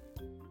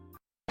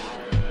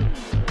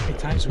 At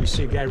times we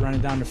see a guy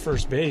running down to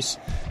first base,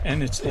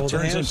 and it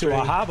turns into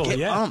a hobble. Get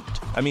umped.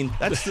 I mean,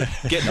 that's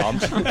get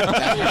umped.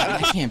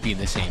 That can't be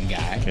the same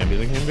guy. Can't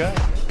be the same guy.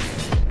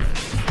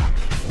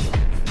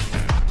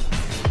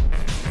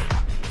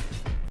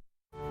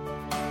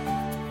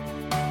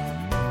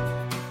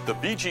 The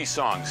Bee Gees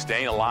song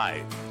Staying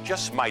Alive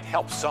just might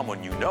help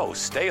someone you know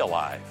stay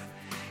alive.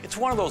 It's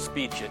one of those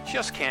beats you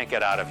just can't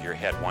get out of your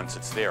head once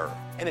it's there.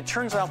 And it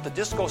turns out the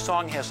disco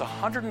song has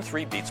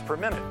 103 beats per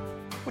minute,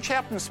 which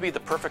happens to be the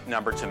perfect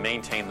number to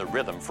maintain the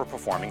rhythm for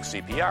performing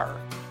CPR.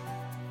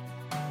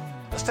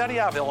 A study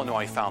out of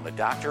Illinois found that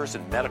doctors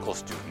and medical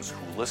students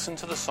who listened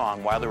to the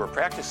song while they were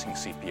practicing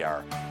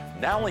CPR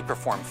not only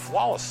performed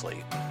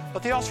flawlessly,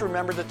 but they also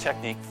remembered the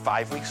technique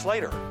 5 weeks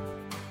later.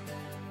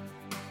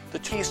 The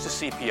keys to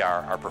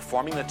CPR are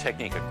performing the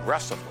technique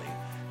aggressively,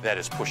 that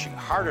is, pushing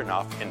hard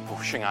enough and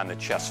pushing on the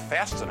chest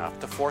fast enough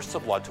to force the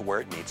blood to where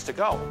it needs to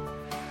go.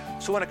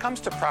 So when it comes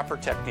to proper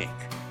technique,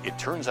 it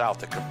turns out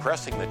that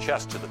compressing the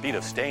chest to the beat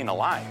of Staying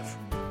Alive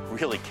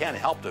really can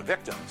help the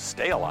victim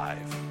stay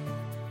alive.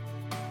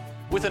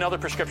 With another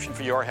prescription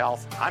for your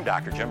health, I'm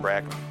Dr. Jim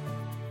Bragman.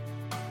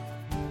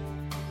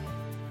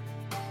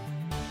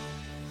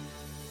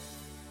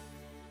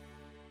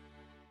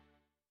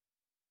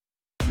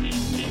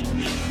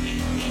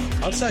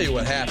 I'll tell you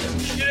what happened.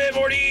 G'day,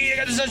 Morty. I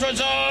got the Szechuan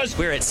sauce.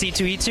 We're at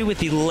C2E2 with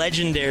the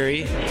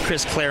legendary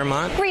Chris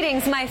Claremont.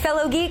 Greetings, my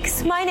fellow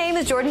geeks. My name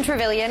is Jordan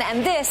Trevelyan,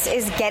 and this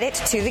is Get It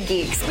to the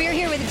Geeks. We're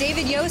here with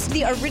David Yost,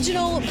 the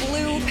original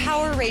Blue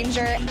Power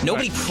Ranger.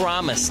 Nobody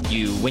promised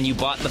you when you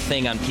bought the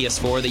thing on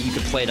PS4 that you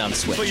could play it on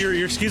Switch. But your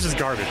excuse is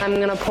garbage.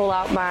 I'm gonna pull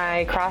out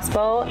my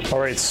crossbow. All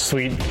right,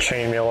 sweet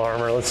chainmail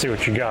armor. Let's see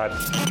what you got.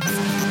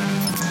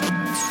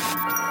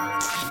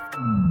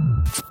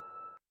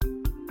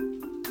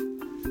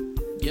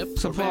 Yep.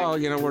 So, Paul,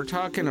 we're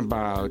talking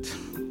about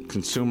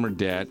consumer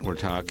debt. We're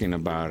talking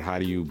about how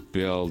do you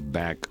build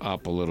back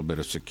up a little bit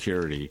of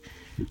security.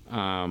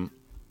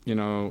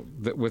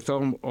 With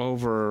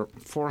over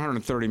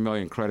 430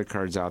 million credit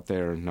cards out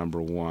there, number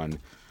one.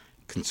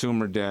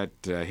 Consumer debt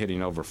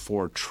hitting over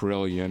 $4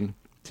 trillion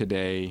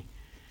today.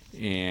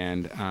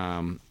 And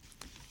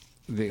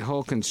the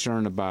whole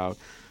concern about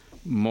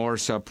more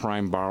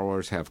subprime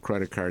borrowers have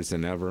credit cards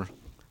than ever.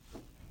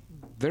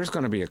 There's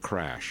going to be a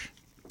crash.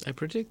 I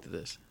predicted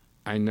this.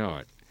 I know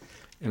it.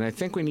 And I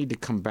think we need to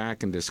come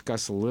back and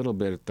discuss a little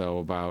bit, though,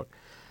 about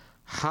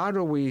how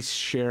do we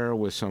share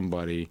with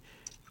somebody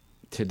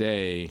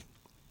today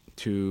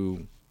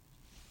to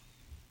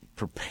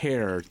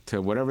prepare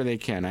to whatever they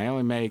can. I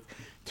only make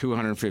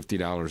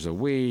 $250 a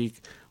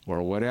week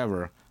or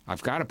whatever.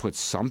 I've got to put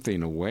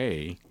something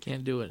away.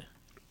 Can't do it.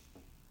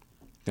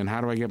 Then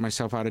how do I get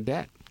myself out of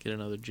debt? Get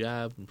another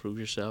job, improve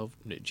yourself,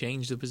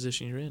 change the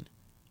position you're in.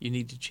 You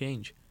need to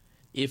change.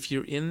 If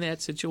you're in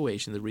that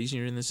situation, the reason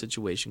you're in this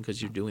situation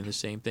because you're doing the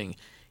same thing.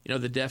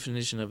 The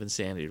definition of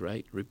insanity,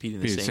 right? Repeating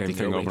the same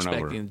thing over and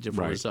expecting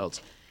different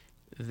results.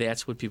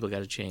 That's what people got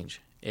to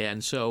change.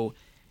 And so,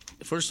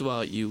 first of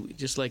all, you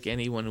just like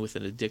anyone with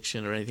an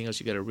addiction or anything else,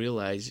 you got to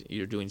realize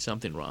you're doing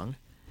something wrong.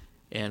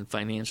 And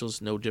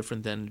financial's no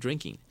different than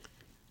drinking.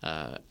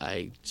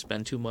 I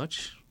spend too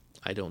much.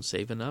 I don't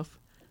save enough.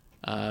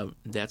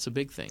 That's a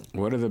big thing.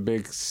 What are the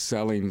big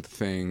selling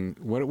thing?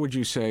 What would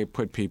you say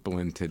put people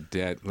into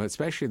debt,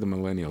 especially the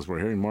millennials? We're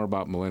hearing more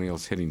about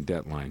millennials hitting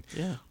debt line.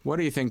 Yeah. What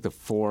do you think the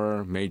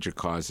four major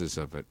causes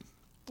of it?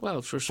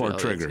 Well, first of all,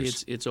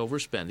 triggers. It's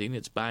overspending.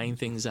 It's buying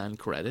things on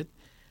credit.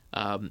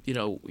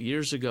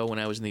 Years ago when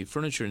I was in the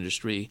furniture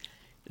industry,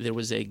 there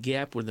was a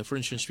gap when the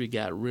furniture industry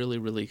got really,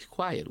 really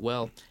quiet.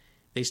 Well,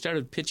 they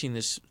started pitching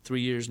this 3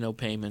 years, no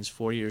payments,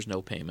 4 years,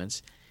 no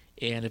payments.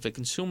 And if a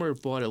consumer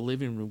bought a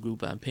living room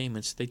group on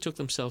payments, they took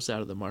themselves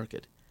out of the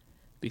market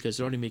because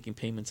they're already making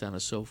payments on a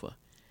sofa.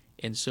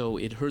 And so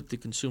it hurt the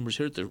consumers,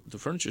 hurt the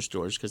furniture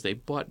stores because they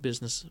bought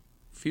business,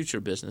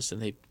 future business,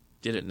 and they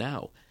did it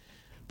now.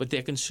 But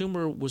that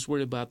consumer was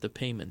worried about the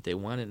payment. They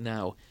want it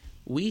now.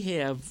 We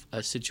have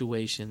a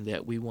situation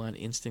that we want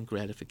instant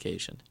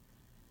gratification.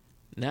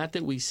 Not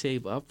that we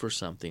save up for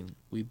something.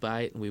 We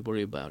buy it and we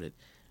worry about it.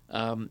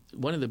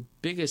 One of the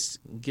biggest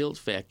guilt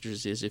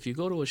factors is if you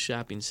go to a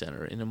shopping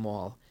center in a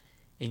mall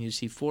and you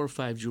see 4 or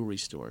 5 jewelry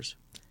stores,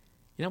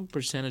 you know what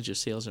percentage of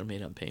sales are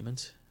made on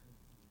payments?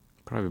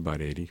 Probably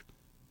about 80.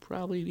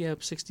 Probably,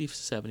 60,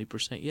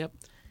 70%, yep.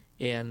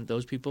 And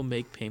those people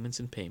make payments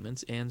and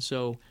payments. And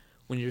so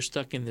when you're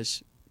stuck in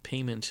this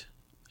payment,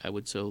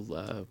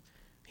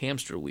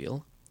 hamster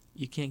wheel,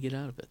 you can't get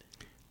out of it.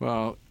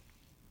 Well,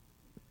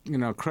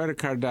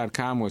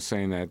 creditcard.com was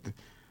saying that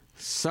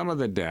some of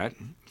the debt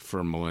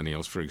for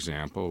millennials, for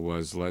example,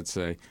 was, let's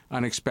say,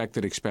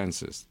 unexpected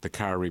expenses, the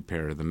car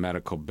repair, the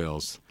medical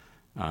bills,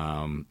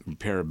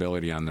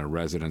 repairability on their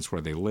residence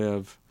where they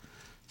live.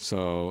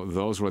 So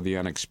those were the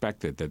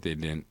unexpected that they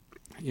didn't,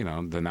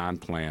 the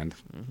non-planned,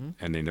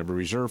 and they never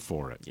reserved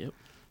for it. Yep.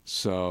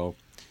 So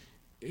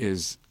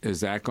is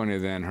that going to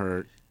then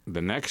hurt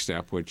the next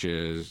step, which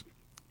is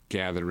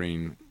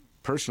gathering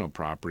personal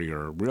property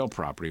or real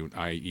property,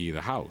 i.e.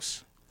 the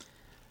house?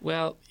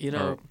 Well,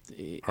 are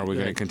we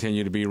going to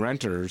continue to be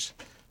renters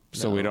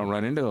so we don't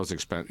run into those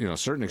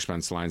certain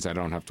expense lines I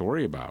don't have to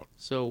worry about?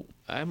 So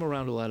I'm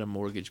around a lot of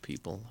mortgage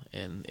people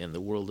and in the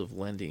world of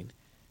lending.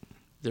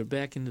 They're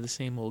back into the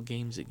same old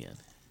games again.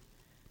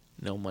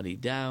 No money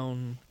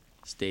down,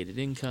 stated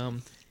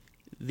income.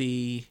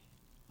 The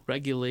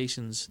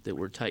regulations that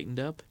were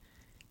tightened up,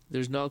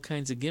 there's all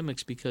kinds of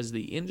gimmicks because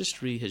the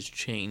industry has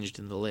changed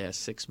in the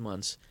last 6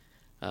 months,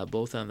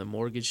 both on the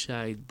mortgage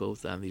side,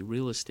 both on the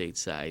real estate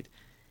side.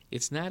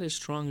 It's not as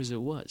strong as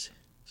it was.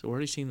 So we're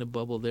already seeing the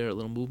bubble there, a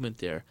little movement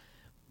there.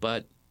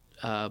 But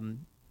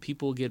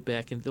people get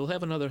back and they'll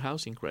have another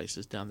housing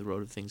crisis down the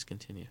road if things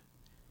continue.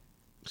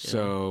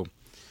 So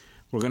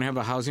we're going to have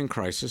a housing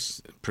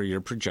crisis per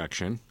your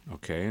projection,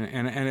 okay?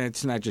 And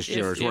it's not just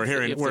yours. We're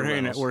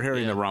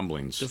hearing the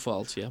rumblings.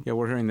 Defaults, yeah. Yeah,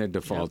 we're hearing the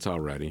defaults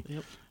already.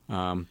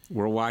 Yep.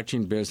 We're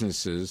watching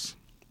businesses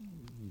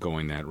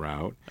going that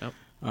route. Yep.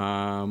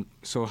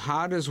 So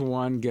how does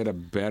one get a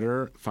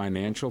better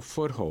financial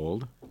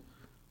foothold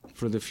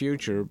for the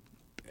future?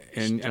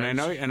 And I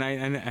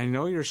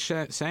know you're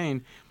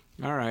saying,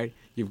 all right,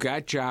 you've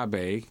got job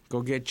A,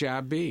 go get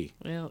job B.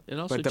 Well, and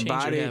also change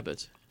your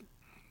habits.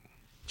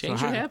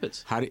 Change your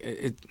habits.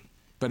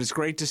 But it's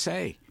great to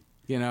say.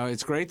 You know,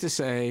 it's great to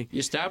say.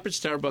 You stop at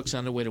Starbucks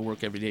on the way to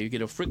work every day. You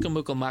get a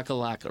Frickamuckle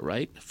Makalaka,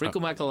 right?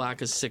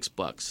 Frickamuckalaka is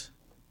 $6.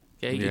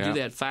 Okay, you do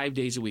that 5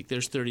 days a week.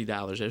 There's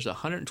 $30. There's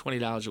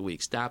 $120 a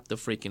week. Stop the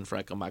freaking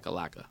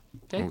Frickamuckalaka.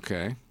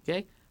 Okay.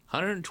 Okay.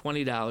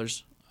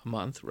 $120 a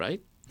month,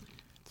 right?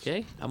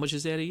 Okay. How much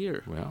is that a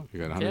year? Well, you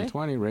got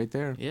 120 right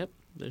there. Yep.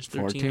 There's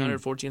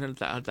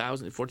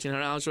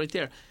 $1,400 right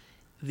there.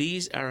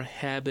 These are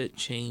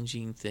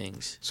habit-changing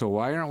things. So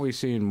why aren't we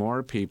seeing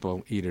more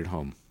people eat at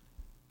home?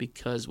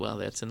 Because, well,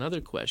 that's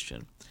another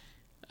question.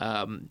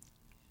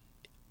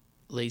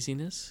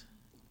 Laziness,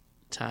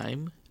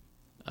 time,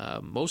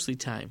 mostly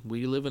time.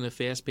 We live in a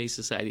fast-paced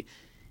society.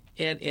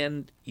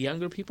 And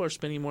younger people are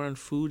spending more on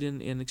food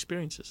and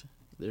experiences.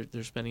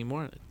 They're spending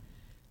more on it.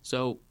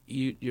 So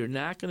you're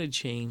not going to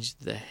change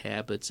the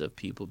habits of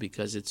people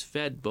because it's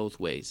fed both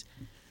ways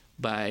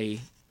by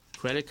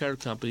credit card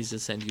companies that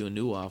send you a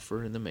new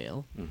offer in the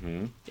mail.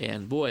 Mm-hmm.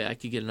 And, boy, I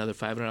could get another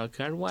 $500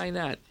 card. Why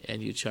not?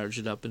 And you charge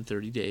it up in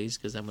 30 days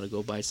because I'm going to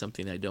go buy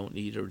something I don't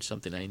need or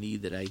something I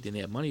need that I didn't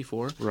have money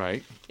for.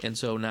 Right. And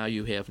so now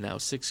you have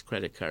 6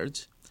 credit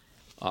cards,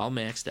 all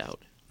maxed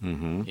out.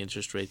 Mm-hmm.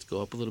 Interest rates go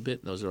up a little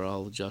bit, and those are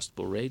all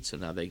adjustable rates. So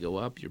now they go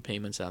up. Your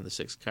payments on the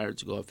 6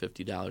 cards go up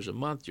 $50 a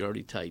month. You're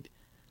already tight.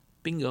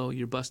 Bingo,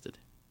 you're busted.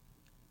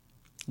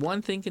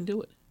 One thing can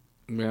do it.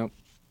 Well,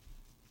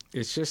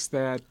 it's just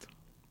that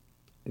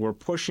we're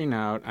pushing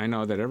out. I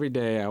know that every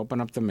day I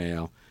open up the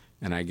mail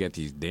and I get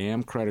these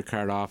damn credit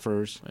card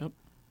offers. Yep.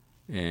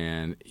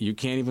 And you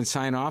can't even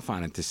sign off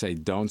on it to say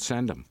don't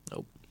send them.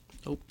 Nope.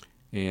 Nope.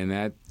 And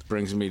that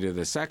brings me to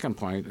the second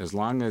point. As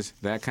long as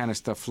that kind of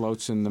stuff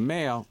floats in the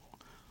mail,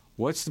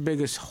 what's the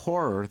biggest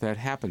horror that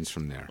happens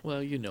from there?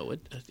 Well, you know it.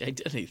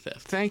 Identity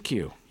theft. Thank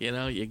you. You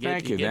know, you get.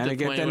 Thank you. Then I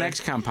get the next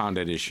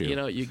compounded issue. You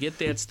know, you get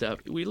that stuff.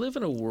 We live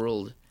in a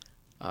world.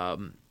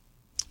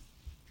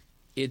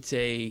 It's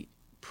a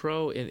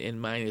pro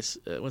and minus.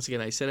 Once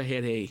again, I said I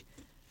had a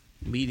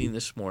meeting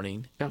this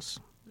morning. Yes.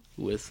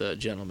 With a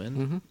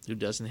gentleman who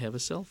doesn't have a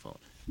cell phone,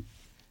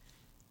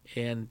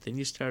 and then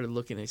you started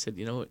looking. I said,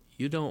 you know,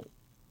 you don't.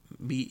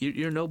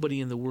 You're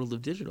nobody in the world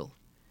of digital.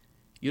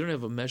 You don't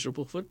have a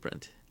measurable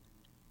footprint.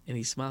 And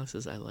he smiles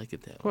and says, I like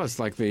it that way. Well, it's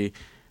like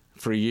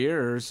for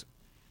years,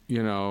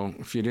 you know,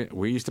 if you didn't,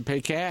 we used to pay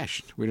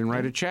cash. We didn't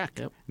write a check.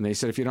 Yep. And they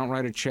said if you don't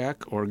write a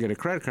check or get a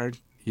credit card,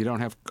 you don't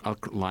have a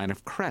line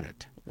of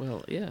credit.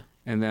 Well, yeah.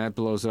 And that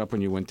blows up when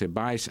you went to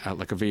buy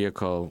like a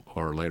vehicle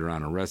or later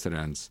on a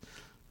residence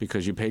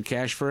because you paid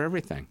cash for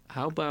everything.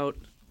 How about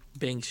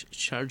banks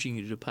charging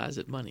you to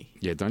deposit money?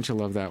 Yeah, don't you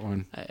love that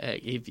one? I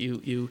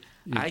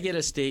get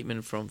a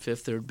statement from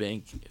Fifth Third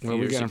Bank a few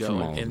years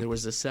ago, and there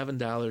was a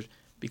 $7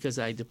 because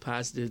I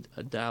deposited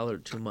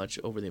 $1 too much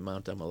over the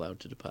amount I'm allowed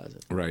to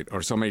deposit. Right,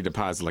 or somebody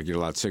deposits like you're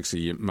allowed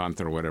 $6 a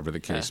month or whatever the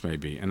case may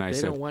be. And I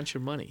said, they don't want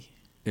your money.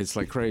 It's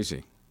like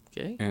crazy.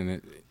 Okay.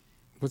 And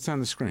what's on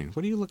the screen?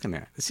 What are you looking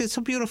at? It's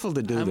so beautiful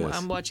to do this.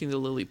 I'm watching the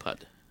lily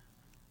put.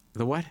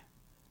 The what?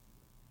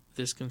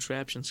 This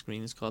contraption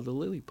screen is called the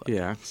lily put.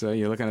 Yeah, so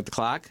you're looking at the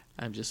clock?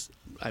 I'm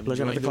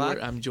looking at the clock?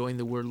 I'm enjoying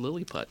the word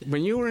lily put.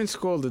 When you were in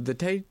school, did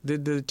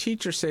the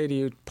teacher say to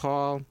you,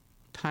 Paul,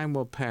 time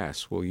will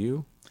pass, will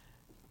you?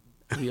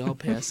 We all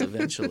pass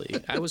eventually.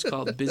 I was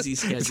called busy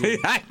schedule. See,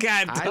 I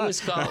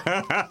was called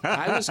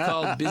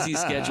busy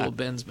schedule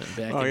Bensman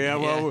back. Oh yeah,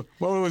 well,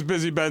 what was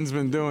busy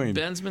Bensman doing?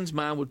 Bensman's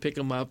mom would pick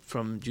him up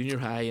from junior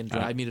high and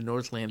drive me to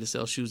Northland to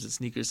sell shoes and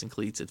sneakers and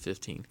cleats at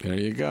 15. There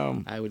you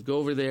go. I would go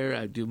over there.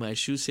 I'd do my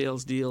shoe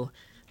sales deal,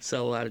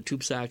 sell a lot of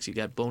tube socks. You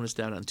got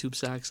bonused out on tube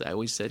socks. I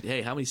always said,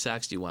 "Hey, how many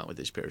socks do you want with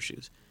this pair of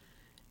shoes?"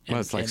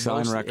 Well, it's like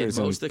selling records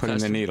and putting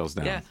the needles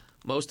down. Yeah.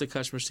 Most of the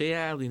customers say,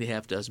 I'll need a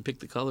half dozen. Pick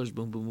the colors,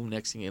 boom, boom, boom.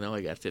 Next thing you know,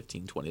 I got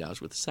 $15, $20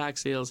 worth of sock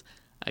sales.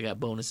 I got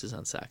bonuses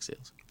on sock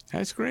sales.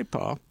 That's great,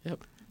 Paul. Yep.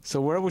 So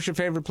where was your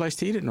favorite place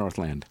to eat at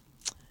Northland?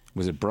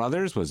 Was it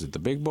Brothers? Was it the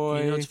Big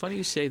Boy? You know, it's funny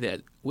you say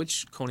that.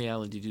 Which Coney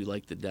Island did you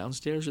like, the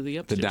downstairs or the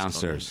upstairs? The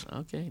downstairs.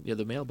 Okay, near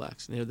the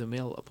mailbox, near the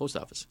post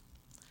office.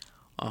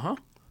 Uh-huh.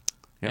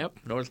 Yep,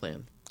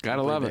 Northland.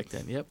 Gotta love it.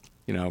 Then. Yep.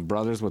 You know,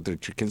 Brothers with the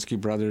Chikinski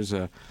brothers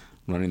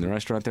running the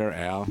restaurant there.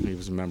 Al, he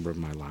was a member of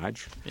my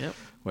lodge. Yep.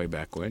 Way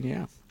back when,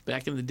 yeah.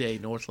 Back in the day,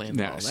 Northland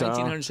Mall.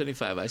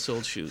 1975, I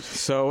sold shoes.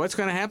 So what's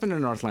going to happen to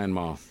Northland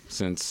Mall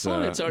since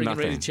it's already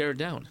nothing? Ready to tear it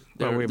down.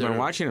 Well, we've been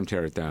watching them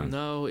tear it down.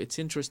 No, it's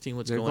interesting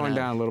what's going on. They're going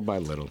down little by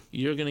little.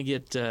 You're going to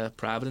get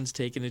Providence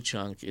taking a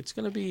chunk. It's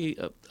going to be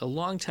a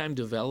long time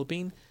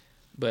developing,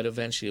 but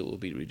eventually it will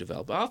be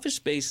redeveloped. Office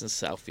space in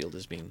Southfield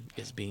is being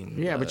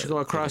yeah, but you go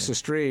across the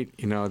street,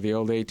 you know, the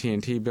old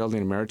AT&T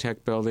building,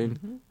 Ameritech building.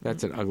 Mm-hmm.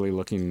 That's an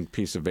ugly-looking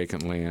piece of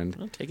vacant land.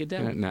 Well, take it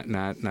down.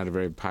 Not a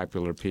very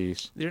popular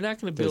piece. They're not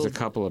going to build. There's a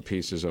couple of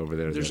pieces over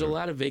there. There's a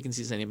lot of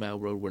vacancies on 80 Mile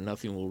Road where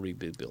nothing will be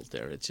built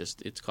there.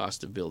 It's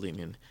cost of building,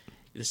 and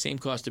the same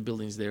cost of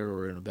buildings there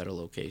or in a better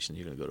location.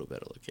 You're going to go to a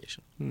better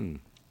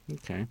location.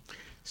 Okay.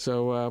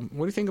 So what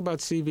do you think about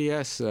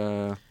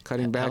CVS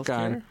cutting back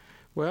on?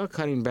 Well,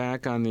 cutting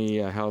back on the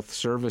health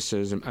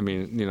services. I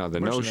mean, you know, the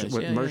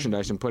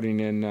merchandise and putting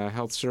in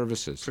health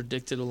services.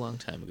 Predicted a long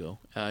time ago.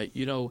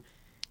 You know,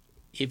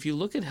 if you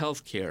look at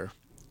health care,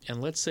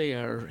 and let's say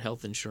our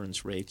health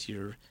insurance rates,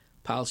 your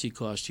policy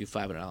costs you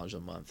 $500 a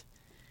month,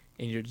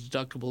 and your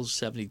deductible is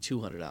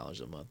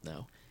 $7,200 a month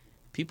now.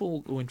 People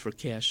will go in for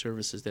cash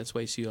services. That's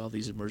why you see all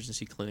these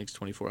emergency clinics,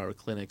 24-hour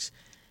clinics,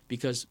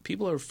 because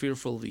people are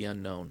fearful of the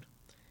unknown.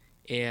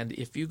 And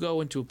if you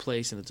go into a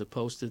place and it's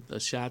a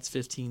shot's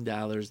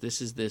 $15,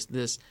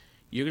 this,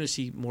 you're going to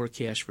see more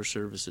cash for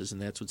services,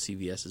 and that's what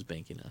CVS is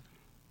banking on.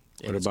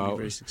 And what about,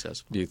 very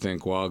successful. Do you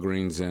think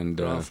Walgreens and...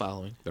 They're all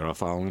following. They're all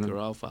following? They're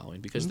all following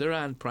because they're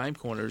on prime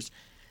corners.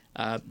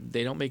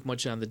 They don't make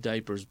much on the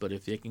diapers, but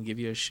if they can give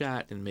you a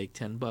shot and make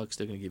 $10,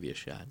 they're going to give you a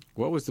shot.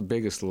 What was the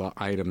biggest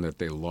item that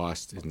they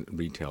lost in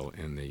retail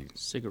in the...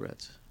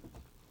 Cigarettes.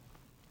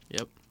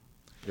 Yep.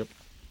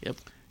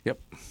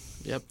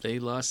 Yep. They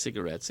lost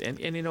cigarettes. And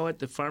you know what?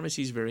 The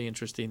pharmacy is very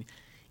interesting.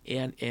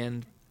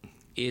 And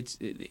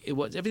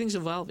everything's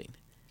evolving.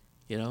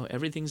 You know,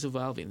 everything's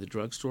evolving. The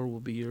drugstore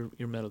will be your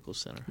medical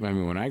center. I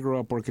mean, when I grew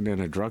up working in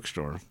a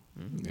drugstore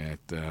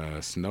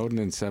at Snowden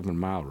and 7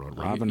 Mile Road,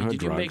 Robin Hood Drugs.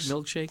 Did you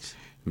make milkshakes?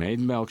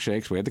 Made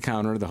milkshakes. We had the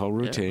counter, the whole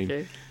routine. Yeah,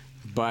 okay.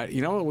 But,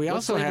 you know what? We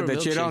also had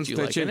that you don't...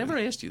 I never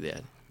asked you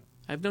that.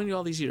 I've known you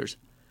all these years.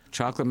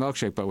 Chocolate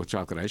milkshake, but with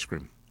chocolate ice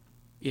cream.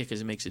 Yeah,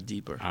 because it makes it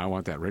deeper. I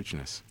want that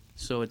richness.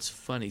 So it's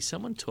funny.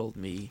 Someone told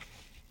me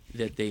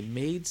that they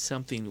made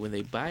something, when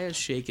they buy a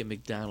shake at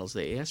McDonald's,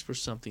 they ask for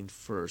something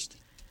first.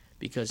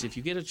 Because if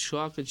you get a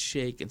chocolate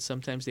shake, and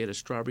sometimes they had a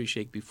strawberry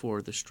shake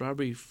before, the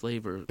strawberry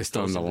flavor is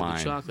still in the line.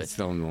 The chocolate. It's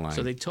still in the line.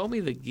 So they told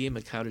me the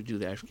gimmick how to do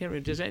that. I can't remember.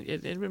 Does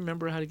anyone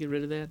remember how to get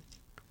rid of that?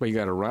 Well, you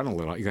got to run a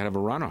little. You got to have a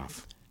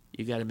runoff.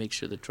 You got to make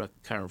sure the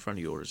car in front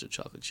of you orders a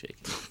chocolate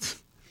shake.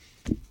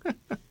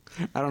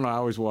 I don't know. I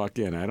always walk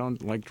in. I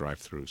don't like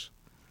drive-thrus.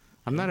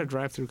 I'm not a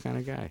drive-thru kind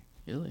of guy.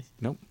 Really?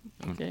 Nope.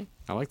 Okay.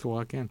 I like to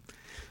walk in.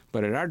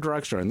 But at our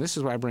drugstore, and this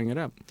is why I bring it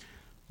up,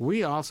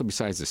 we also,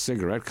 besides the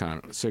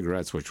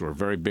cigarettes, which were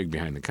very big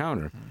behind the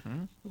counter,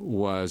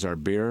 was our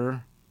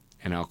beer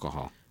and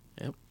alcohol.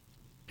 Yep.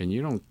 And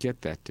you don't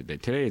get that today.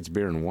 Today it's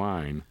beer and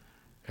wine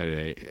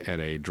at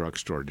a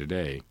drugstore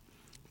today.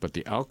 But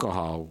the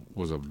alcohol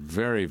was a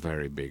very,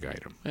 very big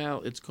item.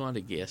 Well, it's gone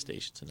to gas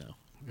stations now.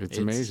 It's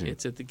amazing.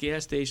 It's at the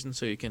gas station,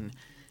 so you can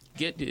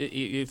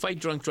you fight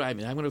drunk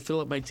driving. I'm going to fill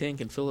up my tank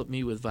and fill up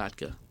me with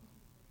vodka.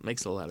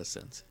 Makes a lot of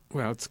sense.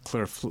 Well, it's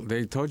clear.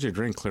 They told you to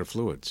drink clear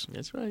fluids.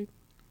 That's right.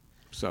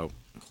 So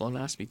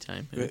colonoscopy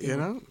time. You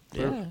know?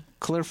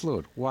 Clear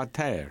fluid.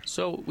 Water.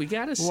 So we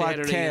got a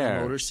Saturday in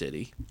the Motor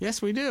City.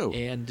 Yes, we do.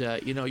 And,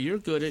 you're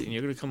good at it, and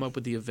you're going to come up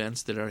with the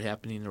events that are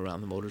happening around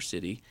the Motor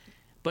City.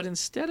 But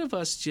instead of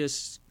us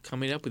just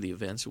coming up with the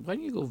events, why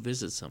don't you go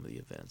visit some of the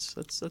events?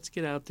 Let's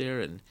get out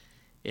there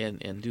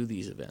and do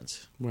these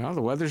events. Well,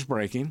 the weather's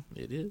breaking.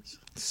 It is.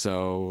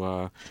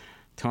 So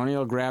Tony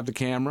will grab the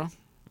camera.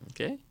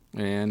 Okay.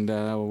 And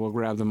we'll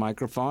grab the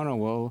microphone, and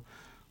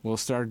we'll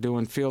start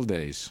doing field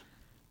days.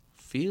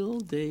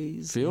 Field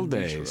days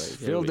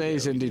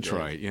in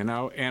Detroit, you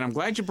know. And I'm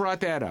glad you brought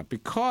that up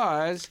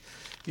because,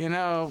 you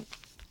know,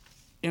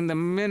 in the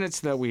minutes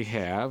that we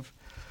have,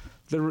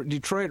 the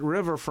Detroit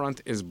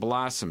riverfront is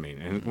blossoming.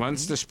 And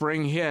once the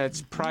spring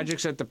hits,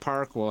 projects at the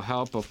park will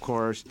help, of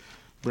course,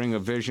 bring a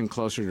vision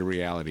closer to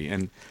reality.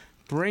 And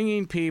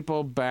bringing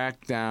people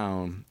back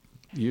down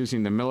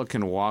using the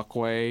Milliken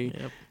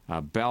Walkway,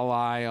 Belle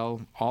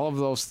Isle, all of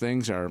those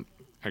things are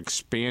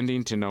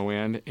expanding to no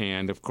end.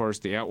 And, of course,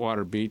 the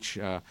Atwater Beach,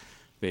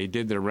 they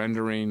did their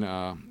rendering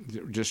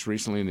just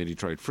recently in the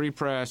Detroit Free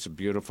Press.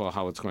 Beautiful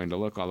how it's going to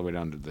look all the way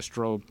down to the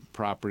Stroh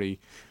property.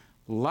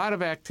 A lot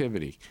of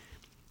activity.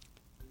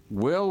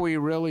 Will we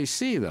really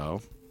see,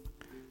 though,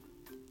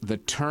 the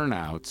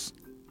turnouts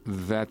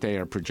that they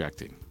are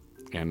projecting?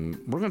 And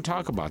we're going to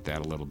talk about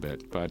that a little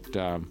bit. But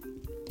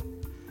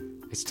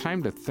it's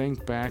time to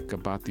think back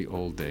about the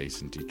old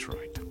days in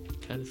Detroit.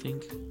 Gotta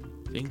think.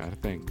 Gotta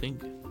think.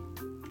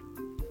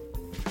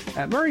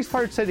 At Murray's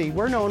Part City,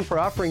 we're known for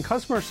offering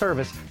customer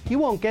service you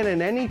won't get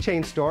in any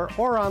chain store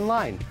or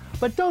online.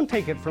 But don't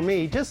take it from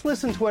me, just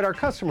listen to what our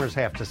customers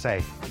have to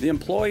say. The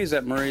employees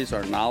at Murray's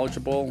are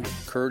knowledgeable,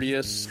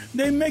 courteous.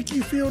 They make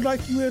you feel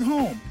like you're at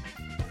home.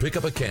 Pick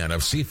up a can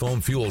of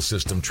Seafoam Fuel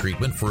System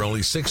treatment for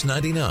only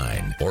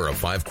 $6.99 or a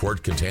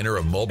 5-quart container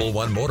of Mobil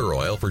 1 motor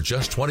oil for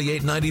just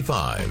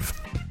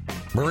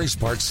 $28.95. Murray's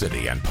Park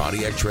City and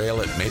Pontiac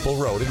Trail at Maple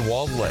Road in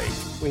Walled Lake.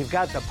 We've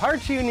got the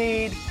parts you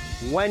need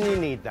when you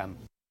need them.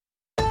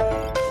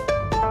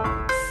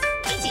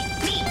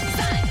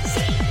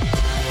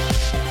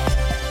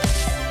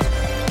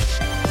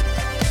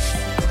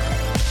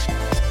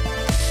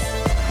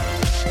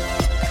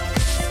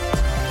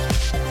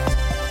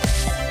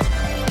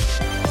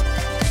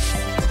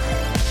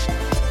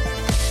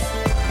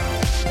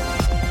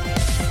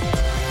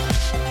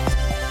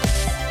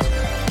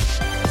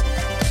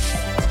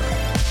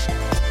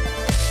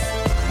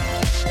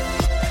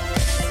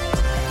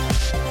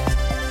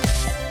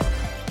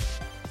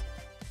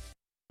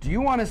 Do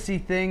you want to see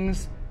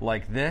things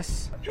like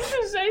this. Did you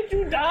just say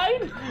you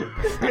died?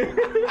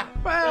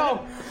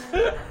 Well,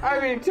 I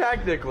mean,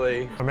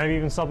 technically. Or maybe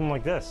even something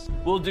like this.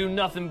 We'll do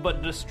nothing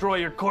but destroy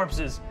your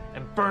corpses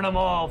and burn them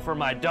all for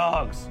my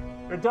dogs.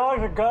 Your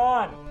dogs are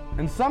gone.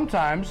 And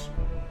sometimes,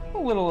 a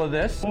little of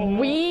this.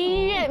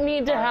 We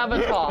need to have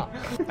a talk.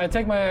 I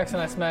take my axe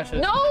and I smash it.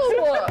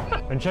 No!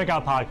 And check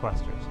out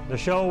Podquesters, the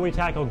show where we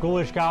tackle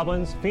ghoulish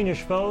goblins,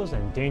 fiendish foes,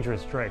 and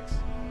dangerous drakes.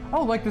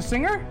 Oh, like the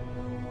singer?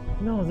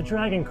 No, the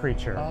dragon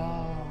creature.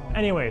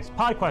 Anyways,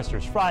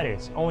 Podquesters,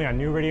 Fridays, only on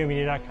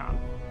NewRadioMedia.com.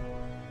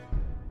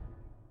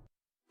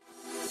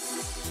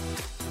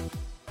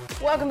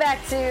 Welcome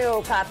back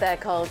to Pop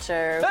That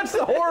Culture. That's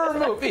the horror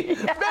movie.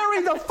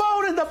 Bury the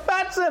phone in the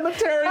Pet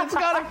Cemetery. It's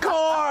got a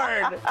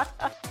cord.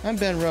 I'm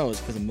Ben Rose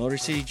for the Motor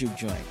City Juke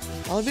Joint.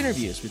 I'll have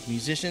interviews with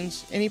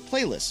musicians and a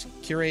playlist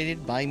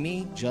curated by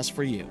me just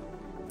for you.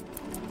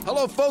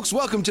 Hello, folks.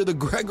 Welcome to the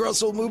Greg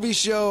Russell Movie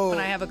Show. When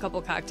I have a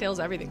couple cocktails,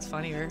 everything's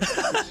funnier.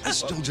 I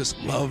still just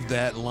love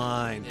that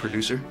line.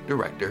 Producer,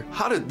 director,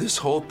 how did this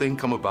whole thing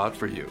come about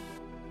for you?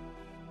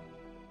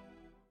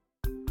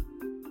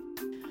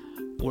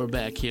 We're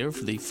back here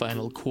for the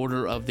final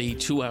quarter of the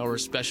 2-hour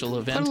special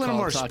event. Put a little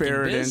more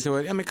spirit Biz. into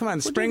it. I mean, come on,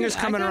 spring is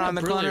coming around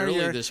the corner.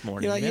 Early this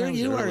morning.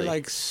 You are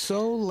like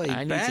so laid back today.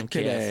 I need some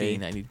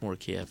caffeine. I need more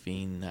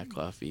caffeine, not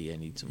coffee. I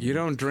need some. You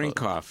don't drink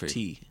coffee.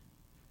 Tea.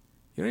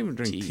 You don't even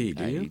drink tea,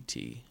 do you? I need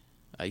tea.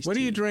 Iced what tea.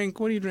 do you drink?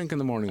 What do you drink in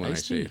the morning when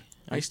Iced I see you? tea.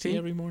 Iced tea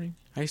every morning.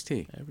 Iced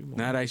tea. Every morning.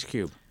 Not Ice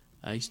Cube.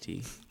 Iced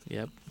tea.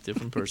 Yep.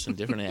 Different person,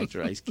 different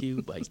actor. Ice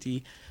Cube, iced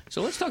tea.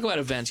 So let's talk about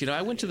events. You know,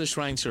 I went to the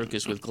Shrine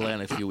Circus with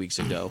Glenn a few weeks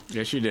ago.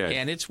 Yes, you did.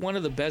 And it's one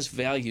of the best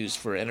values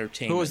for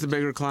entertainment. Who was the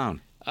bigger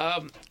clown?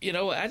 You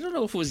know, I don't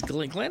know if it was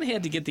Glenn. Glenn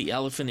had to get the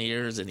elephant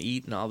ears and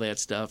eat and all that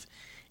stuff,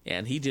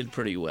 and he did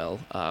pretty well.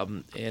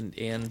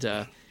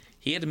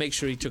 He had to make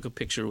sure he took a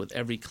picture with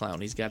every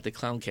clown. He's got the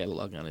clown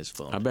catalog on his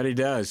phone. I bet he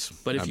does.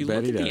 But if you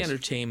look at the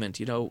entertainment,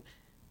 you know,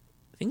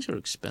 things are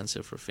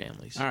expensive for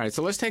families. All right,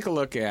 so let's take a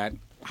look at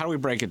how do we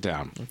break it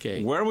down.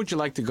 Okay. Where would you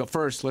like to go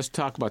first? Let's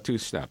talk about two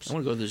steps. I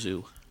want to go to the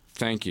zoo.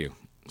 Thank you.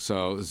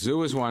 So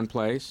zoo is one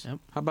place. Yep.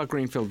 How about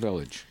Greenfield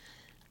Village?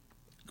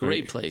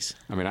 Great place.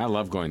 I mean, I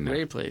love going there.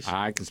 Great place.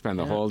 I can spend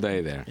the whole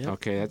day there. Yep.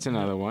 Okay, that's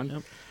another one.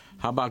 Yep.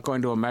 How about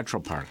going to a Metro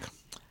Park?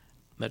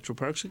 Metro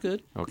Parks are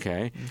good.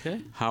 Okay.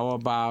 Okay. How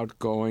about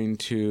going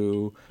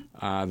to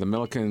the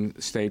Milliken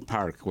State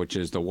Park, which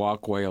is the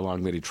walkway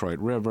along the Detroit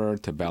River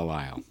to Belle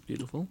Isle?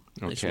 Beautiful.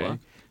 Okay. Nice walk.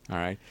 All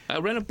right.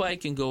 Rent a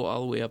bike and go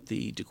all the way up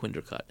the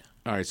DeQuinder Cut.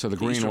 All right, so the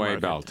Eastern Greenway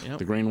Market. Belt. Yep.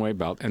 The Greenway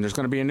Belt. And there's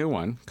going to be a new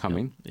one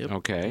coming. Yep.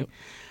 Okay. Yep.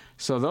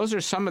 So those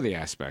are some of the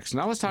aspects.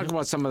 Now let's talk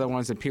about some of the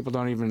ones that people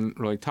don't even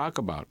really talk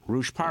about.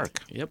 Rouge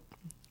Park. Yep.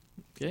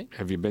 Okay.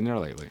 Have you been there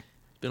lately?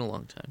 Been a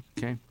long time.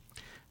 Okay.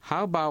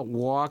 How about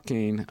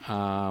walking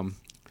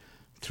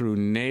through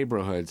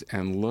neighborhoods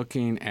and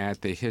looking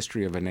at the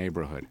history of a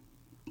neighborhood?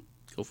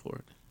 Go for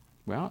it.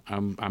 Well,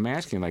 I'm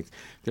asking, like,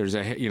 there's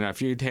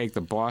if you take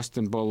the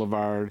Boston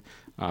Boulevard,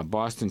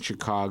 Boston,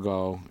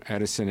 Chicago,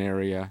 Edison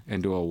area,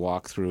 and do a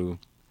walk through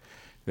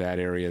that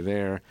area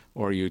there,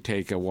 or you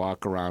take a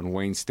walk around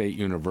Wayne State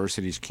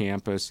University's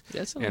campus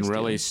and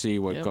really see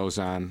what goes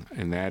on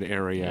in that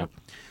area,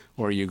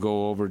 or you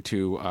go over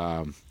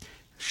to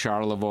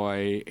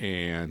Charlevoix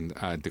and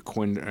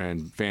DeQuinder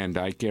and Van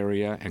Dyke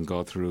area and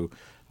go through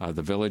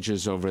the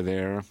villages over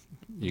there.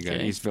 You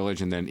got East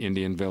Village and then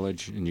Indian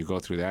Village, and you go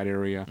through that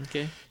area.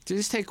 Okay.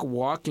 Just take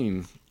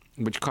walking,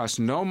 which costs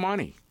no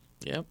money.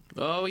 Yep.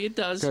 Oh, it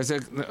does. Because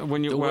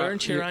when you the wear and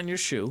tear on your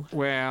shoe.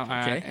 Well,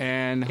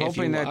 and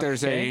hoping that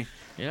there's a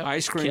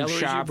ice cream Calories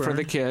shop for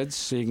the kids,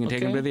 so you can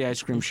take them to the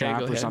ice cream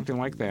shop or something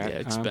like that. Yeah,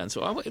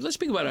 expensive. Let's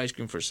speak about ice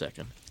cream for a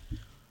second.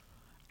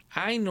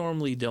 I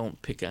normally don't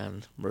pick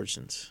on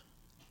merchants.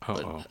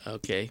 Uh-oh.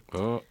 Okay.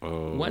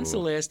 Uh-oh. When's the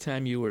last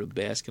time you were at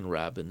Baskin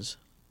Robbins?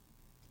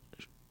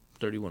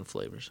 31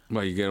 flavors.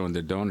 Well, you get it in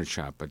the donut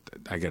shop, but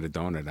I get a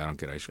donut. I don't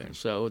get ice cream.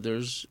 So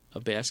there's a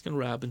Baskin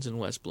Robbins in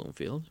West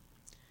Bloomfield.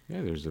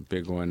 Yeah, there's a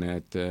big one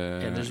at...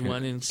 and there's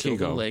one in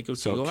Sylvan Lake or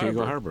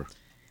Keego Harbor.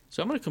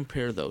 So I'm going to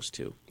compare those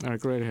two. All right,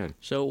 go right ahead.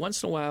 So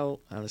once in a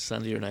while, on a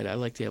Sunday or night, I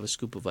like to have a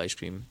scoop of ice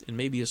cream and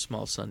maybe a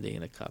small sundae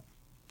in a cup.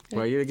 Okay.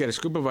 Well, you either get a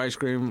scoop of ice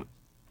cream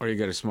or you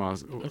get a small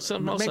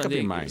sundae. Up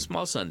your mind.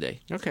 Small sundae.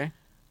 Okay.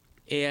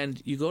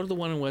 And you go to the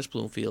one in West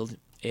Bloomfield,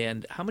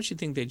 and how much do you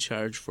think they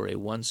charge for a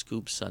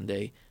one-scoop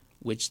sundae,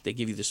 which they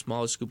give you the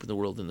smallest scoop in the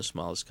world in the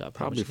smallest cup?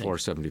 Probably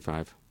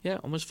 $4.75. Yeah,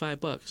 almost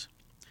 $5.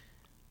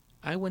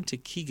 I went to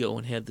Keego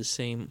and had the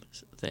same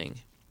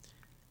thing,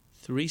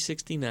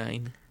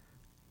 $3.69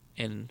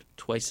 and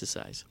twice the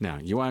size. Now,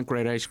 you want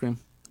great ice cream?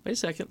 Wait a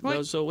second.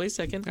 No, so wait a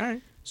second. All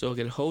right. So I'll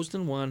get hosed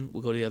in one.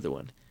 We'll go to the other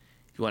one.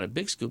 If you want a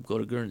big scoop, go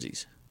to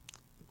Guernsey's.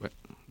 What?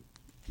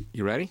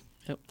 You ready?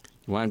 Yep.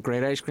 You want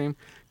great ice cream?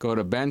 Go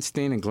to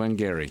Benstein and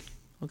Glengarry.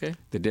 Okay.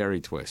 The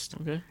Dairy Twist.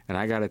 Okay. And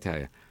I got to tell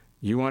you,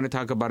 you want to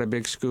talk about a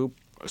big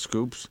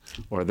scoops,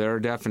 or their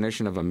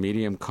definition of a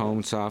medium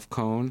cone, soft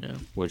cone,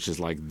 which is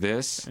like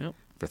this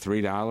for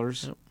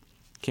 $3.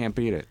 Can't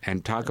beat it.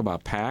 And talk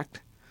about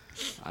packed.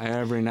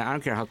 every night. I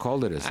don't care how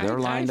cold it is. They're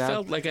lined up. I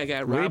felt like I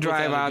got robbed. We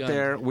drive without a out gun.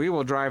 there. We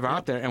will drive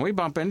out there, and we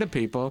bump into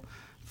people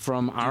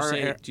from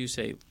our. Do you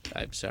say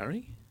I'm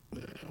sorry?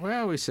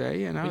 Well, we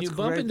say, you know, When it's you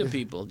bump great into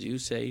people, do you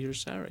say you're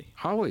sorry?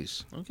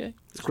 Always. Okay.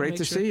 It's great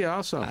to see you.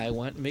 Also, I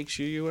want to make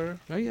sure you are.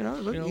 Well,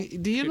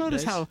 do you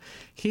notice how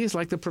he is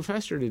like the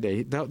professor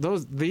today? The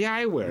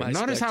eyewear.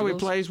 Notice how he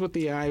plays with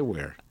the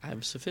eyewear.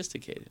 I'm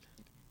sophisticated.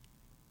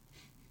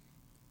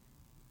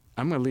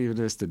 I'm going to leave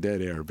this to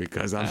dead air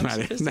because I'm not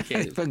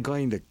even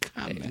going to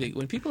comment. Hey,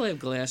 when people have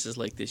glasses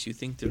like this, you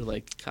think they're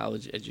like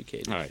college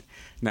educated. All right.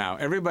 Now,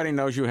 everybody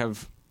knows you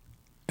have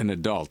an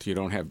adult. You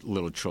don't have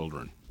little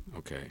children.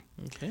 Okay.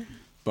 Okay.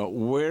 But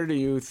where do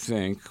you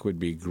think would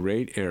be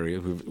great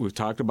areas? We've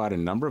talked about a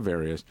number of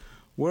areas.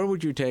 Where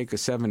would you take a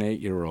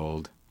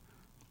 7-8-year-old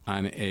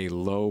on a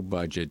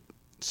low-budget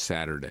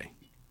Saturday?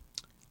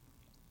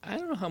 I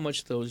don't know how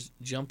much those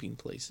jumping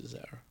places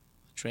are.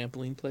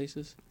 Trampoline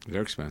places?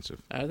 They're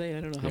expensive. Are they? I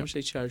don't know how much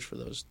they charge for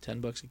those.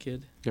 $10 a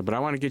kid? Yeah, but I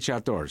want to get you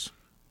outdoors.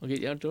 I'll get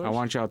you outdoors? I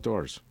want you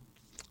outdoors.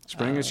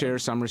 Spring is here.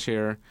 Summer's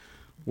here.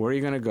 Where are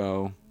you going to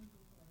go?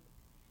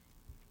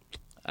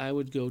 I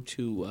would go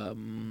to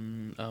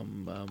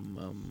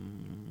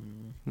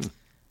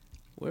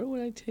where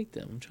would I take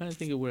them? I'm trying to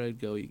think of where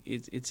I'd go.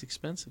 It's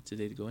expensive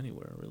today to go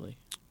anywhere, really.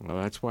 Well,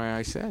 that's why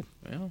I said.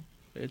 Well,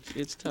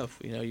 it's tough.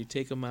 You know, you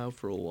take them out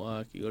for a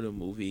walk, you go to a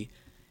movie,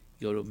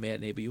 you go to a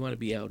matinee, but you want to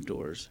be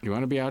outdoors. You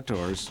want to be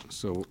outdoors,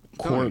 so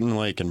Quarton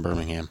Lake in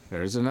Birmingham.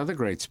 There's another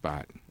great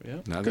spot.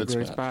 Yeah, another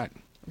great spot.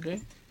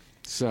 Okay.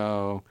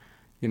 So,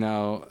 you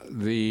know,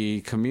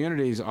 the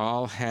communities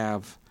all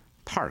have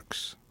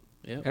parks.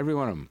 Yep. Every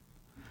one of them.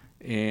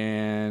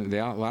 And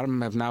a lot of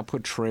them have now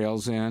put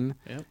trails in,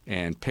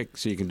 and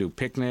so you can do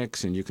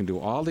picnics and you can do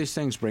all these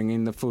things,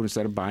 bringing the food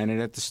instead of buying it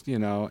at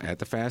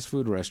the fast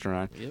food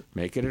restaurant. Yep.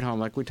 Make it at home,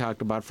 like we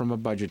talked about from a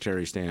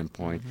budgetary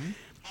standpoint.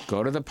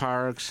 Go to the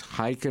parks,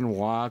 hike and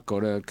walk. Go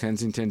to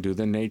Kensington, do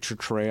the nature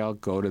trail.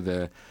 Go to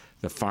the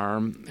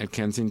farm at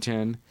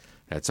Kensington.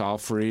 That's all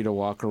free to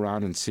walk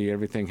around and see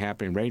everything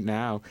happening. Right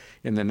now,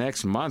 in the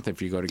next month,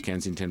 if you go to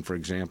Kensington, for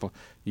example,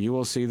 you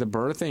will see the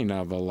birthing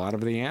of a lot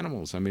of the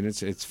animals. I mean,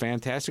 it's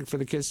fantastic for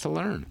the kids to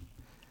learn.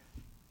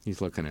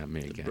 He's looking at me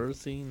again. The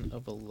birthing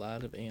of a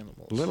lot of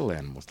animals. Little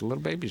animals. The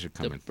little babies are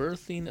coming. The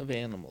birthing of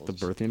animals. The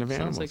birthing of animals.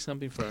 Sounds like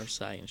something for our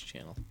science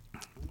channel.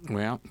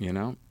 Well, you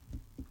know.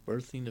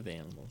 Birthing of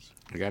animals.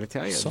 I got to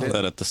tell you. Saw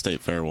that at the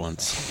state fair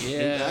once.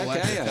 Yeah, I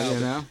tell you, you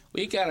know.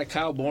 We got a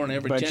cow born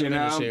every 10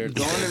 minutes here.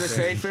 Going to the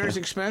state fair is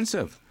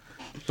expensive.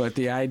 But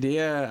the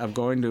idea of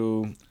going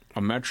to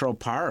a metro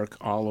park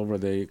all over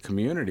the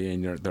community,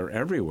 and they're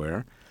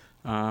everywhere,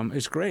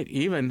 is great.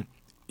 Even,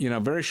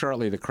 very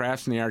shortly, the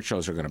crafts and the art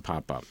shows are going to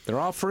pop up. They're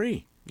all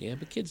free. Yeah,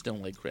 but kids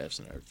don't like crafts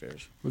and art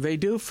fairs. Well, they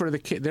do for the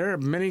kids. There are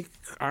many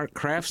art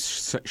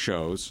crafts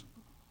shows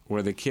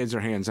where the kids are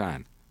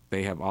hands-on.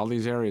 They have all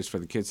these areas for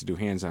the kids to do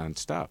hands-on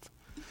stuff,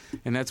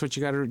 and that's what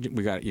you got to.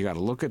 You got to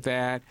look at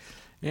that,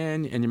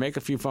 and you make a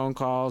few phone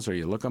calls or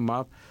you look them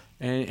up,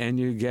 and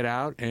you get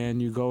out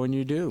and you go and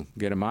you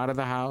get them out of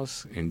the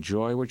house,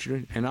 enjoy what you're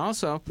doing, and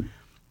also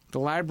the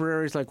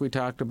libraries like we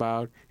talked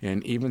about,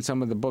 and even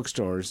some of the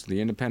bookstores, the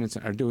independents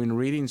are doing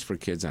readings for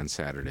kids on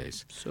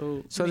Saturdays.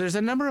 So there's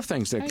a number of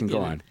things that can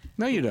go on.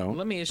 No, you don't.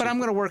 But I'm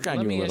going to work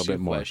on you a little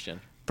bit more,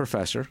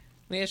 Professor.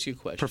 Let me ask you a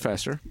question.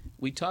 Professor.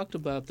 We talked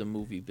about the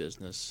movie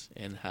business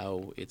and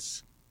how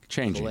it's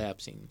changing.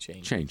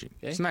 Changing.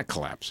 Okay? It's not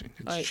collapsing.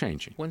 It's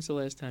changing. When's the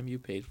last time you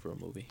paid for a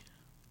movie?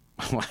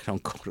 Oh, I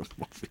don't go to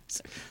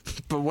movies.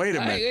 But wait a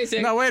minute.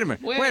 Wait a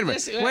minute.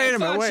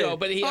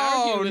 But he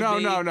argued with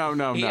me.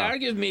 No. He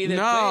argued with me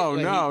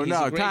that he's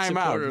a great time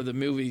supporter out. of the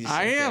movies.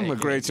 I am a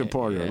great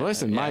supporter.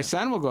 Listen, my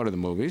son will go to the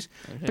movies.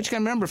 Okay. But you got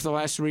to remember, for the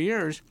last 3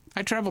 years,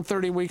 I traveled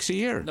 30 weeks a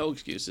year. No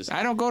excuses.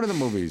 I don't go to the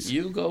movies.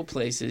 You go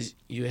places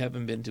you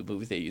haven't been to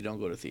movie theater. You don't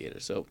go to theater.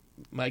 So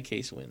my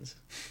case wins.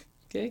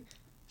 Okay?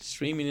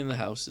 Streaming in the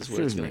house is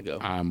where it's going to go.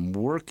 I'm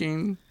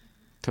working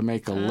to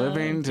make a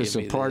living, to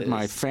support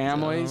my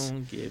families.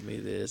 Don't give me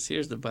this.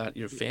 Here's about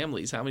your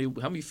families. How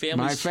many families?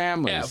 My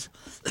families.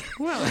 Have?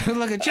 Well,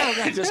 look at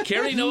you. Does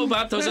Carrie know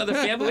about those other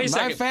families? Wait a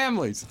second. My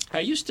families. Are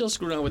you still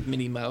screwing on with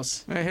Minnie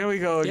Mouse? Here we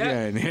go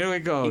again. Here we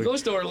go. He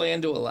goes to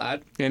Orlando a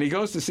lot. And he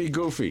goes to see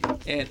Goofy.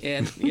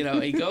 And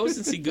he goes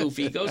and see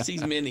Goofy. He goes and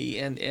sees Minnie.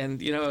 And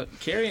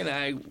Carrie and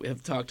I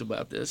have talked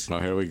about this. Oh,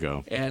 here we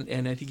go.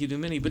 And I think you do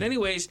Minnie. But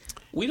anyways,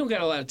 we don't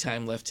got a lot of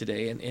time left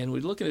today. And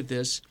we're looking at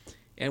this.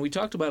 And we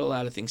talked about a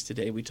lot of things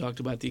today. We talked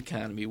about the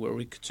economy, where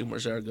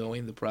consumers are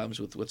going, the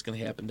problems with what's going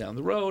to happen down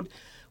the road.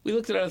 We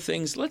looked at other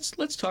things.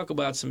 Let's talk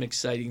about some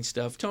exciting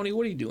stuff. Tony,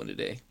 what are you doing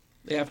today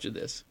after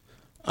this?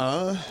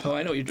 I know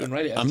what you're doing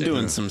right after. I'm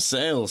doing some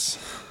sales.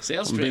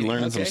 Sales training.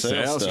 Learning some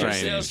sales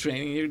training. Sales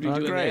training. You're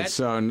doing great. that.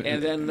 So,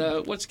 and then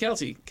what's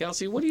Kelsey?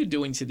 Kelsey, what are you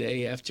doing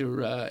today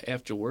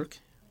after work?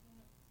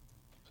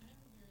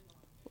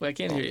 Well, I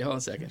can't hear you. Hold on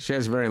a second. She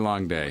has a very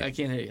long day. I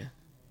can't hear you.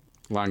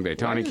 Long day.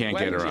 Tony can't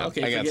get her up.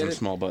 Okay, I got some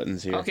small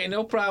buttons here. Okay,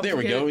 no problem. There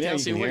we go.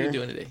 Kelsey, what are you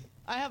doing today?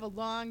 I have a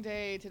long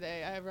day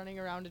today. I have running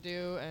around to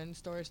do and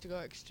stores to go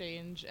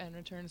exchange and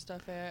return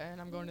stuff at, and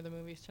I'm going to the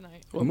movies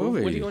tonight. What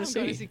movie? What are you going to see?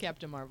 I'm going to see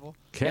Captain Marvel.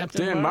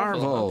 Captain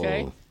Marvel.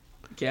 Okay.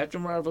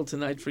 Captain Marvel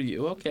tonight for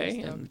you.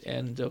 Okay.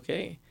 And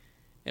okay.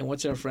 And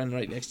what's our friend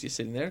right next to you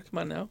sitting there? Come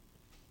on now.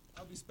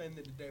 I'll be spending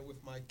the day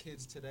with my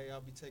kids today.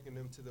 I'll be taking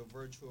them to the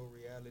Virtual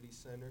Reality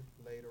Center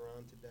later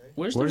on today.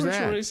 Where's the Virtual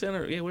Reality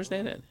Center? Yeah, where's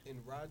that at?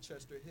 In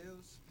Rochester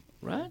Hills.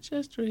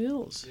 Rochester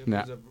Hills.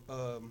 Yeah, there's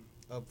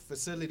a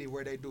facility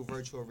where they do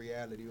virtual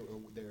reality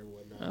there and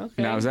whatnot.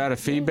 Okay. Now, is that a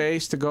fee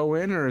base to go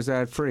in, or is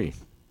that free?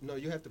 No,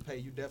 you have to pay.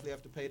 You definitely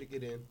have to pay to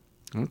get in.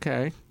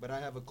 Okay. But I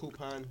have a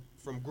coupon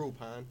from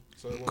Groupon.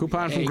 So it won't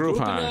Coupon be from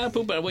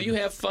Groupon. Well, you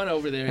have fun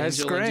over there, That's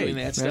Angela, great. doing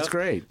that stuff. That's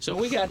great. So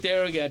we got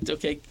there. All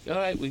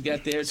right, we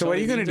got there. So what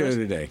are you going to do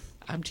today?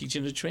 I'm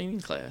teaching a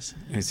training class.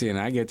 And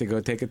I get to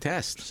go take a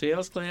test.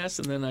 Sales class,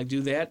 and then I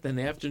do that. Then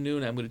the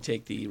afternoon, I'm going to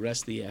take the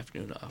rest of the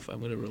afternoon off. I'm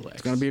going to relax.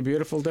 It's going to be a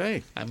beautiful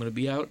day. I'm going to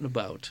be out and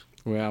about.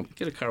 Well,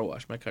 get a car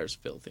wash. My car's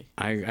filthy.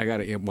 I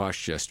got it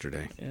washed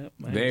yesterday. Yeah,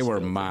 they were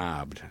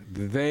mobbed.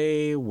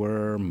 They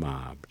were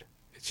mobbed.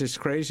 It's just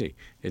crazy.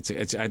 It's.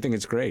 I think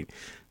it's great.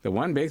 The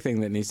one big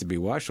thing that needs to be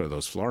washed are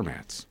those floor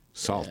mats.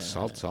 Salt.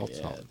 Yeah,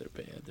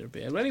 they're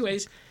bad. But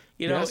anyways,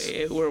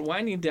 we're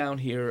winding down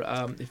here.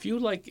 If you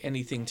like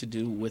anything to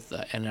do with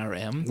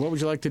NRM, what would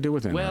you like to do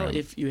with NRM? Well,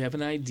 if you have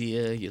an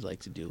idea, you'd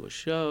like to do a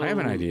show. I have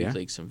an idea. You'd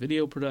like some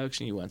video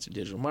production. You want some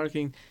digital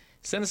marketing.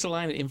 Send us a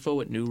line at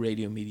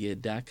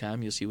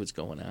info@newradiomedia.com. You'll see what's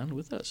going on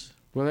with us.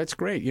 Well, that's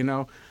great.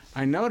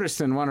 I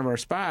noticed in one of our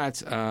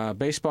spots,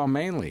 Baseball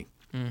Mainly.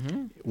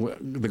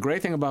 Mm-hmm. The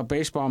great thing about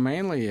Baseball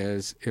Mainly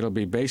is it'll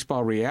be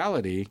Baseball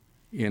Reality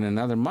in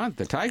another month.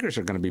 The Tigers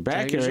are going to be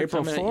back here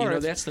April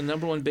 4th. That's the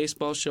 #1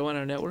 baseball show on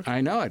our network. I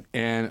know it.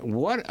 And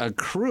what a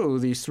crew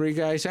these three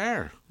guys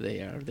are.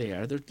 They are.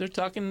 They're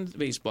talking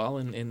baseball,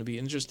 and it'll be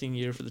an interesting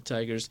year for the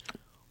Tigers.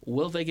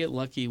 Will they get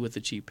lucky with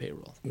the cheap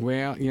payroll?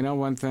 Well,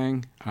 one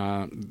thing,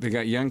 they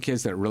got young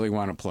kids that really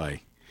want to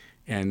play,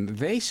 and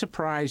they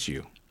surprise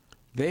you.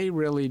 They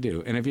really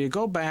do. And if you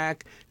go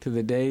back to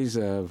the days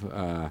of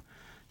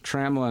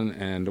Tremlin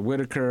and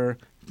Whitaker,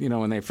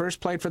 when they first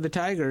played for the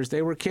Tigers,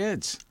 they were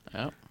kids.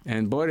 Oh.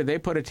 And boy, did they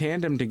put a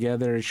tandem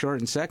together short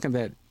and second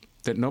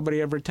that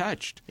nobody ever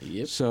touched.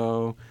 Yep.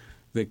 So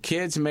the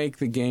kids make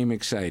the game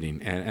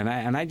exciting, and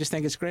I just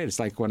think it's great. It's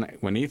like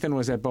when Ethan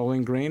was at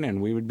Bowling Green, and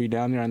we would be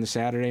down there on the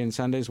Saturday and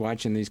Sundays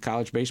watching these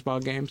college baseball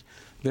games.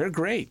 They're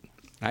great.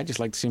 I just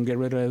like to see them get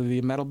rid of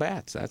the metal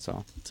bats. That's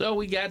all. So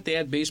we got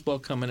that baseball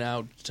coming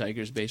out,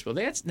 Tigers baseball.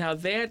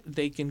 That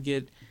they can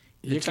get.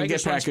 You can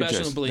get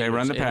packages. They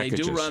run the packages.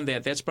 They do run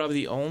that. That's probably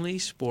the only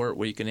sport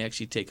where you can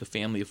actually take a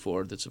family of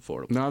 4 that's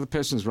affordable. No, the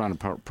Pistons run a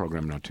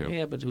program now, too.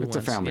 Yeah, but it's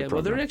a family program.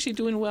 Well, they're actually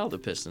doing well, the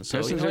Pistons. So,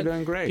 Pistons are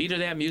doing great. Peter,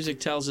 that music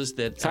tells us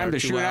that time our to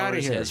 2 shoot out of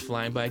hours here. has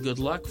flying by. Good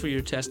luck for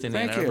your test in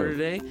Ann Arbor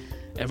today.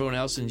 Everyone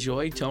else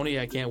enjoy. Tony,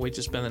 I can't wait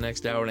to spend the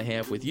next hour and a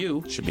half with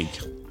you.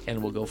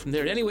 And we'll go from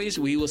there. Anyways,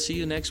 we will see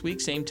you next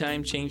week. Same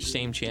time, same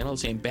channel,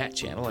 same bat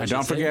channel. And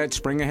don't forget,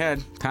 spring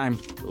ahead. Time.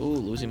 Ooh,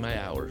 losing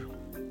my hour.